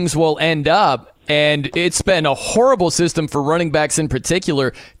badly things will end up, and it's been a horrible system for running backs in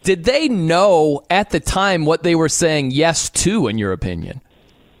particular. Did they know at the time what they were saying yes to, in your opinion?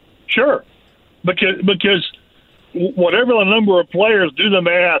 Sure, because whatever the number of players, do the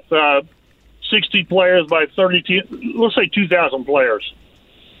math, 60 players by 30, let's say 2,000 players.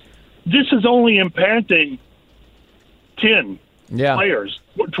 This is only impacting 10 players,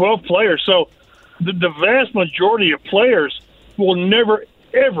 12 players. So the vast majority of players will never,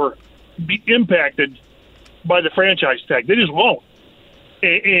 ever be impacted by the franchise tag. They just won't.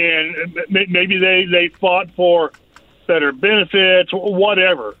 And maybe they fought for better benefits,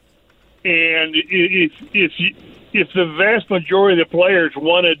 whatever. And if the vast majority of the players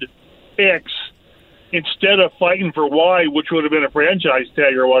wanted X instead of fighting for Y, which would have been a franchise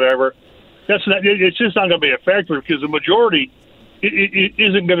tag or whatever, it's just not going to be a factor because the majority it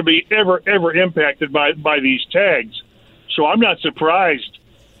isn't going to be ever impacted by these tags. So I'm not surprised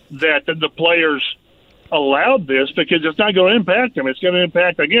that the players allowed this, because it's not going to impact them. It's going to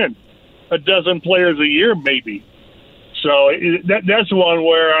impact, again, a dozen players a year maybe. So that's one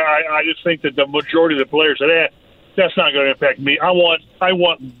where I just think that the majority of the players said, that's not going to impact me. I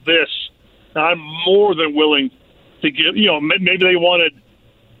want this. I'm more than willing to give, maybe they wanted,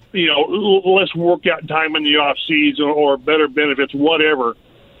 less workout time in the off season or better benefits, whatever.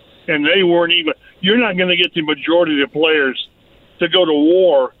 And they weren't even, you're not going to get the majority of the players to go to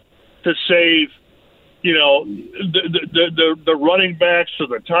war to save, the running backs or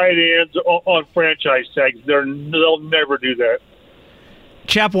the tight ends on franchise tags. They'll never do that.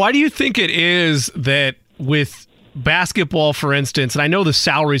 Chap, why do you think it is that with basketball, for instance, and I know the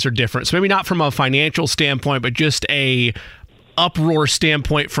salaries are different, so maybe not from a financial standpoint, but just a uproar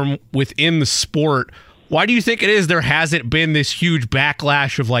standpoint from within the sport, why do you think it is there hasn't been this huge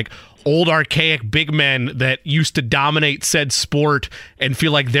backlash of like old archaic big men that used to dominate said sport and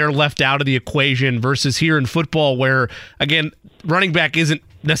feel like they're left out of the equation versus here in football where, again, running back isn't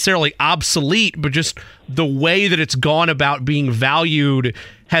necessarily obsolete, but just the way that it's gone about being valued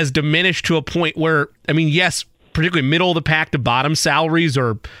has diminished to a point where, I mean, yes, particularly middle of the pack to bottom salaries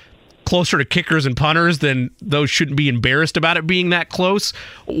are closer to kickers and punters, then those shouldn't be embarrassed about it being that close.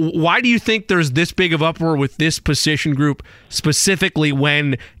 Why do you think there's this big of uproar with this position group specifically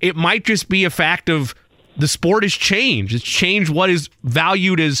when it might just be a fact of the sport has changed? It's changed what is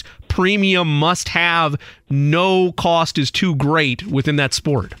valued as premium, must have, no cost is too great within that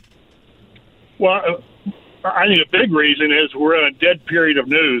sport. Well, I think a big reason is we're in a dead period of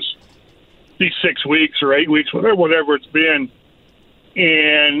news these 6 weeks or 8 weeks, whatever it's been.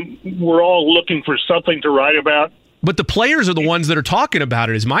 And we're all looking for something to write about. But the players are the ones that are talking about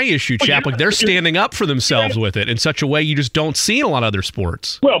it is my issue, Chap. Like they're standing up for themselves with it in such a way you just don't see in a lot of other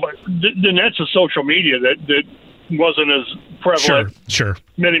sports. Well, but then that's the social media that wasn't as prevalent sure.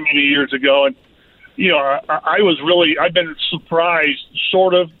 many years ago. And, I've been surprised,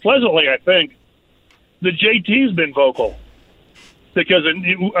 sort of pleasantly, I think, that JT's been vocal. Because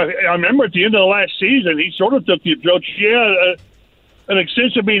I remember at the end of the last season, he sort of took the approach, an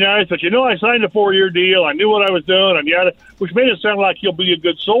extension would be nice, but I signed a 4-year deal. I knew what I was doing, and which made it sound like he'll be a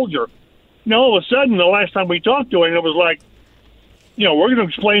good soldier. All of a sudden, the last time we talked to him, it was like, we're going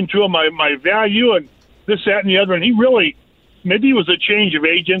to explain to him my value and this, that, and the other. And he really, maybe it was a change of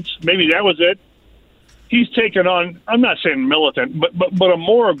agents. Maybe that was it. He's taken on, I'm not saying militant, but a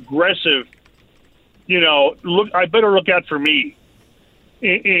more aggressive, look, I better look out for me.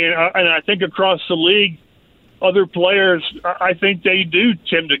 And I think across the league, other players, I think they do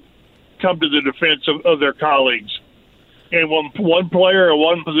tend to come to the defense of their colleagues. And when one player or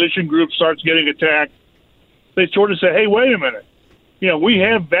one position group starts getting attacked, they sort of say, hey, wait a minute. We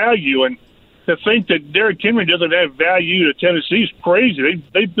have value. And to think that Derrick Henry doesn't have value to Tennessee is crazy.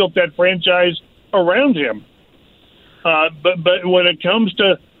 They built that franchise around him. But when it comes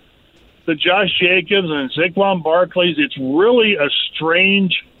to the Josh Jacobs and Saquon Barkley's, it's really a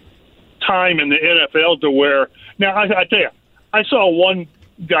strange time in the NFL to where now I tell you, I saw one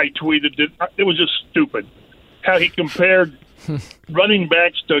guy tweeted that it was just stupid how he compared running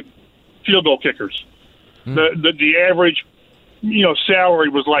backs to field goal kickers. The average salary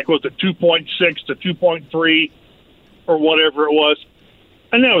was like 2.6 to 2.3 or whatever it was,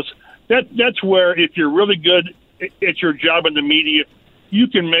 and that's where if you're really good at your job in the media, you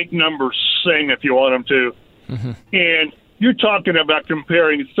can make numbers sing if you want them to, and you're talking about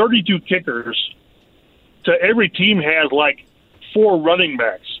comparing 32 kickers to every team has like 4 running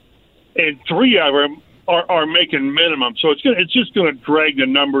backs, and 3 of them are making minimum. So it's just going to drag the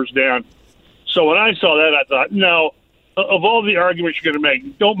numbers down. So when I saw that, I thought, no, of all the arguments you're going to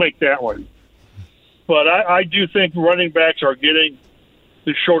make, don't make that one. But I do think running backs are getting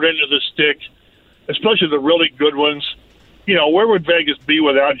the short end of the stick, especially the really good ones. Where would Vegas be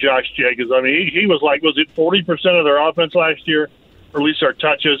without Josh Jacobs? I mean, he was like, was it 40% of their offense last year, or at least their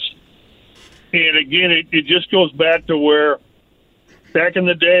touches? And again, it just goes back to where back in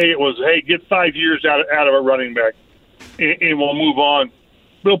the day it was, hey, get 5 years out of a running back, and we'll move on.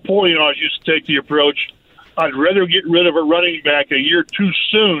 Bill Polian used to take the approach, I'd rather get rid of a running back a year too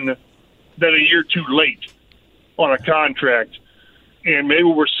soon than a year too late on a contract. And maybe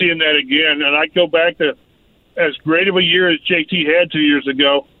we're seeing that again. And I go back to as great of a year as JT had 2 years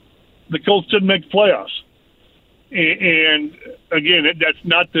ago, the Colts didn't make the playoffs. And again, that's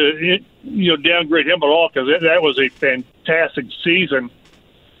not to downgrade him at all, because that was a fantastic season.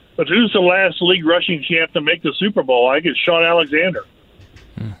 But who's the last league rushing champ to make the Super Bowl? I think it's Sean Alexander.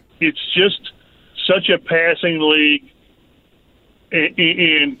 It's just such a passing league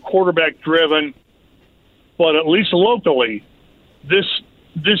and quarterback driven, but at least locally, this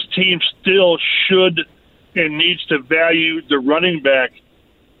this team still should and needs to value the running back,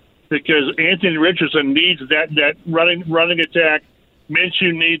 because Anthony Richardson needs that running attack.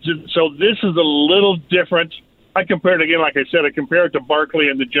 Minshew needs it. So this is a little different. I compare it again, like I said, I compare it to Barkley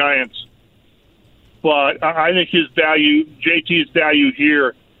and the Giants. But I think his value, JT's value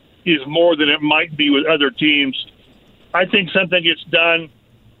here, is more than it might be with other teams. I think something gets done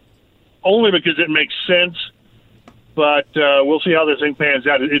only because it makes sense, but we'll see how this thing pans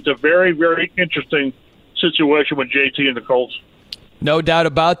out. It's a very, very interesting situation with JT and the Colts. No doubt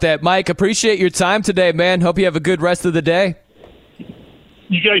about that. Mike, appreciate your time today, man. Hope you have a good rest of the day.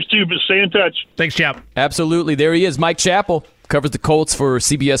 You guys too, but stay in touch. Thanks, Chap. Absolutely. There he is, Mike Chappell. Covers the Colts for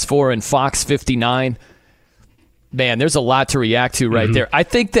CBS 4 and Fox 59. Man, there's a lot to react to right there. I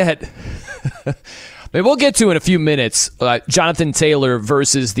think that we'll get to in a few minutes Jonathan Taylor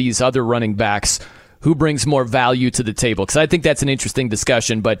versus these other running backs. Who brings more value to the table? Because I think that's an interesting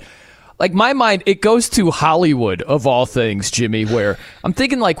discussion. But like my mind, it goes to Hollywood of all things, Jimmy, where I'm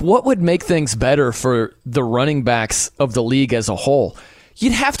thinking like what would make things better for the running backs of the league as a whole?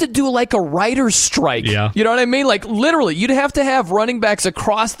 You'd have to do like a writer's strike. Yeah. You know what I mean? Like literally, you'd have to have running backs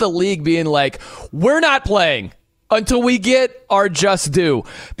across the league being like, we're not playing until we get our just due.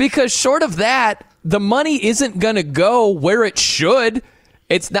 Because short of that, the money isn't going to go where it should.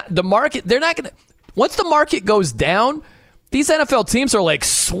 It's not the market. They're not going to. Once the market goes down, these NFL teams are like,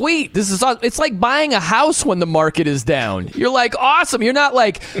 sweet. This is. It's like buying a house when the market is down. You're like, awesome. You're not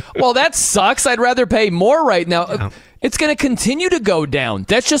like, well, that sucks. I'd rather pay more right now. Yeah. It's going to continue to go down.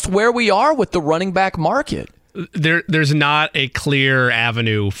 That's just where we are with the running back market. There's not a clear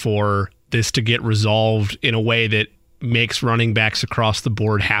avenue for this to get resolved in a way that makes running backs across the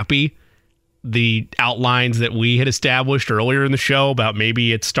board happy. The outlines that we had established earlier in the show about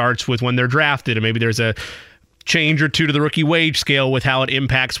maybe it starts with when they're drafted and maybe there's a change or two to the rookie wage scale with how it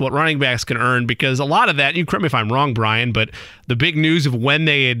impacts what running backs can earn, because a lot of that, you correct me if I'm wrong, Brian, but the big news of when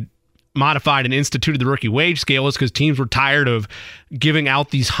they had modified and instituted the rookie wage scale is because teams were tired of giving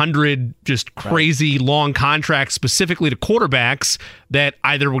out these 100 just crazy long contracts specifically to quarterbacks that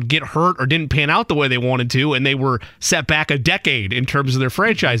either would get hurt or didn't pan out the way they wanted to, and they were set back a decade in terms of their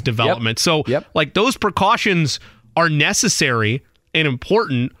franchise development. So like those precautions are necessary and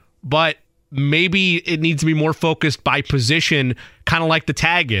important, but maybe it needs to be more focused by position, kind of like the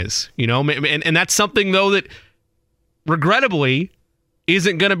tag is, you know, and that's something though that regrettably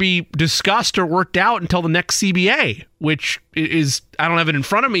isn't going to be discussed or worked out until the next CBA, which is, I don't have it in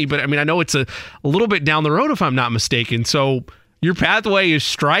front of me, but I mean, I know it's a little bit down the road if I'm not mistaken. So your pathway is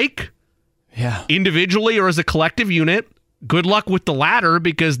strike individually or as a collective unit. Good luck with the latter,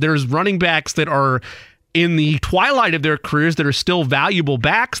 because there's running backs that are in the twilight of their careers that are still valuable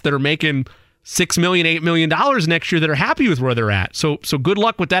backs that are making $6 million, $8 million next year that are happy with where they're at. So good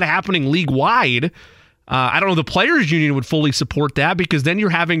luck with that happening league wide. I don't know if the players union would fully support that, because then you're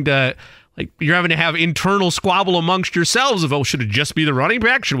having to have internal squabble amongst yourselves of, should it just be the running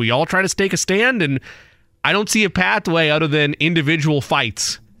back? Should we all try to take a stand? And I don't see a pathway other than individual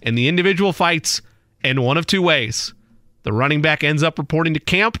fights. And the individual fights end one of two ways. The running back ends up reporting to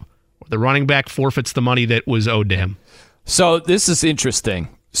camp, or the running back forfeits the money that was owed to him. So this is interesting.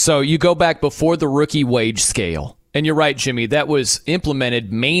 So you go back before the rookie wage scale. And you're right, Jimmy, that was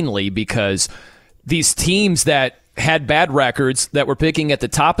implemented mainly because these teams that had bad records that were picking at the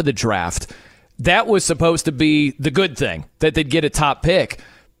top of the draft, that was supposed to be the good thing, that they'd get a top pick.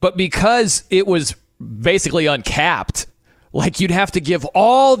 But because it was basically uncapped, like you'd have to give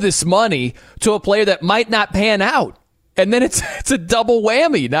all this money to a player that might not pan out. And then it's a double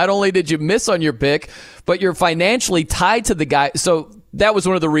whammy. Not only did you miss on your pick, but you're financially tied to the guy. So that was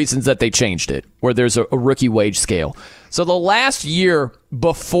one of the reasons that they changed it, where there's a rookie wage scale. So the last year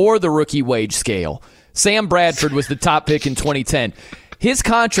before the rookie wage scale, Sam Bradford was the top pick in 2010. His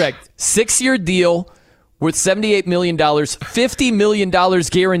contract, 6-year deal worth $78 million, $50 million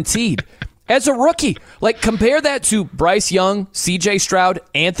guaranteed. As a rookie, like compare that to Bryce Young, C.J. Stroud,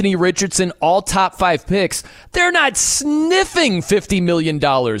 Anthony Richardson, all top 5 picks. They're not sniffing $50 million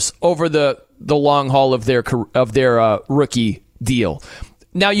over the long haul of their rookie deal.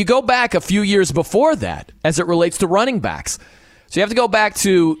 Now, you go back a few years before that as it relates to running backs. So you have to go back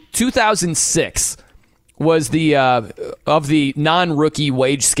to 2006 was the of the non-rookie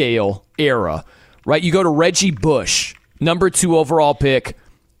wage scale era, right? You go to Reggie Bush, number 2 overall pick,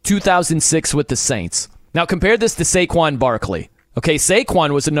 2006 with the Saints. Now, compare this to Saquon Barkley. Okay,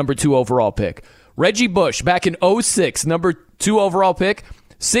 Saquon was a number 2 overall pick. Reggie Bush, back in 2006, number 2 overall pick,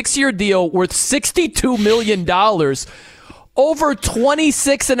 6-year deal worth $62 million, over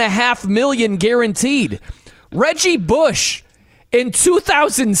 $26.5 million guaranteed. Reggie Bush In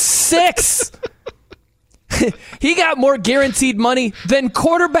 2006, he got more guaranteed money than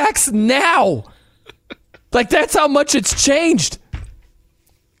quarterbacks now. Like, that's how much it's changed.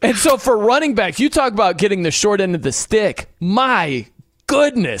 And so for running backs, you talk about getting the short end of the stick. My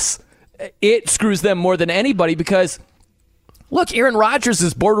goodness, it screws them more than anybody because, look, Aaron Rodgers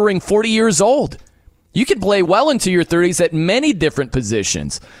is bordering 40 years old. You can play well into your 30s at many different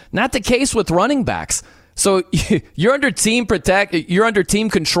positions. Not the case with running backs. So you're under team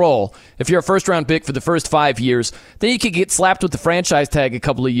control if you're a first-round pick for the first 5 years. Then you could get slapped with the franchise tag a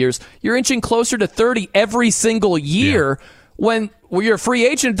couple of years. You're inching closer to 30 every single year. Yeah. When you're a free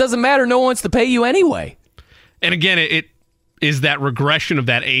agent, it doesn't matter. No one wants to pay you anyway. And again, it is that regression of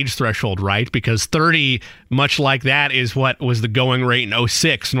that age threshold, right? Because 30, much like that, is what was the going rate in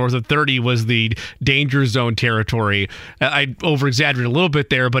 06. North of 30 was the danger zone territory. I over-exaggerated a little bit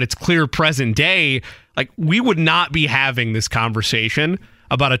there, but it's clear present day. Like, we would not be having this conversation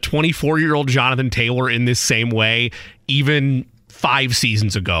about a 24-year-old Jonathan Taylor in this same way, even 5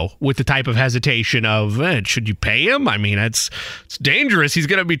 seasons ago, with the type of hesitation of, should you pay him? I mean, it's dangerous. He's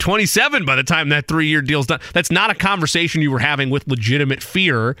going to be 27 by the time that 3-year deal's done. That's not a conversation you were having with legitimate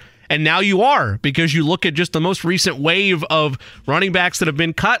fear, and now you are, because you look at just the most recent wave of running backs that have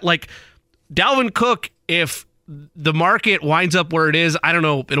been cut. Like, Dalvin Cook, if the market winds up where it is, I don't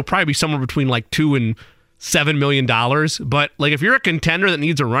know, it'll probably be somewhere between like $2 and $7 million. But like, if you're a contender that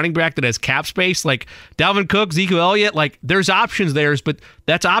needs a running back that has cap space, like Dalvin Cook, Zeke Elliott, like there's options there, but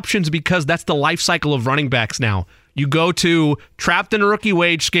that's options because that's the life cycle of running backs now. You go to trapped in a rookie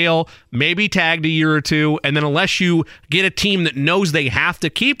wage scale, maybe tagged a year or two, and then unless you get a team that knows they have to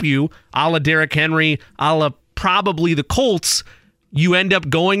keep you, a la Derrick Henry, a la probably the Colts, you end up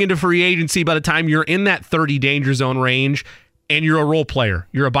going into free agency by the time you're in that 30 danger zone range, and you're a role player.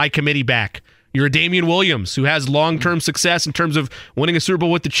 You're a by committee back. You're a Damian Williams who has long-term success in terms of winning a Super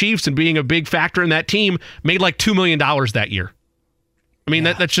Bowl with the Chiefs and being a big factor in that team, made like $2 million that year. I mean,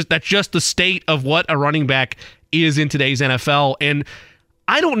 that's just the state of what a running back is in today's NFL. And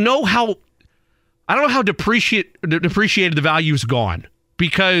I don't know how depreciated the value's gone,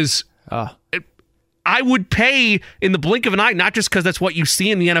 because I would pay in the blink of an eye, not just because that's what you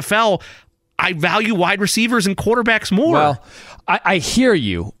see in the NFL. I value wide receivers and quarterbacks more. Well, I hear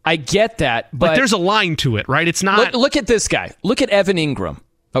you. I get that. But there's a line to it, right? It's not. Look at this guy. Look at Evan Ingram,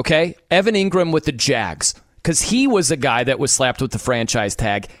 okay? Evan Ingram with the Jags, because he was a guy that was slapped with the franchise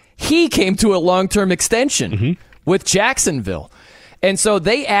tag. He came to a long-term extension with Jacksonville. And so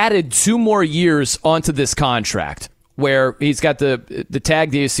they added 2 more years onto this contract, where he's got the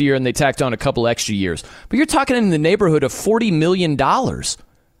tag this year, and they tacked on a couple extra years. But you're talking in the neighborhood of $40 million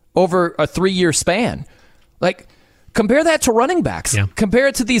over a 3-year span. Like, compare that to running backs. Yeah. Compare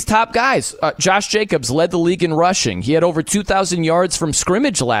it to these top guys. Josh Jacobs led the league in rushing. He had over 2,000 yards from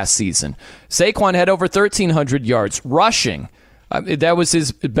scrimmage last season. Saquon had over 1,300 yards rushing. That was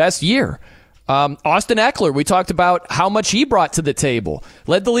his best year. Austin Eckler, we talked about how much he brought to the table.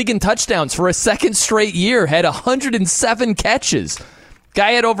 Led the league in touchdowns for a second straight year. Had 107 catches.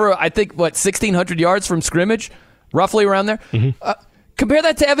 Guy had over, I think, 1,600 yards from scrimmage? Roughly around there. Compare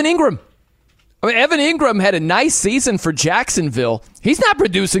that to Evan Ingram. I mean, Evan Ingram had a nice season for Jacksonville. He's not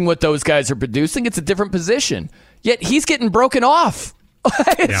producing what those guys are producing. It's a different position. Yet he's getting broken off.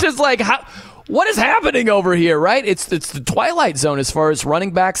 It's just like, what is happening over here, right? It's the twilight zone as far as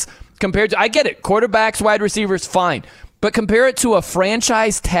running backs compared to, I get it, quarterbacks, wide receivers, fine. But compare it to a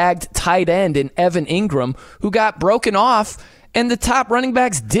franchise-tagged tight end in Evan Ingram who got broken off, and the top running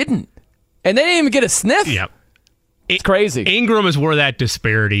backs didn't. And they didn't even get a sniff. Yep. It's crazy. Ingram is where that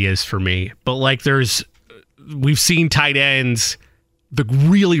disparity is for me. But like, we've seen tight ends, the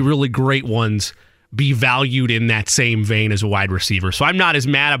really, really great ones, be valued in that same vein as a wide receiver. So I'm not as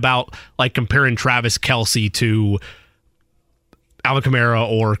mad about like comparing Travis Kelce to Alvin Kamara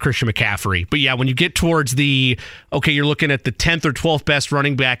or Christian McCaffrey. But yeah, when you get towards you're looking at the 10th or 12th best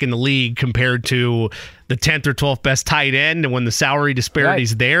running back in the league compared to the 10th or 12th best tight end, and when the salary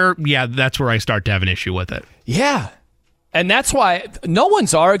disparity's there, yeah, that's where I start to have an issue with it. Yeah. And that's why no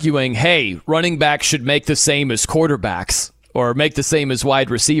one's arguing, hey, running backs should make the same as quarterbacks or make the same as wide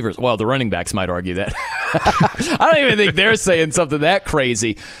receivers. Well, the running backs might argue that. I don't even think they're saying something that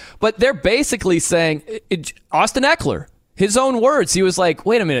crazy. But they're basically saying, Austin Eckler, his own words, he was like,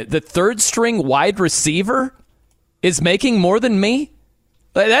 wait a minute, the third string wide receiver is making more than me?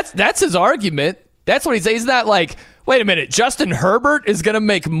 That's his argument. That's what he's saying. He's not like, wait a minute, Justin Herbert is going to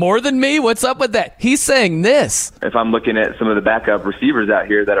make more than me? What's up with that? He's saying this. If I'm looking at some of the backup receivers out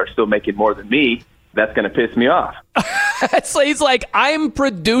here that are still making more than me, that's going to piss me off. So he's like, I'm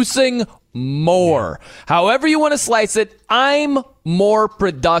producing more. However you want to slice it, I'm more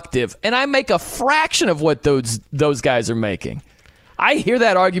productive, and I make a fraction of what those guys are making. I hear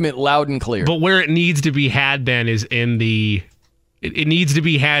that argument loud and clear. But where it needs to be had then is in the... It needs to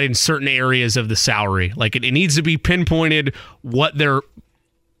be had in certain areas of the salary. Like it needs to be pinpointed what their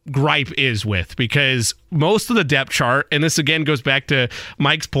gripe is with, because most of the depth chart, and this again goes back to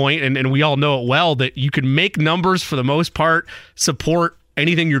Mike's point, and we all know it well, that you can make numbers for the most part support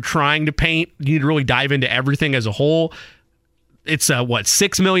anything you're trying to paint. You need to really dive into everything as a whole. It's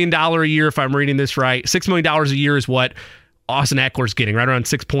 $6 million a year, if I'm reading this right. $6 million a year is what Austin Eckler's getting, right around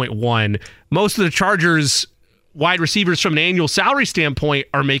 6.1. Most of the Chargers wide receivers from an annual salary standpoint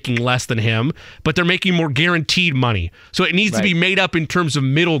are making less than him, but they're making more guaranteed money. So it needs to be made up in terms of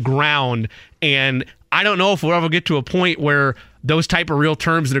middle ground. And I don't know if we'll ever get to a point where those type of real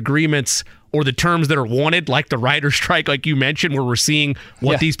terms and agreements, or the terms that are wanted, like the writer's strike, like you mentioned, where we're seeing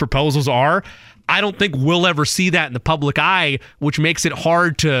what these proposals are. I don't think we'll ever see that in the public eye, which makes it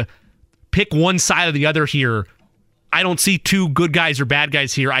hard to pick one side or the other here. I don't see two good guys or bad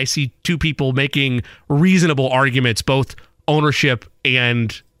guys here. I see two people making reasonable arguments, both ownership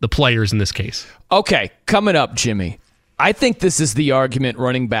and the players in this case. Okay, coming up, Jimmy. I think this is the argument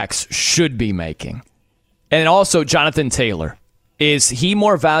running backs should be making. And also Jonathan Taylor. Is he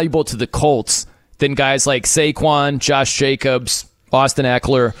more valuable to the Colts than guys like Saquon, Josh Jacobs, Austin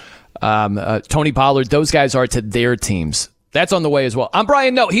Eckler, Tony Pollard? Those guys are to their teams. That's on the way as well. I'm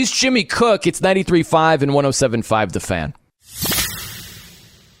Brian Noe. He's Jimmy Cook. It's 93.5 and 107.5 The Fan.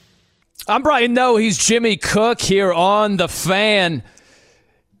 I'm Brian Noe. He's Jimmy Cook here on The Fan.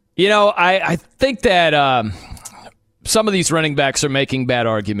 You know, I think that some of these running backs are making bad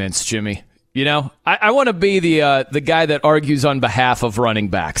arguments, Jimmy. You know, I want to be the guy that argues on behalf of running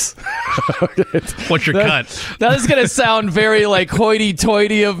backs. What's your cut? That is going to sound very like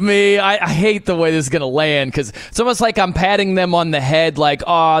hoity-toity of me. I hate the way this is going to land, because it's almost like I'm patting them on the head like,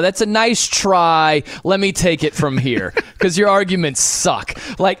 oh, that's a nice try. Let me take it from here, because your arguments suck.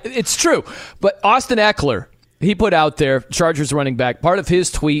 Like, it's true. But Austin Eckler, he put out there, Chargers running back, part of his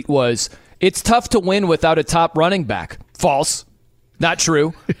tweet was, it's tough to win without a top running back. False. Not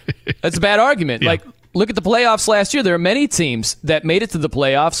true. That's a bad argument. Like, look at the playoffs last year. There are many teams that made it to the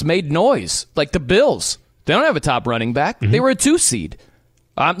playoffs, made noise, like the Bills. They don't have a top running back. Mm-hmm. They were a 2 seed.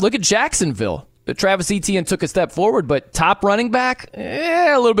 Look at Jacksonville. Travis Etienne took a step forward, but top running back,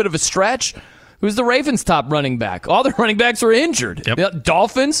 a little bit of a stretch. Who's the Ravens' top running back? All their running backs were injured. Yep.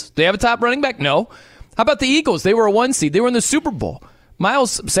 Dolphins, they have a top running back? No. How about the Eagles? They were a 1 seed. They were in the Super Bowl.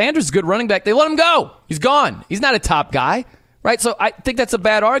 Miles Sanders is a good running back. They let him go. He's gone. He's not a top guy. Right, so I think that's a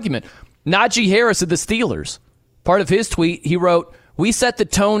bad argument. Najee Harris of the Steelers, part of his tweet, he wrote, we set the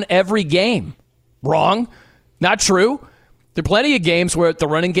tone every game. Wrong. Not true. There are plenty of games where the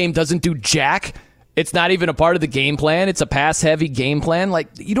running game doesn't do jack. It's not even a part of the game plan. It's a pass-heavy game plan. Like,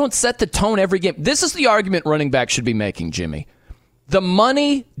 you don't set the tone every game. This is the argument running back should be making, Jimmy. The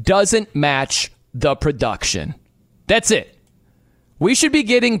money doesn't match the production. That's it. We should be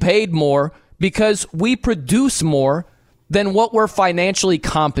getting paid more because we produce more than what we're financially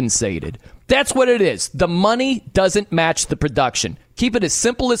compensated. That's what it is. The money doesn't match the production. Keep it as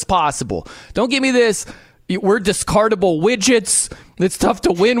simple as possible. Don't give me this, we're discardable widgets. It's tough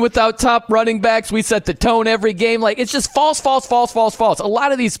to win without top running backs. We set the tone every game. Like, it's just false. A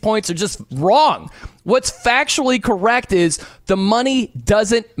lot of these points are just wrong. What's factually correct is the money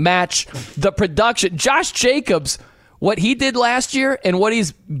doesn't match the production. Josh Jacobs, what he did last year and what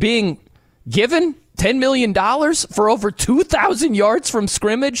he's being given, $10 million for over 2,000 yards from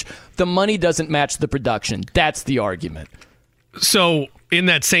scrimmage, the money doesn't match the production. That's the argument. So, in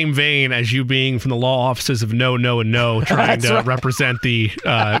that same vein, as you being from the law offices of No, No, and No, trying to represent the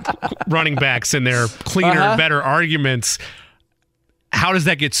running backs and their cleaner, better arguments, how does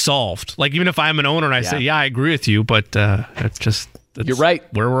that get solved? Like, even if I'm an owner and I say, yeah, I agree with you, but that's you're right.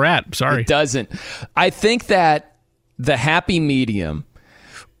 Where we're at. Sorry. It doesn't. I think that the happy medium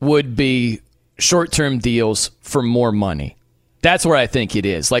would be short-term deals for more money. That's where I think it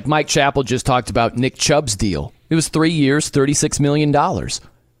is. Like Mike Chappell just talked about Nick Chubb's deal. It was 3 years, $36 million.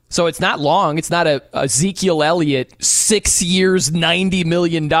 So it's not long. It's not a Ezekiel Elliott 6 years, $90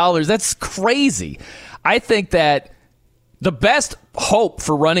 million. That's crazy. I think that the best hope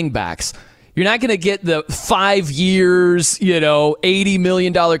for running backs, you're not going to get the 5 years, $80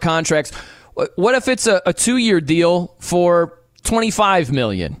 million contracts. What if it's a 2-year deal for $25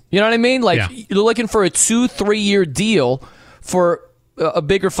 million? You know what I mean? Like, you're looking for a 2-3 year deal for a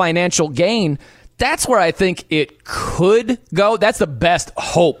bigger financial gain. That's where I think it could go. That's the best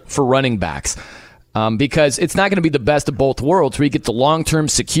hope for running backs, because it's not going to be the best of both worlds, where you get the long-term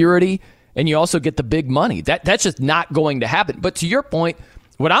security and you also get the big money. That's just not going to happen. But to your point,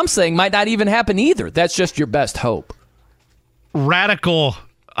 what I'm saying might not even happen either. That's just your best hope. Radical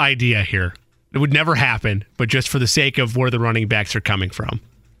idea here. It would never happen, but just for the sake of where the running backs are coming from.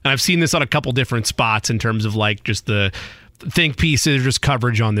 And I've seen this on a couple different spots in terms of like just the think pieces, just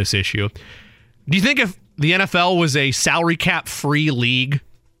coverage on this issue. Do you think if the NFL was a salary cap free league,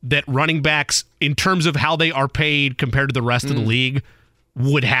 that running backs, in terms of how they are paid compared to the rest of the league,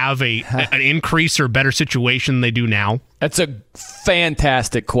 would have an increase or better situation than they do now? That's a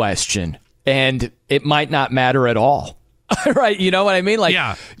fantastic question, and it might not matter at all. Right? You know what I mean?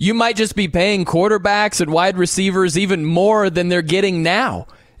 Like, you might just be paying quarterbacks and wide receivers even more than they're getting now.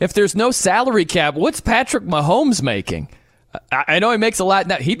 If there's no salary cap, what's Patrick Mahomes making? I know he makes a lot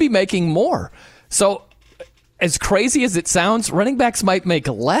now. He'd be making more. So, as crazy as it sounds, running backs might make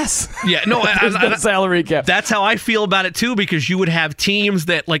less. Yeah, no, there's no salary cap. That's how I feel about it too, because you would have teams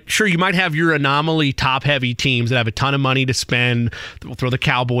that, like, sure, you might have your anomaly top-heavy teams that have a ton of money to spend. We'll throw the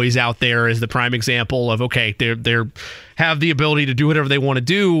Cowboys out there as the prime example of, okay, they're have the ability to do whatever they want to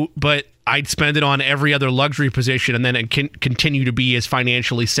do, but I'd spend it on every other luxury position and then continue to be as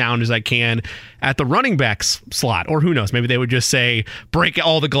financially sound as I can at the running backs slot. Or who knows, maybe they would just say, break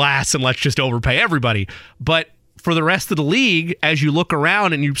all the glass and let's just overpay everybody. But for the rest of the league, as you look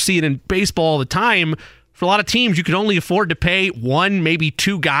around and you see it in baseball all the time, for a lot of teams, you can only afford to pay one, maybe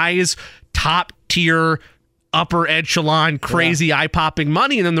two guys, top tier, upper echelon, crazy eye-popping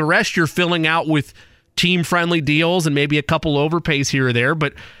money. And then the rest you're filling out with team-friendly deals and maybe a couple overpays here or there,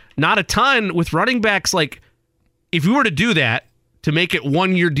 but not a ton with running backs. Like, if you were to do that to make it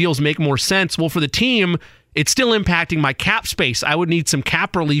 1-year deals make more sense, well, for the team, it's still impacting my cap space. I would need some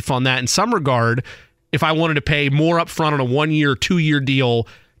cap relief on that in some regard if I wanted to pay more upfront on a 1-year, 2-year deal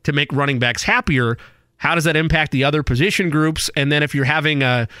to make running backs happier. How does that impact the other position groups? And then if you're having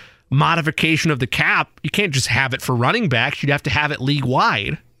a modification of the cap, you can't just have it for running backs. You'd have to have it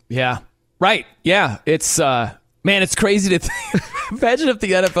league-wide. Yeah. Right. Yeah. It's, man, it's crazy to think. Imagine if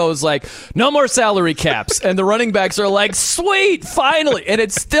the NFL was like, no more salary caps, and the running backs are like, sweet, finally, and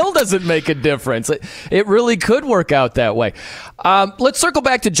it still doesn't make a difference. It really could work out that way. Let's circle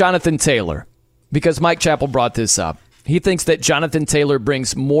back to Jonathan Taylor, because Mike Chappell brought this up. He thinks that Jonathan Taylor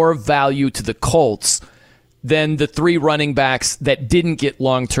brings more value to the Colts than the 3 running backs that didn't get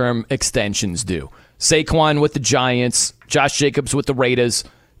long-term extensions do. Saquon with the Giants, Josh Jacobs with the Raiders,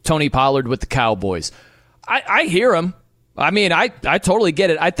 Tony Pollard with the Cowboys. I hear him. I mean, I totally get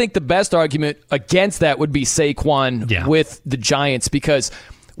it. I think the best argument against that would be Saquon with the Giants, because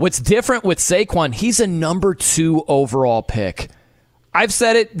what's different with Saquon, he's a number 2 overall pick. I've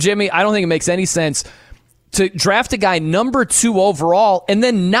said it, Jimmy, I don't think it makes any sense to draft a guy number 2 overall and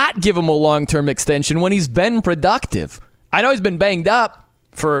then not give him a long-term extension when he's been productive. I know he's been banged up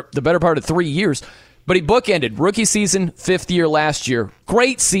for the better part of 3 years, but he bookended rookie season, 5th year last year.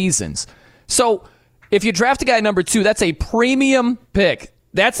 Great seasons. So if you draft a guy number 2, that's a premium pick.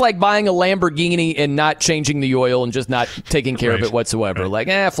 That's like buying a Lamborghini and not changing the oil and just not taking care of it whatsoever. Like,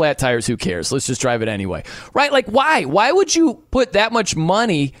 flat tires, who cares? Let's just drive it anyway. Right? Like, why? Why would you put that much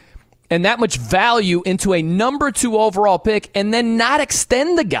money and that much value into a number 2 overall pick and then not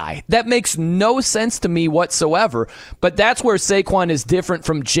extend the guy? That makes no sense to me whatsoever. But that's where Saquon is different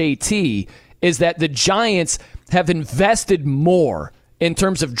from JT, is that the Giants have invested more in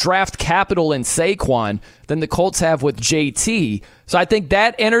terms of draft capital in Saquon than the Colts have with JT. So I think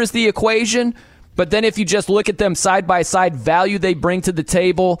that enters the equation. But then if you just look at them side-by-side, value they bring to the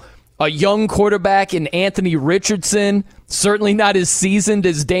table, a young quarterback in Anthony Richardson, certainly not as seasoned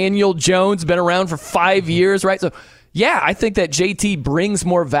as Daniel Jones, been around for 5 years, right? So, yeah, I think that JT brings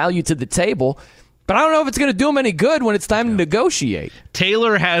more value to the table. But I don't know if it's going to do him any good when it's time to negotiate.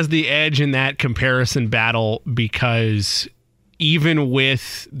 Taylor has the edge in that comparison battle because even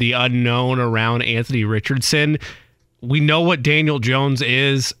with the unknown around Anthony Richardson, we know what Daniel Jones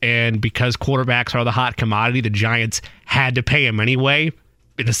is, and because quarterbacks are the hot commodity, the Giants had to pay him anyway,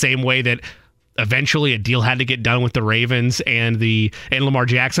 in the same way that eventually a deal had to get done with the Ravens and Lamar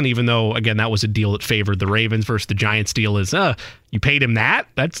Jackson, even though, again, that was a deal that favored the Ravens versus the Giants deal is, you paid him that?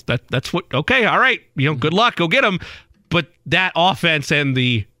 That's what, okay, all right, good luck, go get him. But that offense and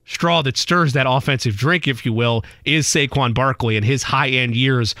the straw that stirs that offensive drink, if you will, is Saquon Barkley, and his high-end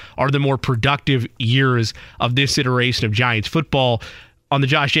years are the more productive years of this iteration of Giants football. On the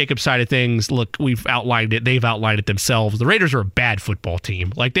Josh Jacobs side of things, look, we've outlined it. They've outlined it themselves. The Raiders are a bad football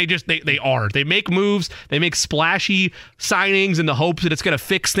team. Like, they are. They make moves. They make splashy signings in the hopes that it's going to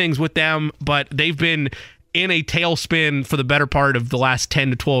fix things with them, but they've been in a tailspin for the better part of the last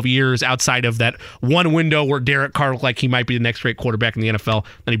 10 to 12 years outside of that one window where Derek Carr looked like he might be the next great quarterback in the NFL,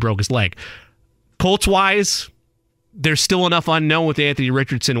 then he broke his leg. Colts-wise, there's still enough unknown with Anthony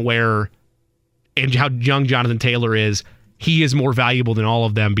Richardson and how young Jonathan Taylor is. He is more valuable than all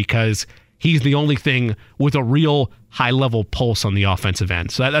of them because he's the only thing with a real high-level pulse on the offensive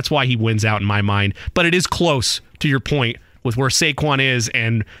end. So that's why he wins out in my mind. But it is close, to your point, with where Saquon is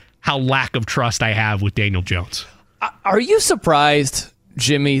and how lack of trust I have with Daniel Jones. Are you surprised,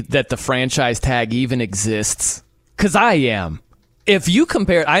 Jimmy, that the franchise tag even exists? Because I am. If you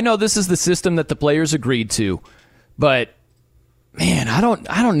compare, I know this is the system that the players agreed to, but man, I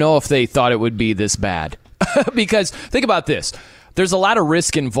don't know if they thought it would be this bad. Because think about this. There's a lot of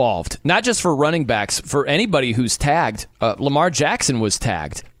risk involved, not just for running backs, for anybody who's tagged. Lamar Jackson was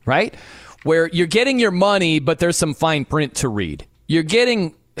tagged, right? Where you're getting your money, but there's some fine print to read. You're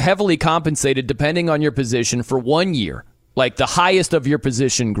getting heavily compensated depending on your position for 1 year, like the highest of your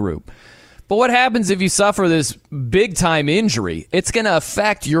position group. But what happens if you suffer this big-time injury? It's going to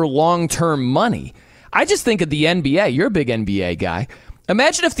affect your long-term money. I just think of the NBA. You're a big NBA guy.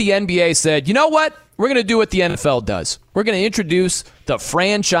 Imagine if the NBA said, you know what? We're going to do what the NFL does. We're going to introduce the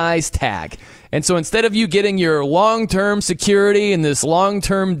franchise tag. And so instead of you getting your long-term security and this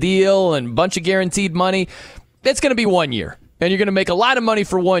long-term deal and a bunch of guaranteed money, it's going to be 1 year. And you're going to make a lot of money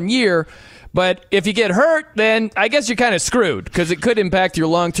for 1 year. But if you get hurt, then I guess you're kind of screwed because it could impact your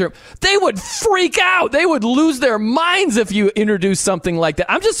long-term. They would freak out. They would lose their minds if you introduce something like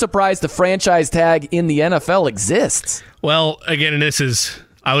that. I'm just surprised the franchise tag in the NFL exists. Well, again,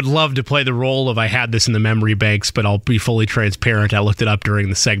 I would love to play the role if I had this in the memory banks, but I'll be fully transparent. I looked it up during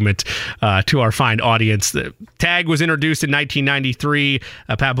the segment to our fine audience. The tag was introduced in 1993.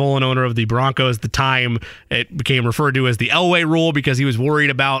 Pat Bowlen, owner of the Broncos at the time, it became referred to as the Elway rule because he was worried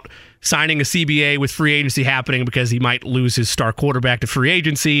about signing a CBA with free agency happening because he might lose his star quarterback to free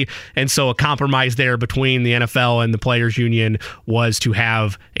agency. And so a compromise there between the NFL and the Players Union was to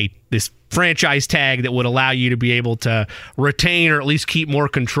have this franchise tag that would allow you to be able to retain or at least keep more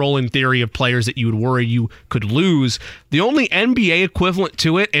control in theory of players that you would worry you could lose. The only NBA equivalent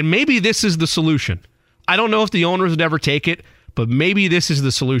to it, and maybe this is the solution. I don't know if the owners would ever take it, but maybe this is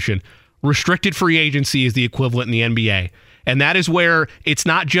the solution. Restricted free agency is the equivalent in the NBA. And that is where it's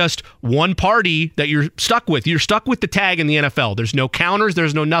not just one party that you're stuck with. You're stuck with the tag in the NFL. There's no counters.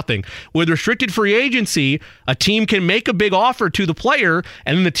 There's no nothing. With restricted free agency, a team can make a big offer to the player,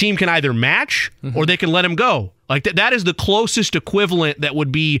 and then the team can either match or they can let him go. Like that is the closest equivalent that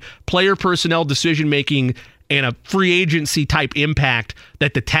would be player personnel decision-making and a free agency type impact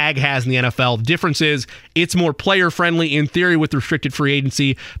that the tag has in the NFL. The difference is it's more player friendly in theory with restricted free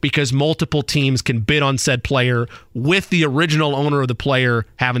agency because multiple teams can bid on said player with the original owner of the player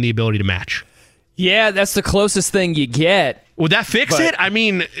having the ability to match. Yeah, that's the closest thing you get. Would that fix it? I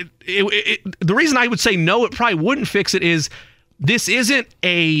mean, the reason I would say no, it probably wouldn't fix it is this isn't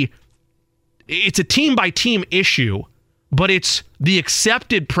it's a team by team issue, but it's the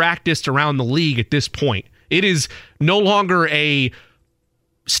accepted practice around the league at this point. It is no longer a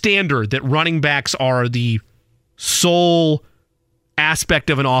standard that running backs are the sole aspect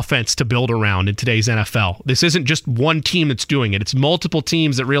of an offense to build around in today's NFL. This isn't just one team that's doing it. It's multiple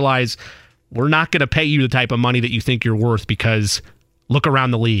teams that realize we're not going to pay you the type of money that you think you're worth because look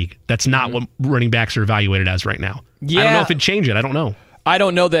around the league. That's not what running backs are evaluated as right now. Yeah. I don't know if it'd change it. I don't know. I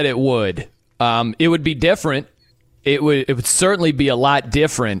don't know that it would. It would be different. It would certainly be a lot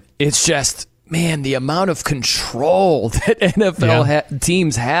different. It's just, man, the amount of control that NFL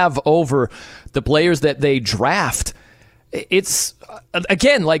teams have over the players that they draft. It's,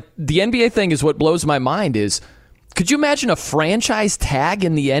 again, like the NBA thing is what blows my mind is, could you imagine a franchise tag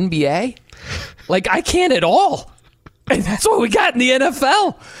in the NBA? Like, I can't at all. And that's what we got in the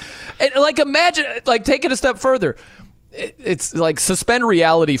NFL. And like, imagine, like, take it a step further. It's like suspend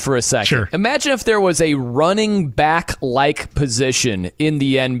reality for a second. Sure. Imagine if there was a running back-like position in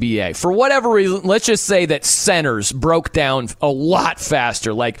the NBA. For whatever reason, let's just say that centers broke down a lot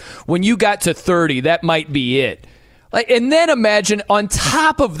faster. Like when you got to 30, that might be it. Like, and then imagine on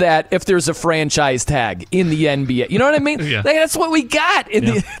top of that if there's a franchise tag in the NBA. You know what I mean? Yeah. Like, that's what we got.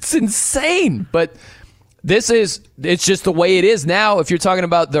 It's insane. But it's just the way it is now. If you're talking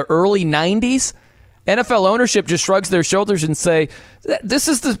about the early 90s, NFL ownership just shrugs their shoulders and say, this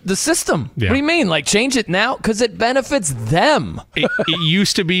is the system. Yeah. What do you mean? Like, change it now? Because it benefits them. It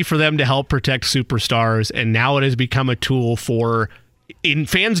used to be for them to help protect superstars, and now it has become a tool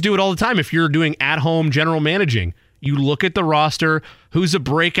fans do it all the time. If you're doing at-home general managing, you look at the roster, who's a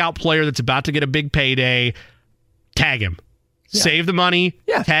breakout player that's about to get a big payday, tag him. Save the money,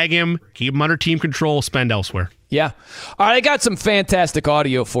 tag him, keep him under team control, spend elsewhere. Yeah. All right, I got some fantastic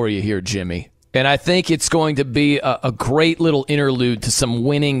audio for you here, Jimmy. And I think it's going to be a great little interlude to some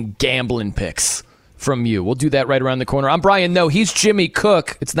winning gambling picks from you. We'll do that right around the corner. I'm Brian Noe. He's Jimmy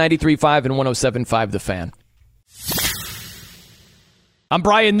Cook. It's 93.5 and 107.5 The Fan. I'm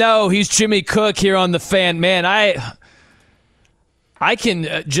Brian Noe. He's Jimmy Cook here on The Fan. Man, I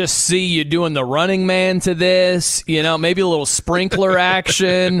can just see you doing the running man to this, maybe a little sprinkler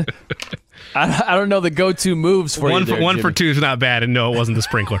action. I don't know the go-to moves for you there, One Jimmy. for two is not bad, and no, it wasn't the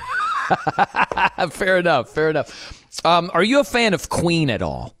sprinkler. Fair enough. Are you a fan of Queen at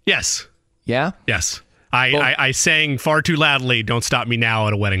all? Yes. Yeah? Yes. I sang far too loudly, Don't Stop Me Now,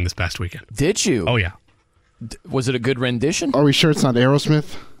 at a wedding this past weekend. Did you? Oh, yeah. Was it a good rendition? Are we sure it's not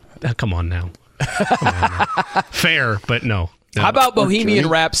Aerosmith? Come on now. Fair, but no. How about Bohemian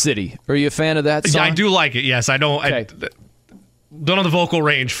Rhapsody? Are you a fan of that song? I do like it, yes. I don't have the vocal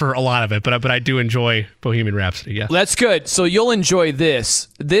range for a lot of it, but I do enjoy Bohemian Rhapsody, yeah. That's good. So you'll enjoy this.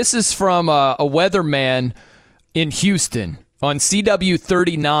 This is from a weatherman in Houston on CW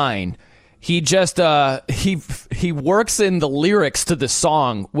 39. He just he works in the lyrics to the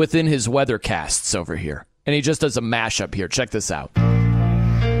song within his weathercasts over here. And he just does a mashup here. Check this out.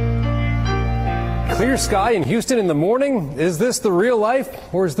 Clear sky in Houston in the morning. Is this the real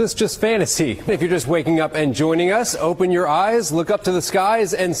life or is this just fantasy? If you're just waking up and joining us, open your eyes, look up to the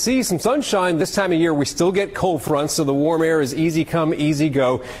skies and see some sunshine. This time of year, we still get cold fronts, so the warm air is easy come, easy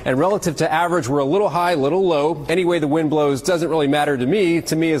go. And relative to average, we're a little high, little low. Any way the wind blows doesn't really matter to me,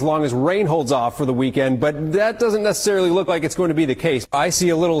 as long as rain holds off for the weekend. But that doesn't necessarily look like it's going to be the case. I see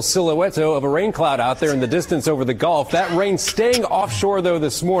a little silhouette of a rain cloud out there in the distance over the Gulf. That rain staying offshore, though,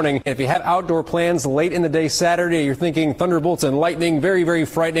 this morning. And if you have outdoor plans late in the day Saturday, you're thinking thunderbolts and lightning, very, very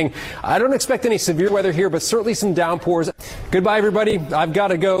frightening. I don't expect any severe weather here, but certainly some downpours. Goodbye, everybody. I've got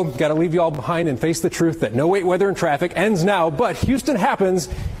to go. Got to leave you all behind and face the truth that no wait weather and traffic ends now, but Houston Happens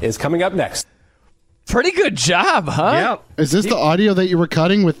is coming up next. Pretty good job, huh? Yeah. Is this the audio that you were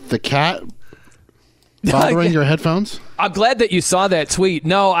cutting with the cat bothering your headphones? I'm glad that you saw that tweet.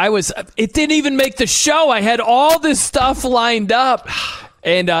 No, it didn't even make the show. I had all this stuff lined up.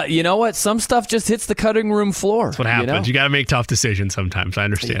 And you know what? Some stuff just hits the cutting room floor. That's what happens. You got to make tough decisions sometimes. I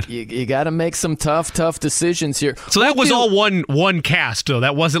understand. You got to make some tough decisions here. So that was all one cast, though.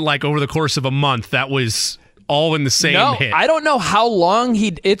 That wasn't like over the course of a month. That was all in the same hit. I don't know how long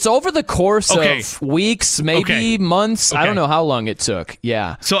it's over the course of weeks, maybe months. I don't know how long it took.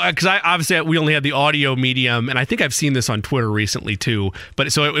 Yeah. So, because obviously we only had the audio medium, and I think I've seen this on Twitter recently too.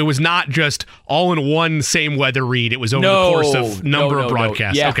 But so it was not just all in one same weather read. It was over the course of number of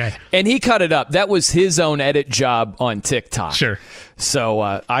broadcasts. Yeah. Okay. And he cut it up. That was his own edit job on TikTok. Sure. So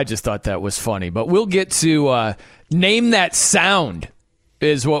I just thought that was funny. But we'll get to Name That Sound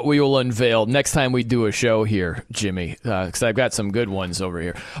is what we will unveil next time we do a show here, Jimmy, because I've got some good ones over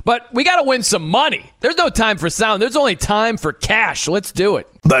here. But we got to win some money. There's no time for sound. There's only time for cash. Let's do it.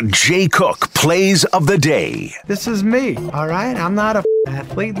 The Jay Cook Plays of the Day. This is me, all right? I'm not a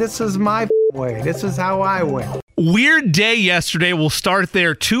athlete. This is my way. This is how I win. Weird day yesterday. We'll start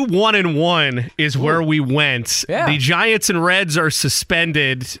there. 2-1-1 is where we went. Yeah. The Giants and Reds are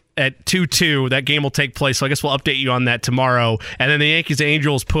suspended at 2-2. That game will take place, so I guess we'll update you on that tomorrow. And then the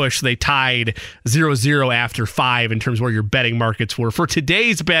Yankees-Angels push. They tied 0-0 after 5 in terms of where your betting markets were. For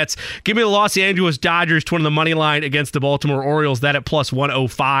today's bets, give me the Los Angeles Dodgers to win the money line against the Baltimore Orioles. That at plus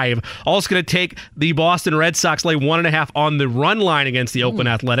 105. Also going to take the Boston Red Sox lay 1.5 on the run line against the Oakland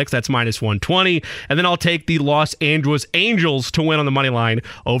Athletics. That's minus 120. And then I'll take the Los Angeles Angels to win on the money line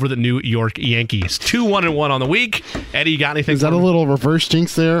over the New York Yankees. 2-1-1 on the week. Eddie, you got anything? Is that a little reverse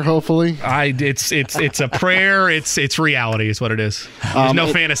jinx there, hopefully? It's a prayer. It's reality is what it is. There's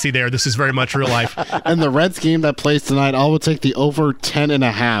no fantasy there. This is very much real life. And the Reds game that plays tonight, I will take the over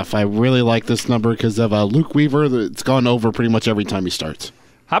 10.5. I really like this number because of Luke Weaver. It's gone over pretty much every time he starts.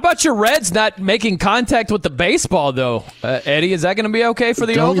 How about your Reds not making contact with the baseball, though? Eddie, is that going to be okay for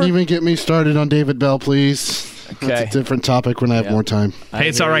the over? Don't even get me started on David Bell, please. Okay. That's a different topic when I have more time. Hey,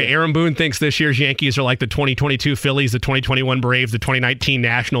 it's all right. Aaron Boone thinks this year's Yankees are like the 2022 Phillies, the 2021 Braves, the 2019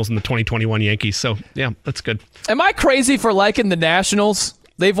 Nationals, and the 2021 Yankees. So, yeah, that's good. Am I crazy for liking the Nationals?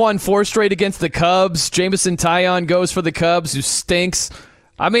 They've won 4 straight against the Cubs. Jameson Taillon goes for the Cubs, who stinks.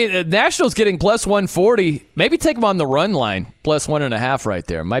 I mean, Nationals getting plus 140. Maybe take them on the run line. Plus 1.5 right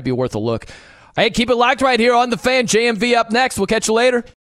there. Might be worth a look. Hey, keep it locked right here on The Fan. JMV up next. We'll catch you later.